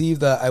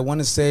received, I want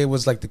to say it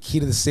was like the key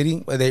to the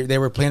city? They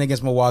were playing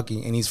against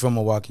Milwaukee, and he's from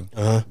Milwaukee,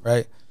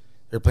 right?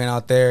 They're playing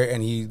out there,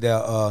 and he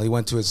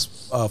went to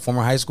his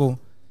former high school,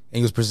 and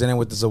he was presented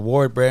with this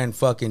award, bro, and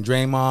fucking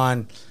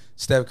Draymond,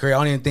 Steph Curry, I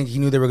don't even think he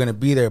knew they were going to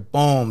be there.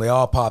 Boom, they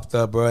all popped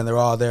up, bro, and they're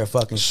all there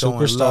fucking showing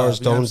love. Superstars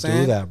don't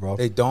do that, bro.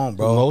 They don't,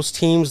 bro. Most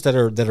teams that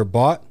are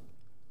bought,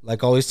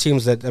 like all these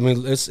teams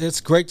it's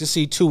great to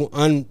see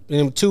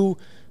two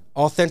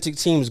authentic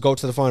teams go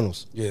to the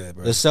finals. Yeah,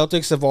 bro. The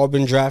Celtics have all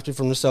been drafted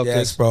from the Celtics.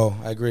 Yes, bro,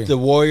 I agree. The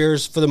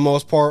Warriors, for the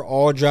most part,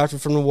 all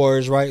drafted from the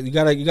Warriors, right? You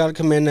gotta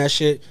commend that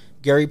shit.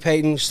 Gary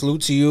Payton,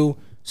 salute to you.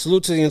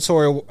 Salute to the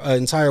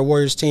entire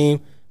Warriors team.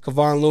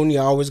 Kevon Looney,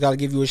 I always got to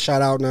give you a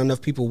shout out. Not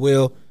enough people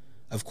will.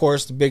 Of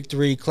course, the big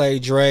three, Clay,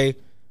 Dre,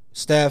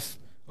 Steph.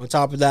 On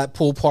top of that,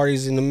 pool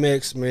parties in the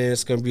mix. Man,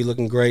 it's going to be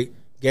looking great.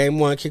 Game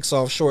 1 kicks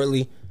off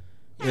shortly.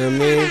 You know what I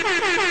mean?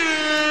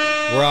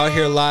 We're out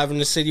here live in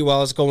the city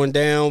while it's going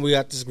down. We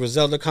got this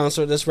Griselda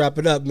concert. Let's wrap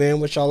it up,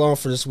 man. What y'all on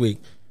for this week?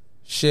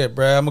 Shit,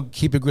 bro. I'm going to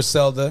keep it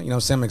Griselda. You know what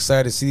I'm saying? I'm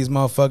excited to see these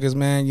motherfuckers,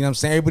 man. You know what I'm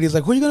saying? Everybody's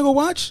like, who are you going to go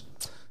watch?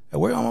 I'm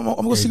going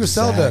to go see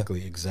Griselda.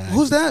 Exactly.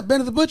 Who's that?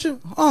 Benny the Butcher?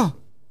 Oh.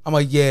 I'm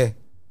like, yeah.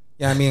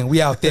 Yeah, I mean,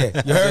 we out there.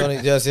 You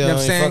heard? Just the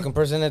only fucking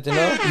person that they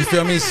know. You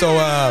feel me? So,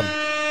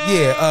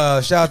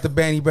 shout out to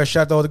Benny, bro.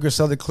 Shout out to all the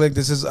Griselda clique.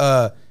 This is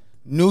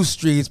New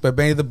Streets by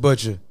Benny the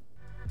Butcher.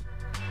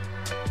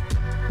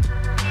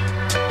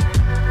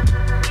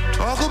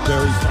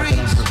 Very fucking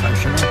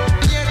unprofessional.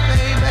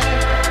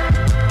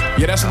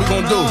 Yeah, that's what we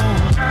gonna do.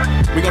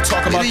 We gonna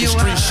talk about the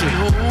street shit.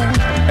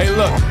 Hey,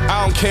 look, I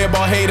don't care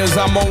about haters.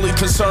 I'm only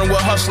concerned with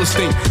hustlers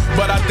think.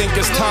 But I think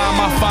it's time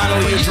I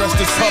finally address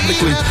this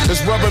publicly. It's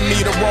rubbing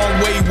me the wrong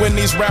way when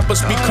these rappers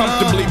speak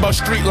comfortably about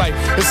street life.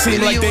 It seems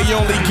like they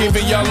only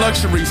giving y'all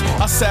luxuries.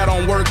 I sat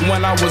on work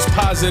when I was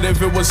positive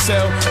it would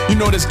sell. You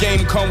know this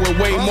game come with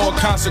way more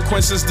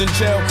consequences than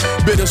jail.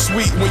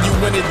 Bittersweet when you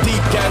win it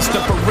deep. Gassed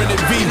up a rented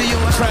V.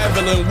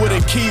 Traveling with a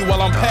key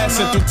while I'm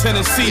passing through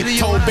Tennessee.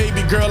 Told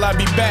baby girl I'd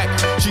be back.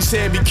 She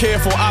said be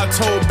careful. I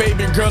told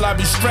baby girl I'd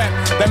be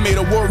strapped. That made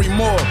her worry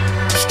more.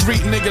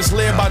 Street niggas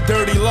live by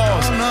dirty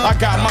laws. I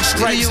got my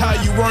stripes, how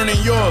you earning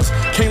yours?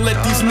 Can't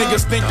let these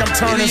niggas think I'm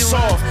turning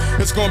soft.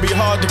 It's gonna be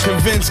hard to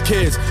convince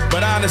kids,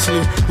 but honestly,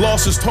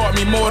 losses taught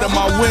me more than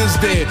my wins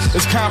did.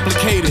 It's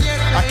complicated,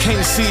 I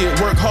can't see it.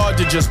 Work hard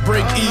to just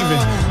break even.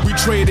 We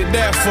traded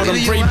that for them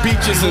great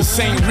beaches in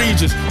St.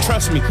 Regis.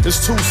 Trust me,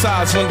 it's two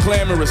sides, one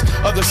glamorous,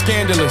 other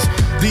scandalous.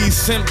 These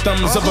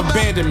symptoms of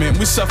abandonment,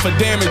 we suffer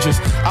damages.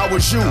 I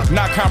was you,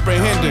 not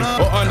comprehending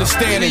or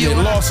understanding it.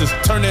 Losses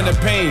turn into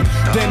pain,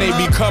 then they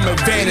become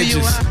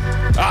advantages.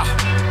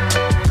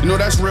 You know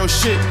that's real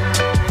shit.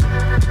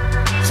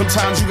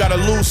 Sometimes you gotta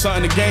lose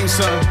something to gain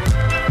something.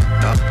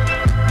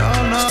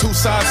 There's two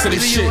sides to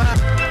this shit.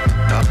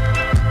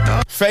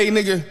 Fade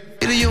nigga,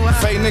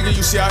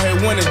 you see out here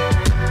winning.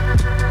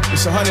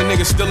 It's 100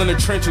 niggas still in the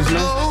trenches,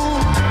 man.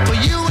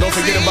 Don't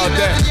forget about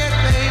that.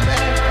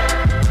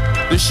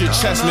 This shit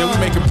chess, man. We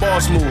making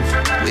boss moves.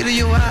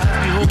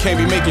 We can't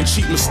be making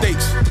cheap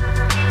mistakes.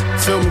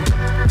 Feel me?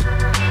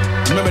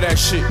 Remember that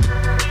shit.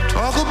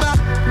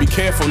 Be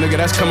careful, nigga.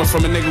 That's coming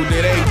from a nigga who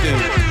did everything.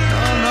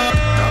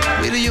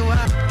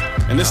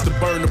 And this the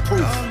burden of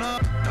proof.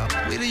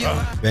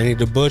 Benny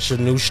the Butcher,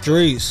 New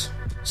Streets.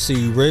 See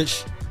you,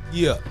 Rich.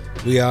 Yeah.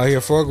 We out here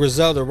for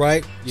Griselda,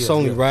 right? Yeah, it's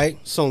only yeah. right.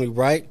 It's only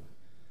right.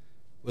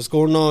 What's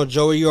going on,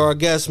 Joey? You're our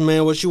guest,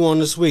 man. What you on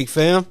this week,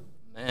 fam?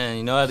 Man,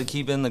 you know I had to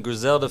keep in the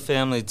Griselda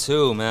family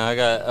too, man. I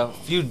got a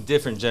few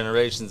different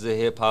generations of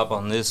hip hop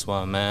on this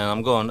one, man.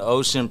 I'm going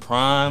Ocean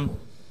Prime.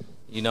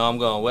 You know, I'm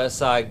going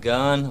Westside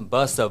Gun,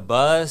 Busta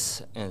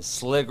Bus, and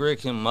Slick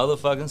Rick and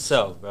motherfucking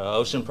self, bro.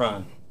 Ocean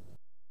Prime.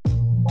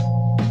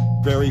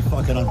 Very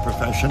fucking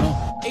unprofessional.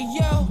 Hey,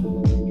 yo.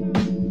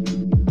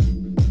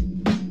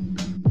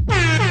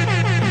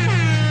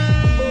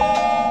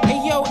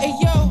 Hey, yo, hey,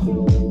 yo.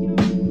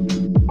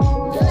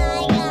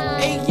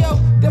 Hey, yo,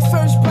 the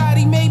first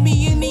body made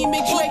me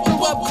anemic. Drake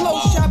go up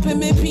close, chop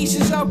him in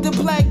pieces out the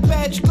black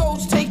badge.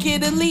 Ghost, take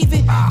it or leave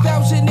it.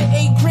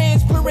 1,008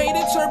 grands, parade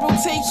a turbo,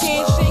 take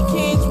hands, shake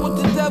hands with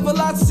the devil.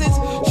 I sense,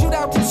 shoot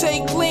out to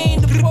take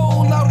clean, the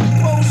bowl out the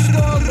post,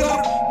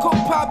 up.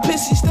 Coke pop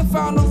pissy,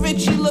 Stefano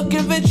Ricci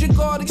looking richer.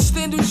 Guard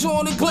extenders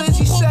on the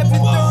glizzy,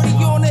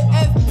 730 on the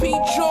FP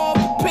drum.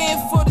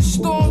 Preparing for the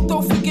storm,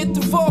 don't forget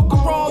the Volker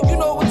on. You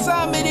know what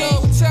time it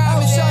is.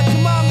 Outside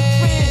your mama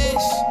crib.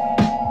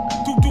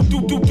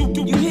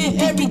 You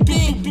hit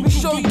everything, we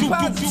show you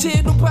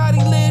positive. Nobody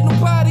live,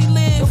 nobody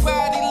live.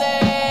 Nobody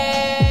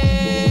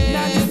live.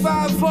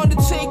 95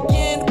 undertake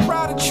in the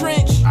Prada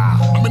trench.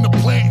 I'm in the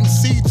planting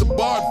seeds of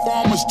barred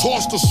farmers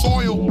toss the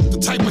soil. The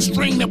type of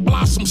string that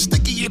blossoms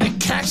stickier than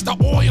castor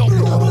oil.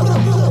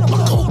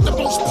 My coat the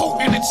most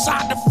potent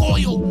inside the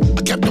foil.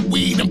 I kept the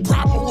weed in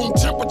proper room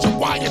temperature,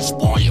 why it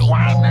spoil.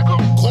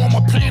 Call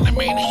my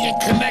Panamanian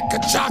Connect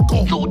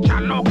Cachaco.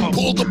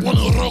 Pulled up on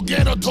the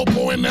Roguero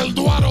Topo in El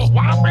Dorado.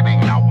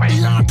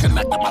 Beyond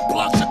connected my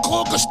plugs and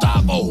call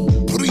Gustavo.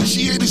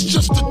 Appreciate it's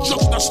just a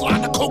just, now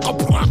slide the coca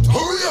pronto.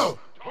 Hurry up!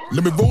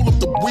 Let me roll up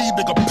the weed,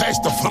 nigga, pass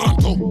the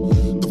fronto.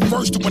 The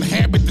first to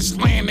inhabit this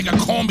land, nigga,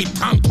 call me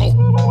Tonto.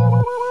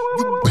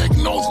 You big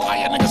nose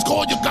liar, niggas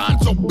call you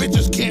Gonzo.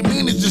 Bitches can't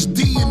mean it's just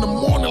D in the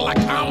morning like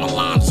I'm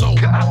Alonzo.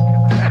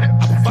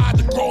 I provide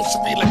the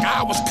grocery like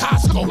I was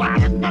Costco.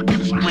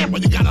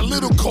 But you got a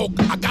little coke,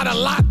 I got a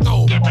lot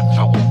though.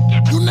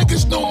 You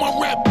niggas know my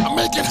rep, I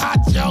make it hot,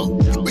 yo.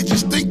 You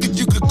bitches think that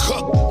you could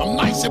cook, I'm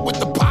nice with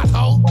the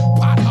pothole.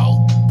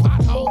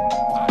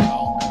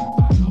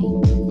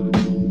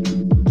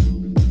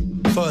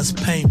 First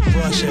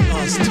paintbrush at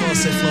us,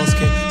 toss it, floss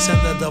kick,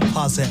 send the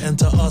deposit,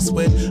 enter us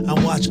with,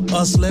 and watch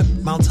us slip,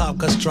 mount top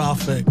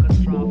catastrophic.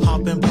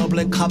 Hop in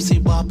public, cops he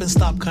bopping,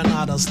 stop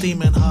Canada,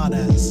 steaming hot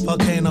ass.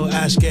 Volcano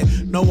ash get,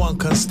 no one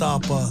can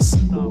stop us.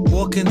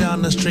 Walking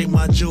down the street,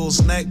 my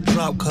jewels neck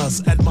drop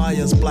cuss,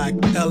 admires black,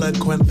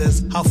 eloquent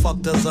this, how fuck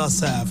does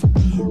us have?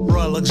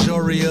 Royal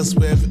luxurious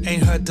with,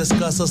 ain't heard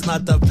discuss us,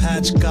 not the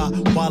patch got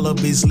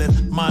wallabies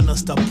live,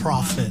 minus the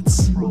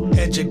profits.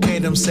 Educate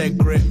them, said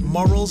grit,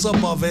 morals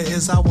above it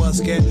is how us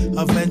get,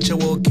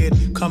 eventual kid,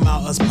 come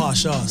out as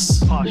posh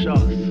us. Posh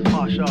us,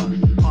 posh us,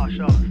 posh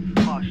us,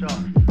 posh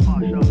us,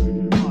 posh us,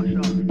 posh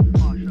us,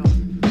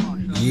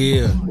 posh us.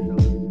 Yeah.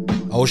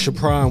 Ocean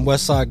Prime,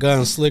 Westside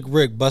Gun, Slick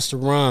Rick,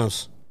 Busta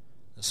Rhymes.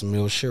 That's some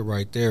real shit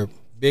right there.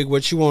 Big,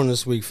 what you on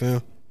this week,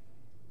 fam?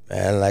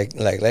 Man, like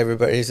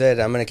everybody said,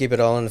 I'm gonna keep it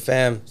all in the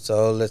fam.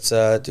 So let's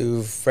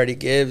do Freddie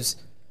Gibbs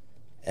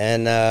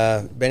and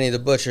Benny the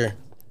Butcher.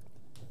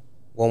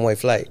 One Way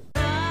Flight.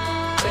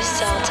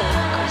 Griselda.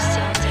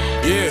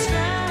 Yeah.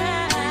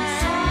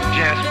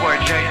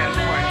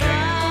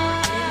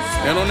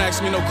 Now don't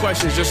ask me no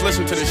questions, just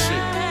listen to this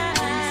shit.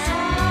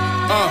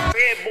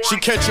 She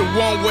catch a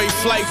one-way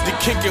flight to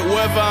kick it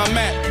wherever I'm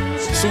at.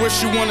 So if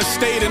she wanna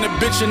stay, then the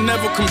bitch will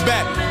never come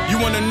back. You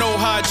wanna know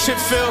how a chip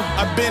feel?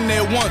 I've been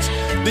there once.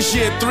 This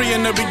year 3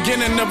 in the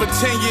beginning of a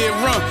 10-year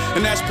run.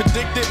 And as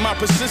predicted, my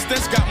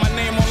persistence got my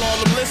name on all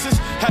the lists.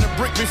 Had a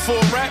brick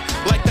before rap,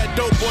 like that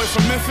dope boy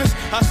from Memphis.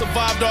 I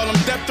survived all them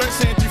death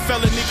threats and 3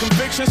 felony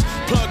convictions.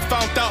 Plug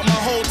found out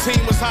my whole team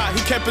was hot,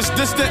 he kept his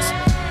distance.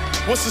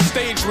 What's a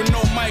stage with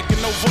no mic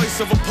and no voice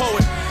of a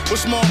poet?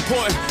 What's more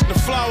important, the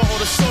flower or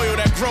the soil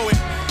that grow it?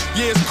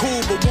 Yeah, it's cool,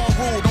 but one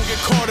rule, don't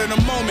get caught in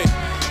a moment.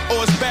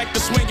 Or it's back to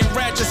swinging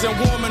ratchets and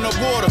warming up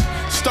water.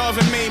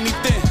 Starving made me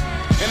thin,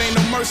 and ain't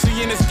no mercy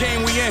in this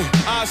game we in.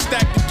 Odds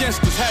stacked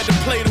against us, had to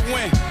play to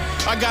win.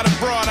 I got a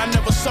broad I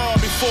never saw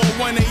before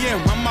 1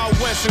 a.m. I'm out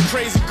west and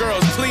crazy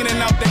girls cleaning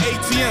out the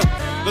ATM.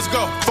 Let's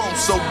go. Phone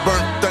so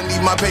burnt, I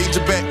need my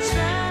pager back.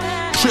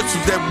 Trips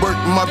with that work,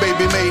 my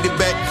baby made it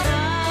back.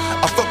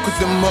 I fuck with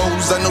them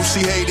hoes, I know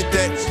she hated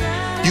that.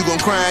 You gon'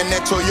 cry in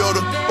that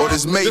Toyota or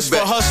this Maybach? This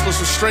for hustlers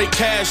with straight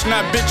cash,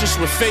 not bitches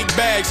with fake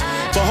bags.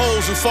 For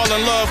hoes who fall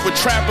in love with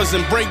trappers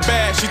and break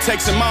bags. She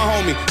texting my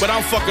homie, but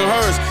I'm fucking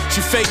hers.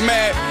 She fake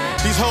mad.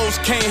 These hoes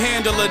can't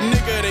handle a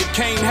nigga they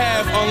can't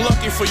have.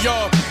 Unlucky for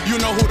y'all,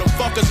 you know who the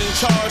fuck is in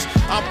charge.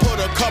 I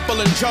put a couple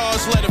in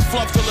jars, let it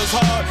flop till it's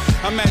hard.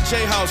 I'm at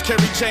J House,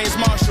 Kerry James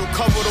Marshall,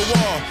 cover the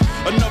wall.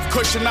 Enough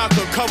cushion I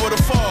could cover the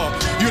fall.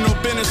 You know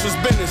business is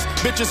business,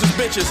 bitches is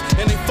bitches,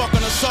 and they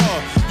fucking us all.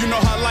 You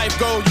know how life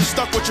go, you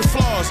stuck with your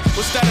flaws.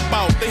 What's that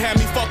about? They had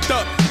me fucked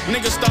up.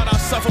 Niggas thought I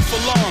suffered for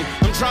long.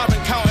 I'm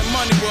driving, counting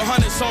money with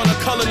hundreds on the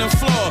coloring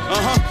floor.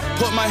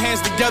 Put my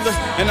hands together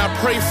and I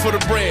pray for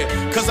the bread.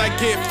 Cause I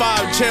get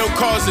 5 jail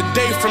cards a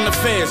day from the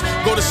feds.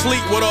 Go to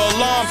sleep with an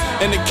alarm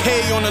and a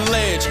K on the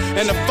ledge.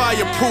 And a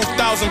fireproof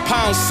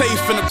 1,000-pound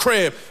safe in the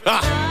crib.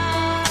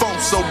 Phone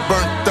so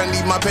burnt, I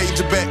need my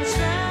pager back.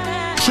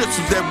 Trips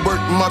with that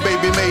work, my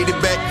baby made it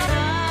back.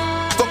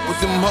 Fuck with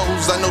them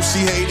hoes, I know she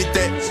hated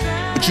that.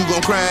 But you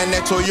gon' cry in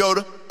that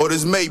Toyota or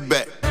this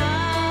Maybach?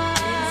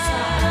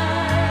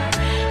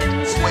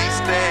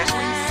 Waste that.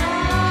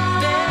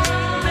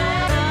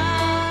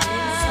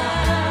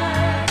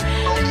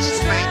 Oh, this is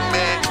fake,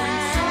 man.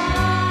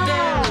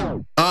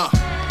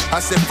 I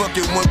said fuck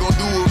it, one gon'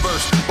 do a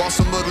verse. Bought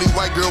some ugly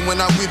white girl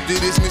when I whipped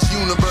it, it's Miss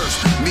Universe.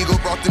 Migo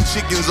brought them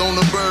chickens on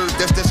the bird,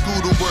 that's that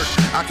scooter work.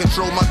 I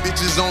control my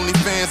bitches, only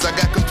fans, I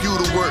got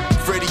computer work.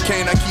 Freddie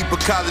Kane, I keep a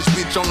college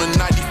bitch on the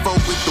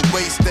 94 with the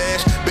waist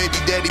stash. Baby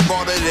daddy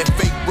bought her that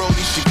fake Brody,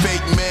 she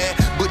fake mad.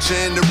 Butcher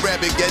and the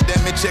rabbit,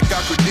 goddammit, check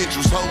our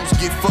credentials. Hoes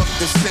get fucked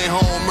and sent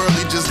home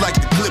early just like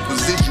the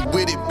Clippers. Is you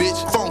with it, bitch?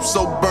 Phone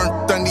so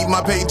burnt, I need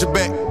my pager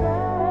back.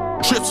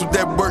 Trips with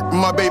that work,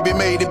 my baby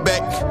made it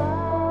back.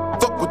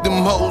 Fuck with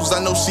them hoes, I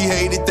know she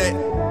hated that.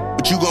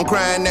 But you gon'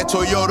 cry in that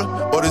Toyota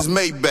or this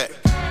Maybach?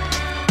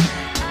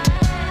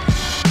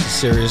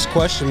 Serious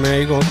question, man.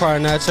 You gonna cry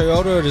in that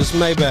Toyota or this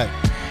Maybach?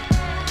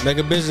 Make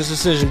a business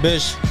decision,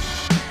 bitch.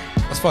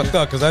 That's fucked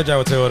up, because I drive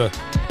a Toyota.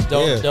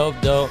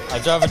 Dope. I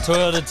drive a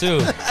Toyota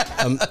too.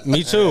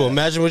 Me too.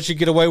 Imagine what you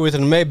get away with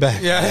in a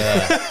Maybach. Yeah.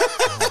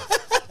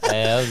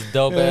 Hey, that was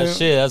dope ass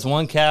shit. That's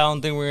one cat I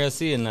don't think we're gonna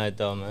see tonight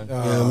though, man.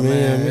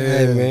 Man.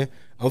 Hey, man.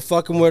 I'm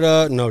fucking with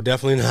no,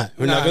 definitely not.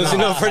 We're not gonna see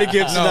no Freddie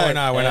Gibbs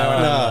tonight. We're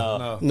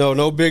not.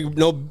 No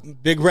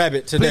big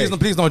rabbit today.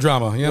 Please no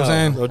drama. You know what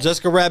I'm saying? No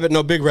Jessica Rabbit,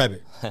 no big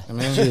rabbit.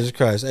 Jesus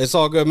Christ. It's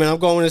all good, man. I'm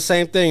going with the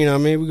same thing, you know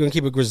what I mean? We're gonna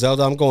keep it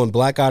Griselda. I'm going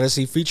Black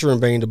Odyssey featuring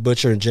Benny the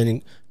Butcher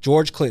and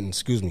George Clinton,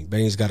 excuse me.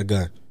 Benny's got a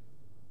gun.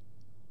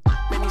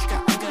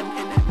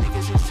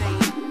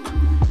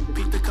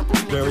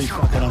 Very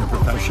fucking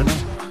unprofessional.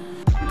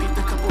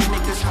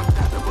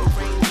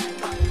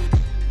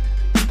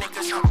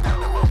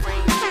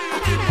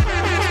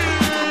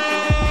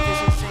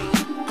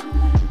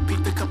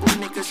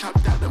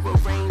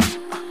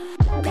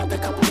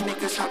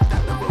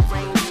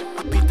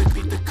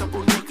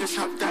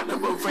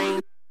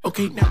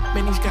 Okay, now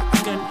Benny's got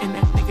a gun and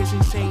that nigga's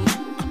insane.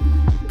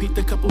 Beat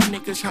a couple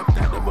niggas, hopped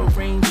out of a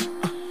range.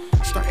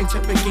 Start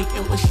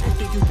interrogating, what shit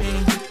do you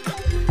bang?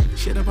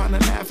 Shit about to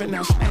laugh and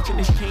now snatching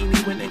his chain.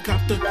 He went and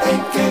copped the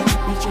reaching,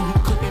 he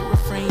couldn't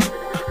refrain.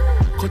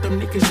 Caught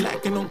them niggas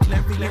lacking on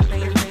clever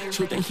lane.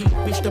 Truth and he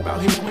reached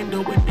about his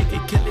window and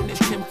nigga killing his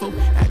kinfolk.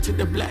 Add to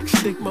the black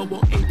stigma,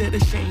 well, ain't that a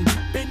shame?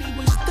 Benny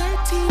was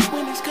 13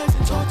 when his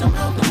cousin taught him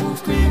how to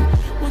move clean.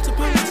 Once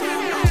upon a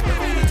time,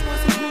 aspirated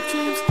towards his hoop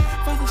dreams.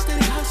 Father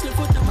steady hustling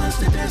for the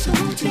monster, that's a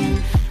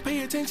routine.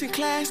 Pay attention,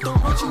 class,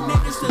 don't want you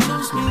niggas to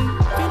lose me.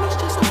 Benny's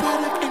just a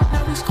product and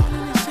now he's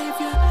calling his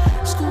savior.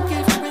 School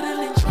gave him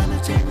Ritalin, trying to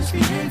change his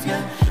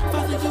behavior.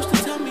 Father used to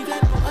tell me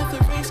that no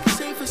other race can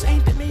save us.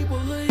 Ain't the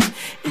neighborhood,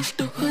 it's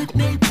the hood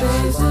neighborhood.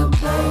 There's a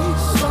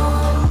place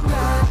on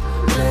right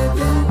where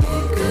the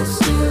niggas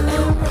still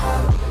and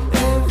rock.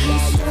 Every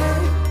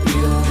step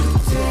you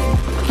take,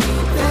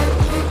 keep that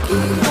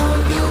blicky on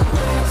your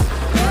waist.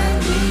 And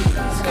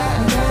he's got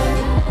that.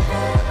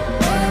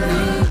 And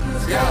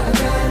he's got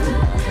that.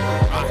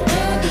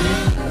 And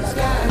he's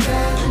got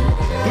that.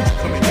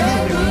 And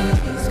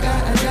he's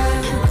got that.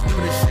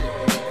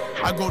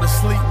 I go to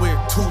sleep with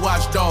 2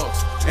 watchdogs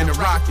and a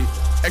rocket.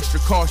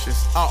 Extra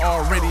cautious, I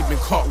already been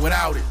caught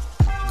without it.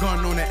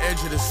 Gun on the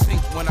edge of the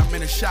sink when I'm in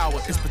the shower.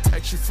 It's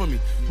protection for me,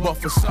 but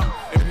for some,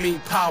 it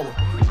mean power.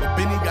 But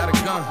Benny got a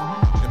gun,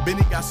 and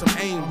Benny got some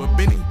aim. But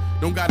Benny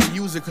don't gotta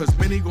use it, cause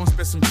Benny gon'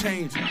 spend some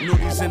change. You know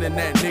these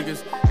internet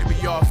niggas, they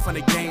be all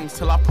funny games.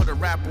 Till I put a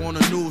rapper on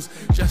the news,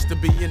 just to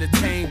be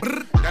entertained.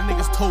 Y'all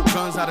niggas tote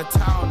guns out of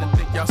town and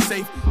think y'all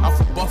safe. I'm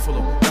from Buffalo,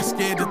 y'all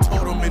scared to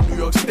tote them in New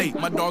York State.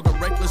 My dog a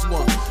reckless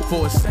one,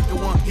 for his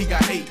second one, he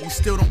got 8. We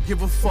still don't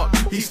give a fuck,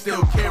 he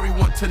still carry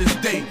one to this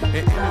day. In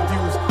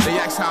interviews, they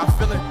ask how I'm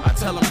feeling, I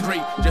tell them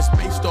great. Just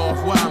based off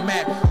where I'm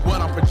at,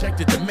 what I'm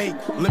projected to make.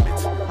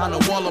 Limits on the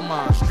wall of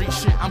mine, street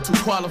shit, I'm too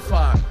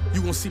qualified.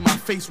 You gon' see my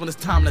face when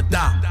it's time to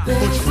die.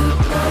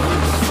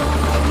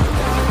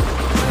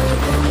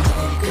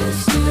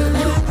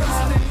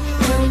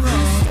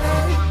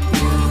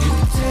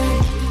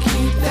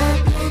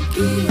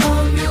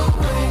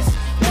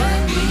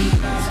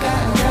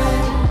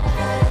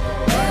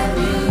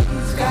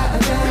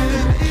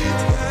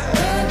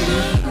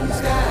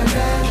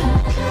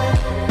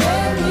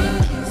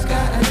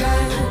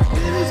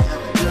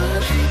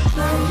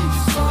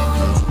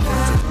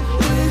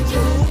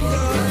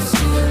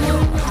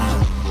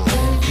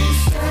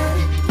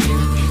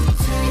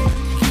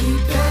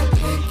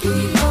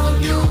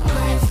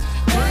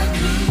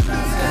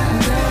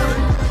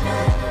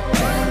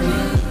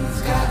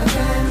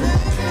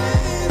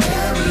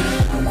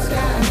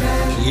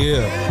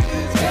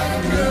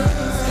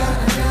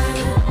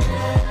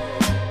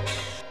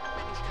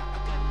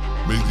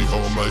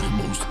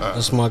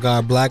 That's my guy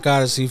Black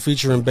Odyssey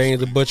featuring Benny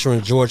the Butcher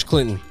and George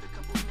Clinton.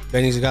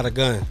 Benny's got a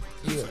gun.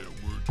 Yeah.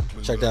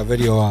 Check that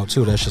video out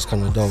too. That's just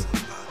kind of dope.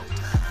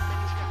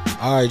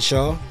 All right,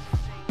 y'all.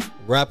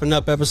 Wrapping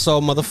up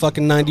episode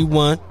motherfucking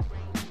 91.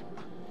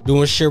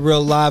 Doing shit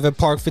real live at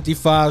Parc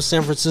 55,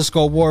 San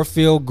Francisco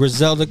Warfield.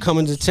 Griselda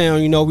coming to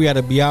town. You know we had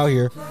to be out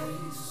here.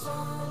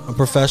 I'm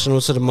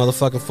professional to the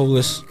motherfucking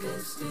fullest.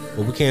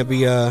 But we can't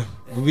be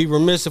we'd be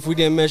remiss if we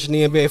didn't mention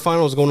the NBA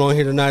Finals going on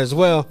here tonight as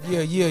well.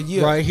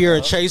 Yeah. Right here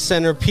at Chase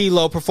Center,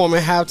 P-Lo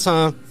performing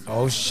halftime.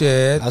 Oh,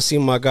 shit. I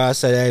seen my guy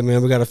say, hey,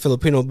 man, we got a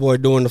Filipino boy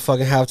doing the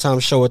fucking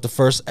halftime show at the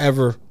first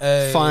ever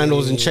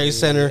finals in Chase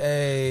Center.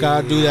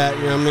 Gotta do that,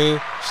 you know what I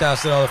mean?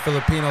 Shouts to all the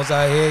Filipinos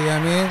out here, you know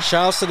what I mean?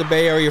 Shouts to the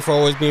Bay Area for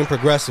always being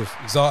progressive.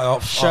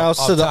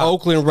 Shouts to the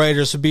Oakland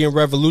Raiders for being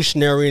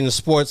revolutionary in the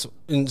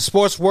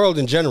sports world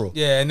in general.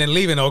 Yeah, and then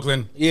leaving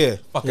Oakland. Yeah.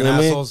 Fucking you know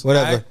assholes.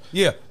 Whatever. Right?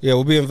 Yeah. Yeah,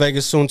 we'll be in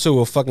Vegas soon too.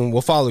 We'll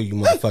follow you,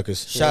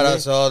 motherfuckers. Shout out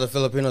to all the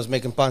Filipinos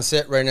making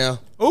pancit right now.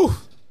 Ooh.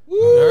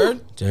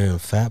 Damn,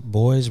 fat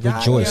boys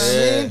rejoice.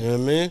 Yeah. You know what I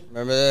mean?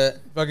 Remember that?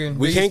 Fucking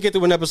we can't get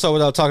through an episode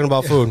without talking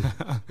about food. You know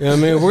what I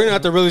mean? We're gonna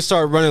have to really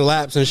start running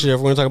laps and shit if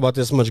we're gonna talk about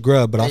this much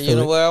grub. But I feel you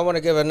know what? I want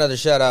to give another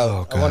shout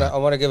out. Oh, I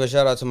want to give a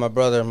shout out to my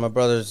brother. My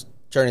brother's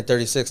turning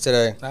 36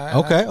 today.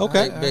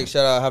 Okay. Big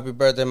shout out. Happy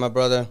birthday, my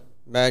brother,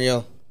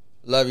 Manuel.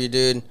 Love you,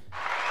 dude.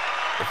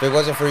 If it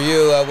wasn't for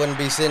you, I wouldn't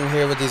be sitting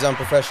here with these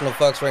unprofessional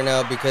fucks right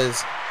now,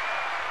 because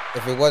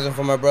if it wasn't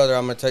for my brother,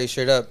 I'm gonna tell you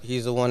straight up,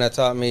 he's the one that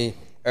taught me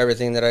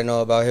everything that I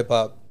know about hip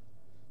hop.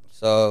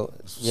 So,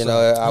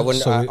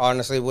 I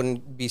honestly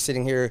wouldn't be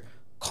sitting here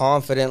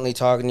confidently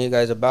talking to you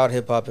guys about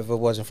hip hop if it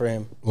wasn't for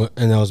him.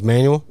 And that was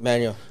Manuel?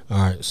 Manuel. All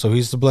right, so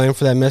he's to blame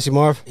for that messy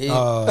Marv?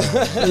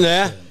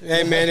 Yeah.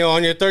 Hey, Manuel,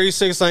 on your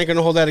 36, I ain't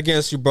gonna hold that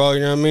against you, bro. You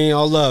know what I mean?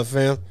 All love,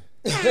 fam.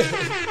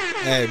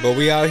 Hey, but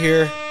we out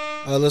here.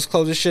 Let's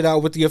close this shit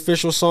out with the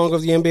official song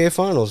of the NBA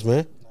Finals,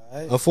 man.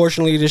 Right.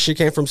 Unfortunately, this shit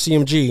came from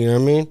CMG, you know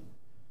what I mean?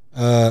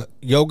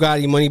 Yo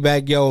Gotti,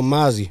 Moneybagg Yo, and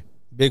Mozzie.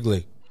 Big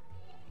League.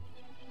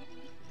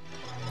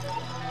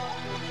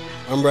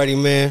 I'm ready,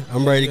 man.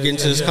 I'm ready to get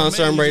into this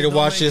concert. I'm ready to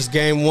watch this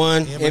Game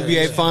 1,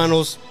 NBA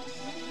Finals.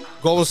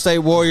 Golden State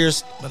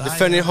Warriors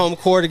defending home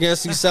court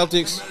against these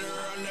Celtics.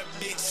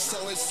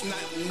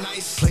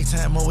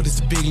 Playtime mode is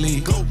the big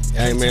league.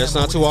 Hey, man, it's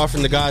not too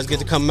often the guys get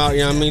to come out, you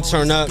know what I mean,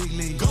 turn up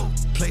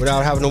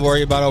without having to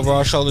worry about over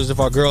our shoulders if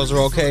our girls are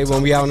okay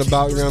when we out and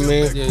about, you know what I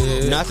mean?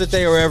 Yeah. Not that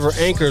they are ever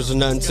anchors or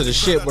nothing to the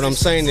shit. What I'm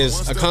saying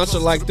is, a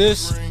concert like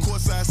this,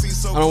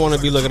 I don't want to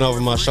be looking over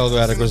my shoulder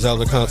at a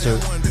Griselda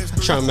concert.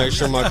 trying to make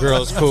sure my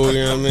girl's cool.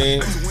 You know what I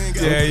mean?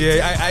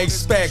 Yeah. I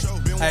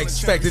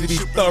expect it to be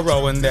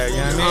thorough in there. You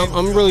know what I mean?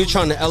 I'm really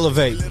trying to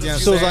elevate. You know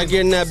as soon as I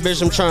get in that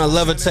bitch, I'm trying to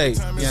levitate.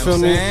 You feel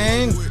me?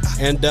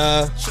 And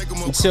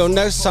until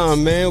next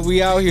time, man,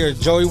 we out here.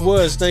 Joey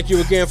Woods, thank you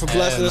again for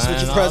blessing us with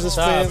your presence,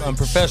 man. I'm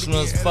professional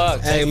as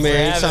fuck. Hey,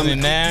 man,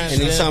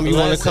 anytime you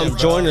want to come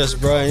join us,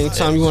 bro.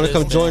 Anytime you want to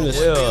come join us.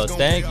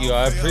 Thank you.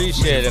 I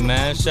appreciate it,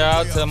 man.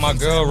 Shout out to my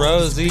girl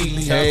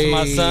Rosie. Shout out to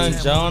my son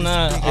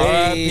Jonah.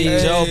 R.I.P.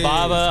 Joe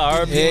Baba.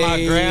 R.I.P.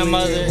 my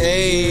grandmother.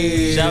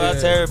 Shout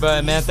out to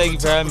everybody, man. Thank you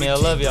for having me. I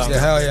love y'all. Yeah,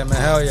 hell yeah,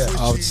 man. Hell yeah.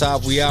 Off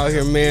top, we out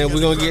here, man.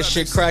 We're going to get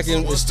shit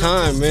cracking. It's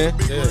time, man.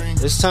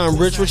 It's time.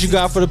 Rich, what you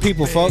got for the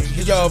people, folks?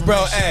 Yo,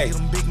 bro, hey,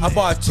 I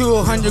bought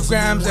 200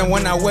 grams, and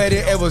when I weighed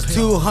it, it was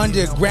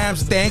 200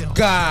 grams. Thank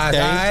God.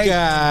 Thank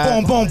God.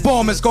 Boom, boom,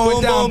 boom. It's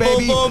going down,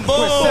 baby.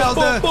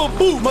 Griselda,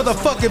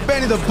 motherfucking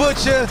Benny the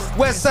Butcher,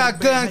 Westside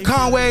Gun,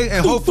 Conway,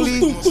 and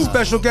hopefully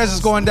special guest is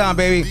going down,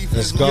 baby.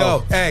 Let's go.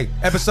 Yo, hey,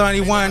 episode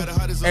 91.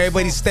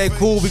 Everybody stay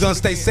cool. We gonna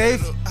stay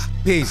safe.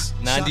 Peace.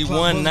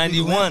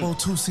 91.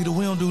 Two-seater,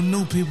 we don't do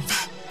new people.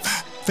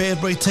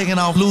 Fast break, taking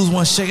off, lose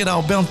one, shake it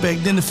off, bounce back,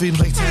 then defeat.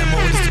 Playtime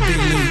mode is the big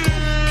league.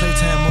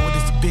 Playtime mode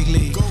is the big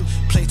league.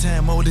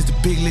 Playtime mode is the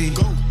big league.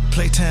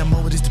 Playtime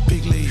mode is the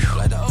big league.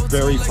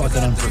 Very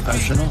fucking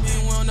unprofessional.